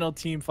final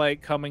team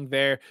fight coming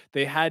there.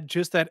 They had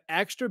just that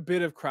extra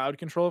bit of crowd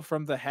control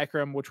from the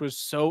Hecarim, which was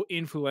so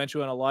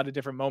influential in a lot of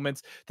different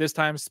moments. This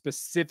time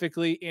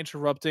specifically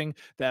interrupting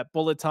that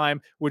bullet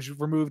time, which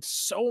removed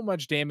so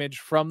much damage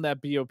from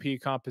that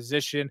BOP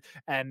composition.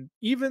 And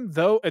even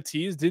though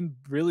Atiz didn't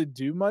really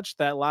do much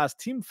that last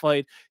team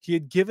fight, he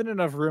had given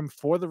enough room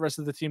for the rest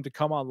of the team to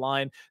come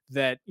online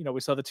that, you know, we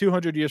saw the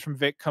 200 years from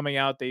Vic coming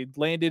out. They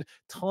landed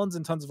tons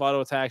and tons of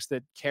auto attacks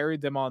that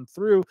carried them on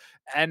through.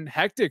 And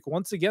Hectic,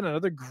 once again,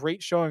 another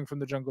great showing from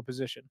the jungle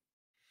position.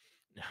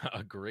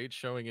 A great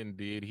showing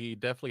indeed. He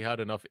definitely had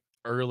enough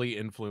early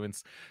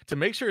influence to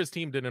make sure his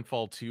team didn't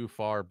fall too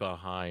far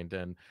behind.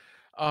 And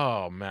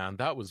oh man,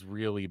 that was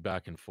really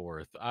back and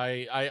forth.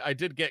 I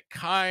did get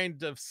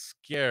kind of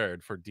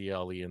scared for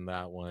DLE in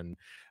that one,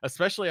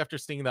 especially after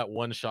seeing that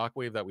one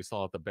shockwave that we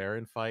saw at the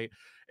Baron fight.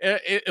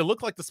 It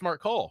looked like the smart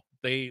call.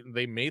 they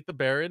made the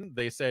Baron.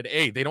 They said,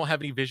 hey, they don't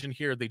have any vision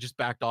here. They just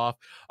backed off.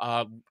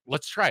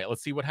 Let's try it.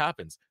 Let's see what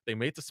happens. They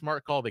made the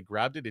smart call. They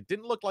grabbed it. It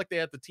didn't look like they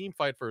had the team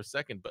fight for a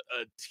second, but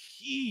a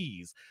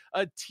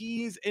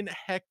tease in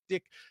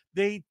hectic.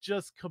 They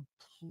just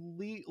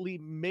completely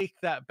make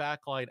that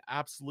backline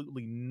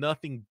absolutely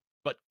nothing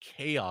but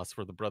chaos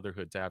for the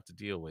Brotherhood to have to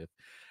deal with.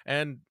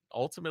 And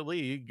ultimately,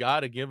 you got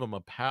to give them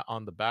a pat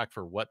on the back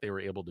for what they were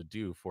able to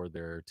do for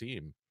their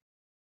team.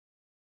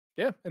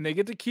 Yeah, and they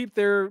get to keep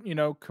their,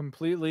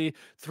 completely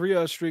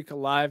 3-0 streak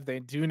alive.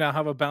 They do now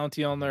have a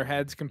bounty on their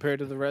heads compared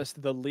to the rest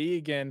of the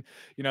league. And,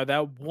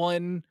 that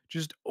one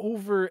just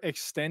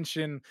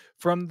overextension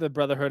from the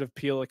Brotherhood of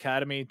Peel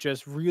Academy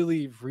just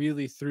really,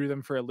 really threw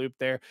them for a loop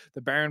there.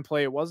 The Baron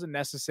play, it wasn't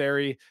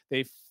necessary.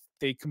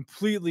 They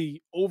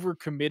completely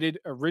overcommitted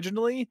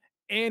originally,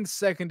 and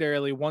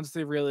secondarily, once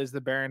they realized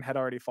the Baron had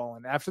already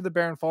fallen. After the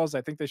Baron falls,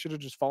 I think they should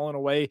have just fallen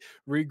away,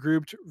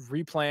 regrouped,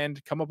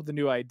 replanned, come up with a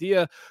new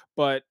idea.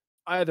 But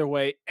either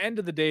way, end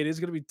of the day, it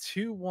is going to be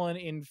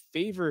 2-1 in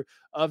favor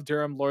of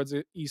Durham Lords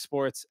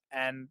Esports.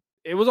 And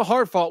it was a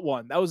hard fought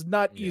one. That was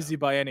not Yeah. easy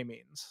by any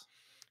means.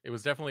 It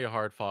was definitely a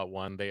hard fought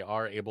one. They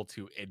are able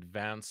to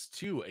advance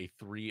to a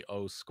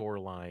 3-0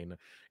 scoreline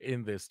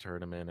in this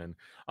tournament. And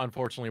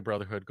unfortunately,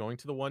 Brotherhood going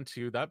to the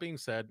 1-2. That being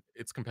said,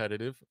 it's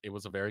competitive. It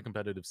was a very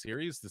competitive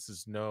series. This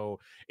is no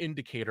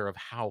indicator of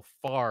how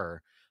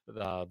far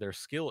their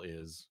skill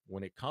is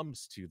when it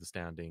comes to the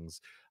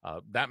standings.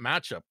 That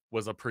matchup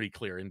was a pretty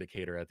clear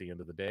indicator at the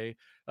end of the day.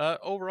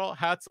 Overall,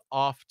 hats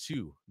off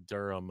to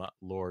Durham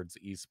Lords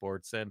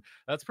Esports. And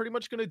that's pretty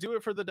much going to do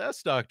it for the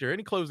Desk Doctor.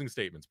 Any closing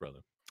statements, brother?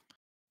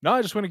 No,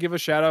 I just want to give a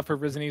shout out for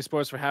Risen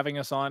Esports for having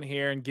us on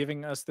here and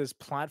giving us this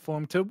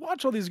platform to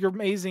watch all these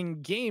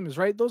amazing games,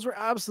 right? Those were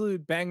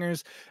absolute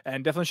bangers.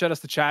 And definitely shout out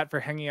to chat for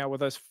hanging out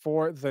with us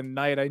for the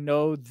night. I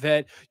know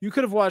that you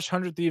could have watched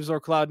 100 Thieves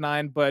or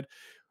Cloud9, but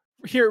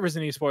here at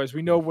Risen Esports,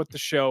 we know what the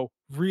show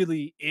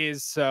really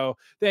is. So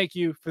thank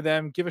you for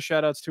them. Give a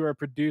shout outs to our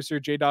producer,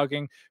 J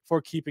Dogging, for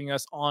keeping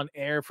us on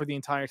air for the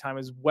entire time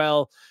as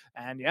well.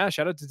 And yeah,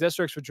 shout out to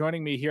Districts for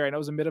joining me here. I know it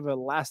was a bit of a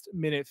last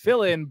minute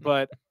fill in,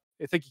 but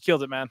I think you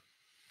killed it, man.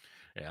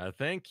 Yeah,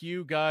 thank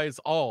you guys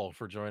all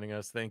for joining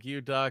us. Thank you,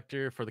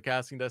 Doctor, for the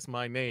casting desk.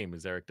 My name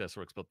is Eric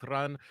Desrox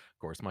Beltran. Of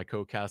course, my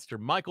co-caster,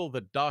 Michael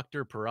the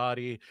Doctor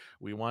Parati.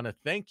 We want to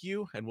thank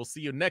you, and we'll see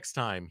you next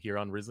time here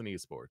on Risen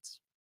Esports.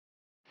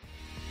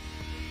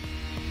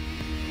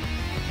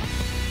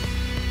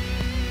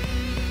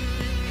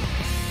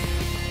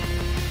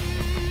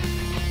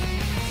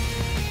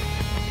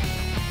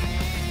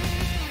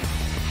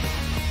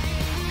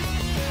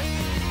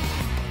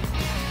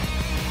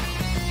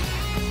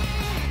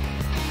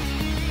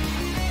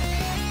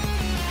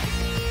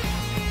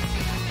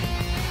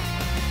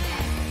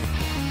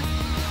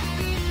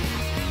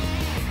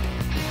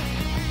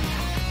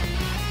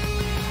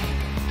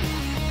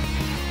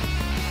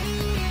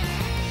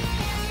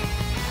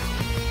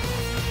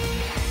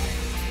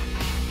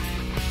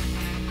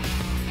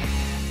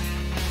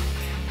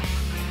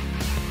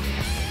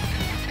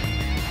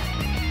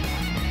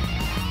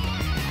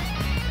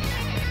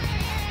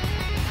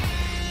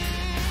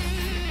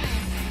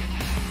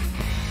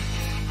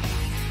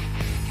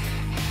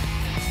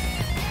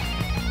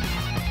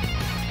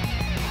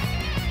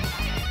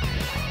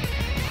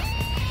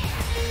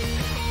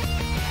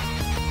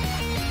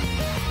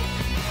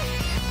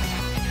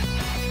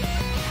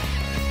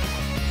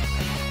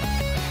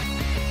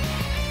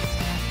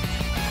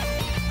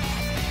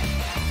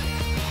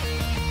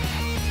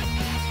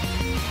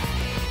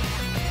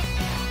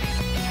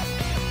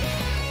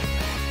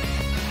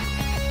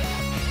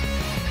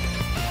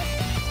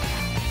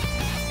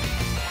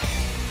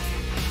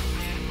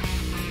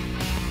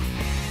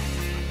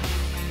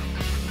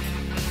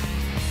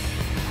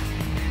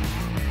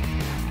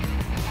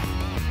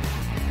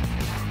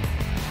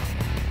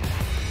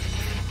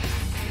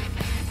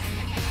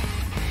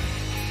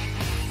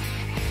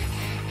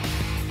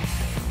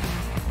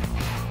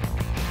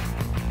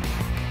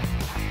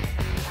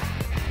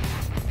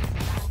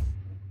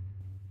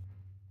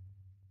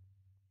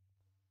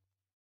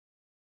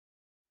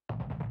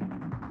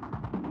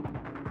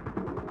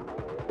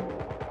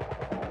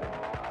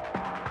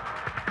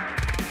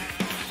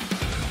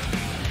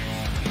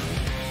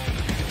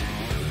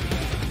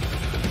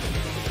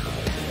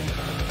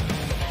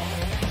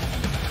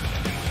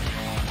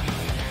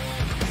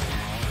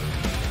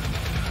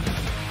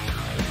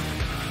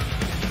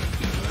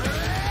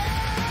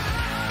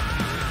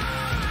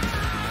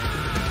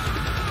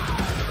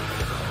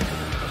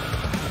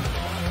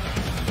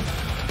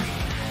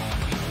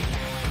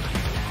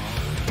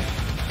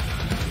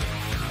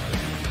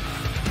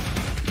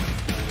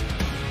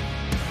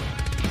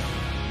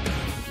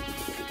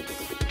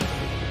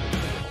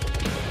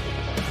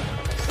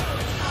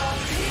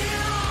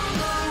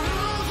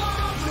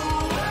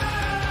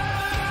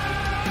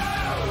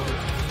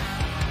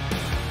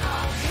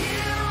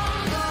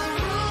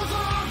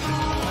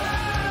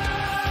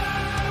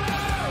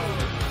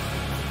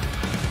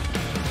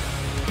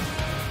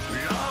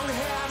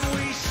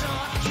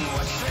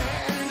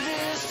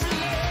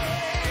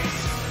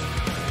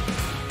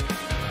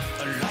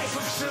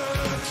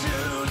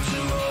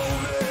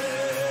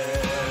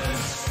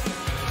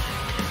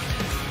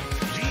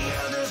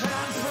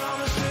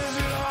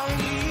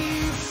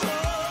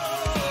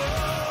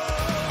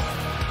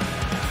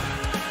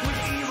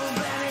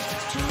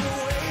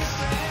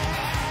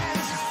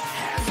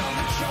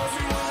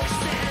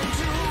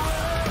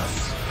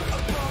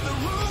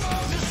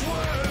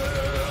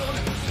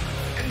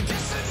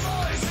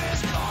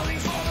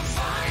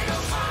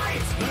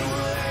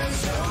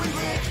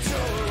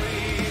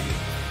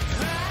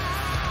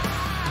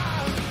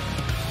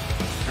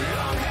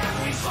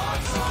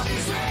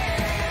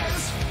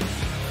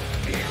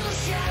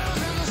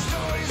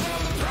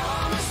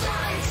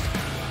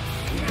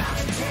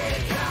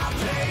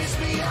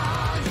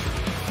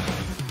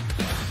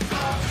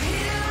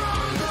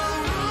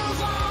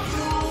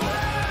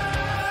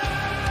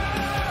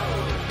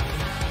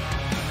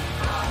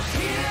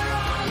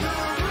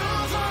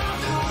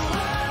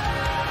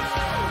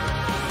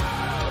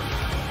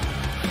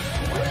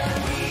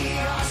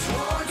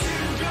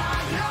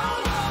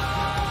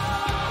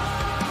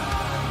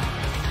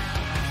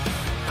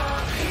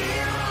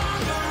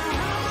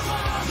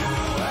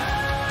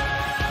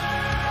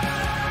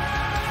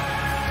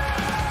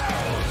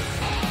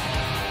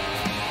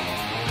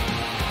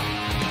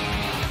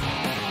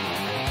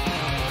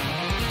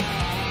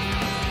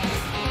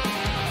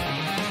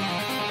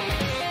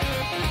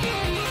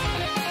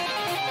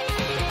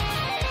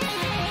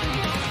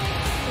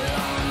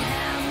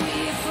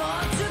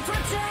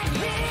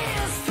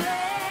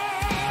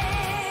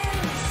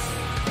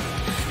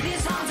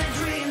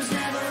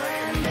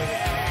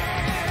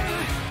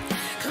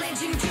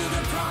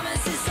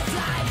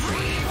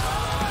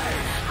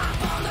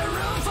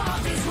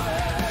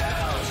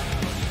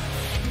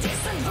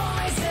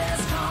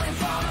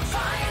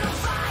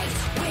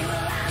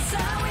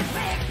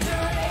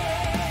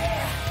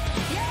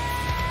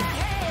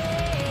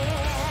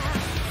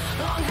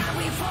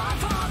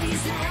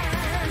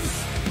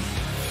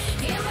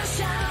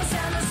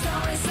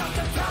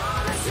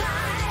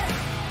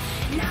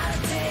 Now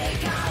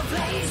take off.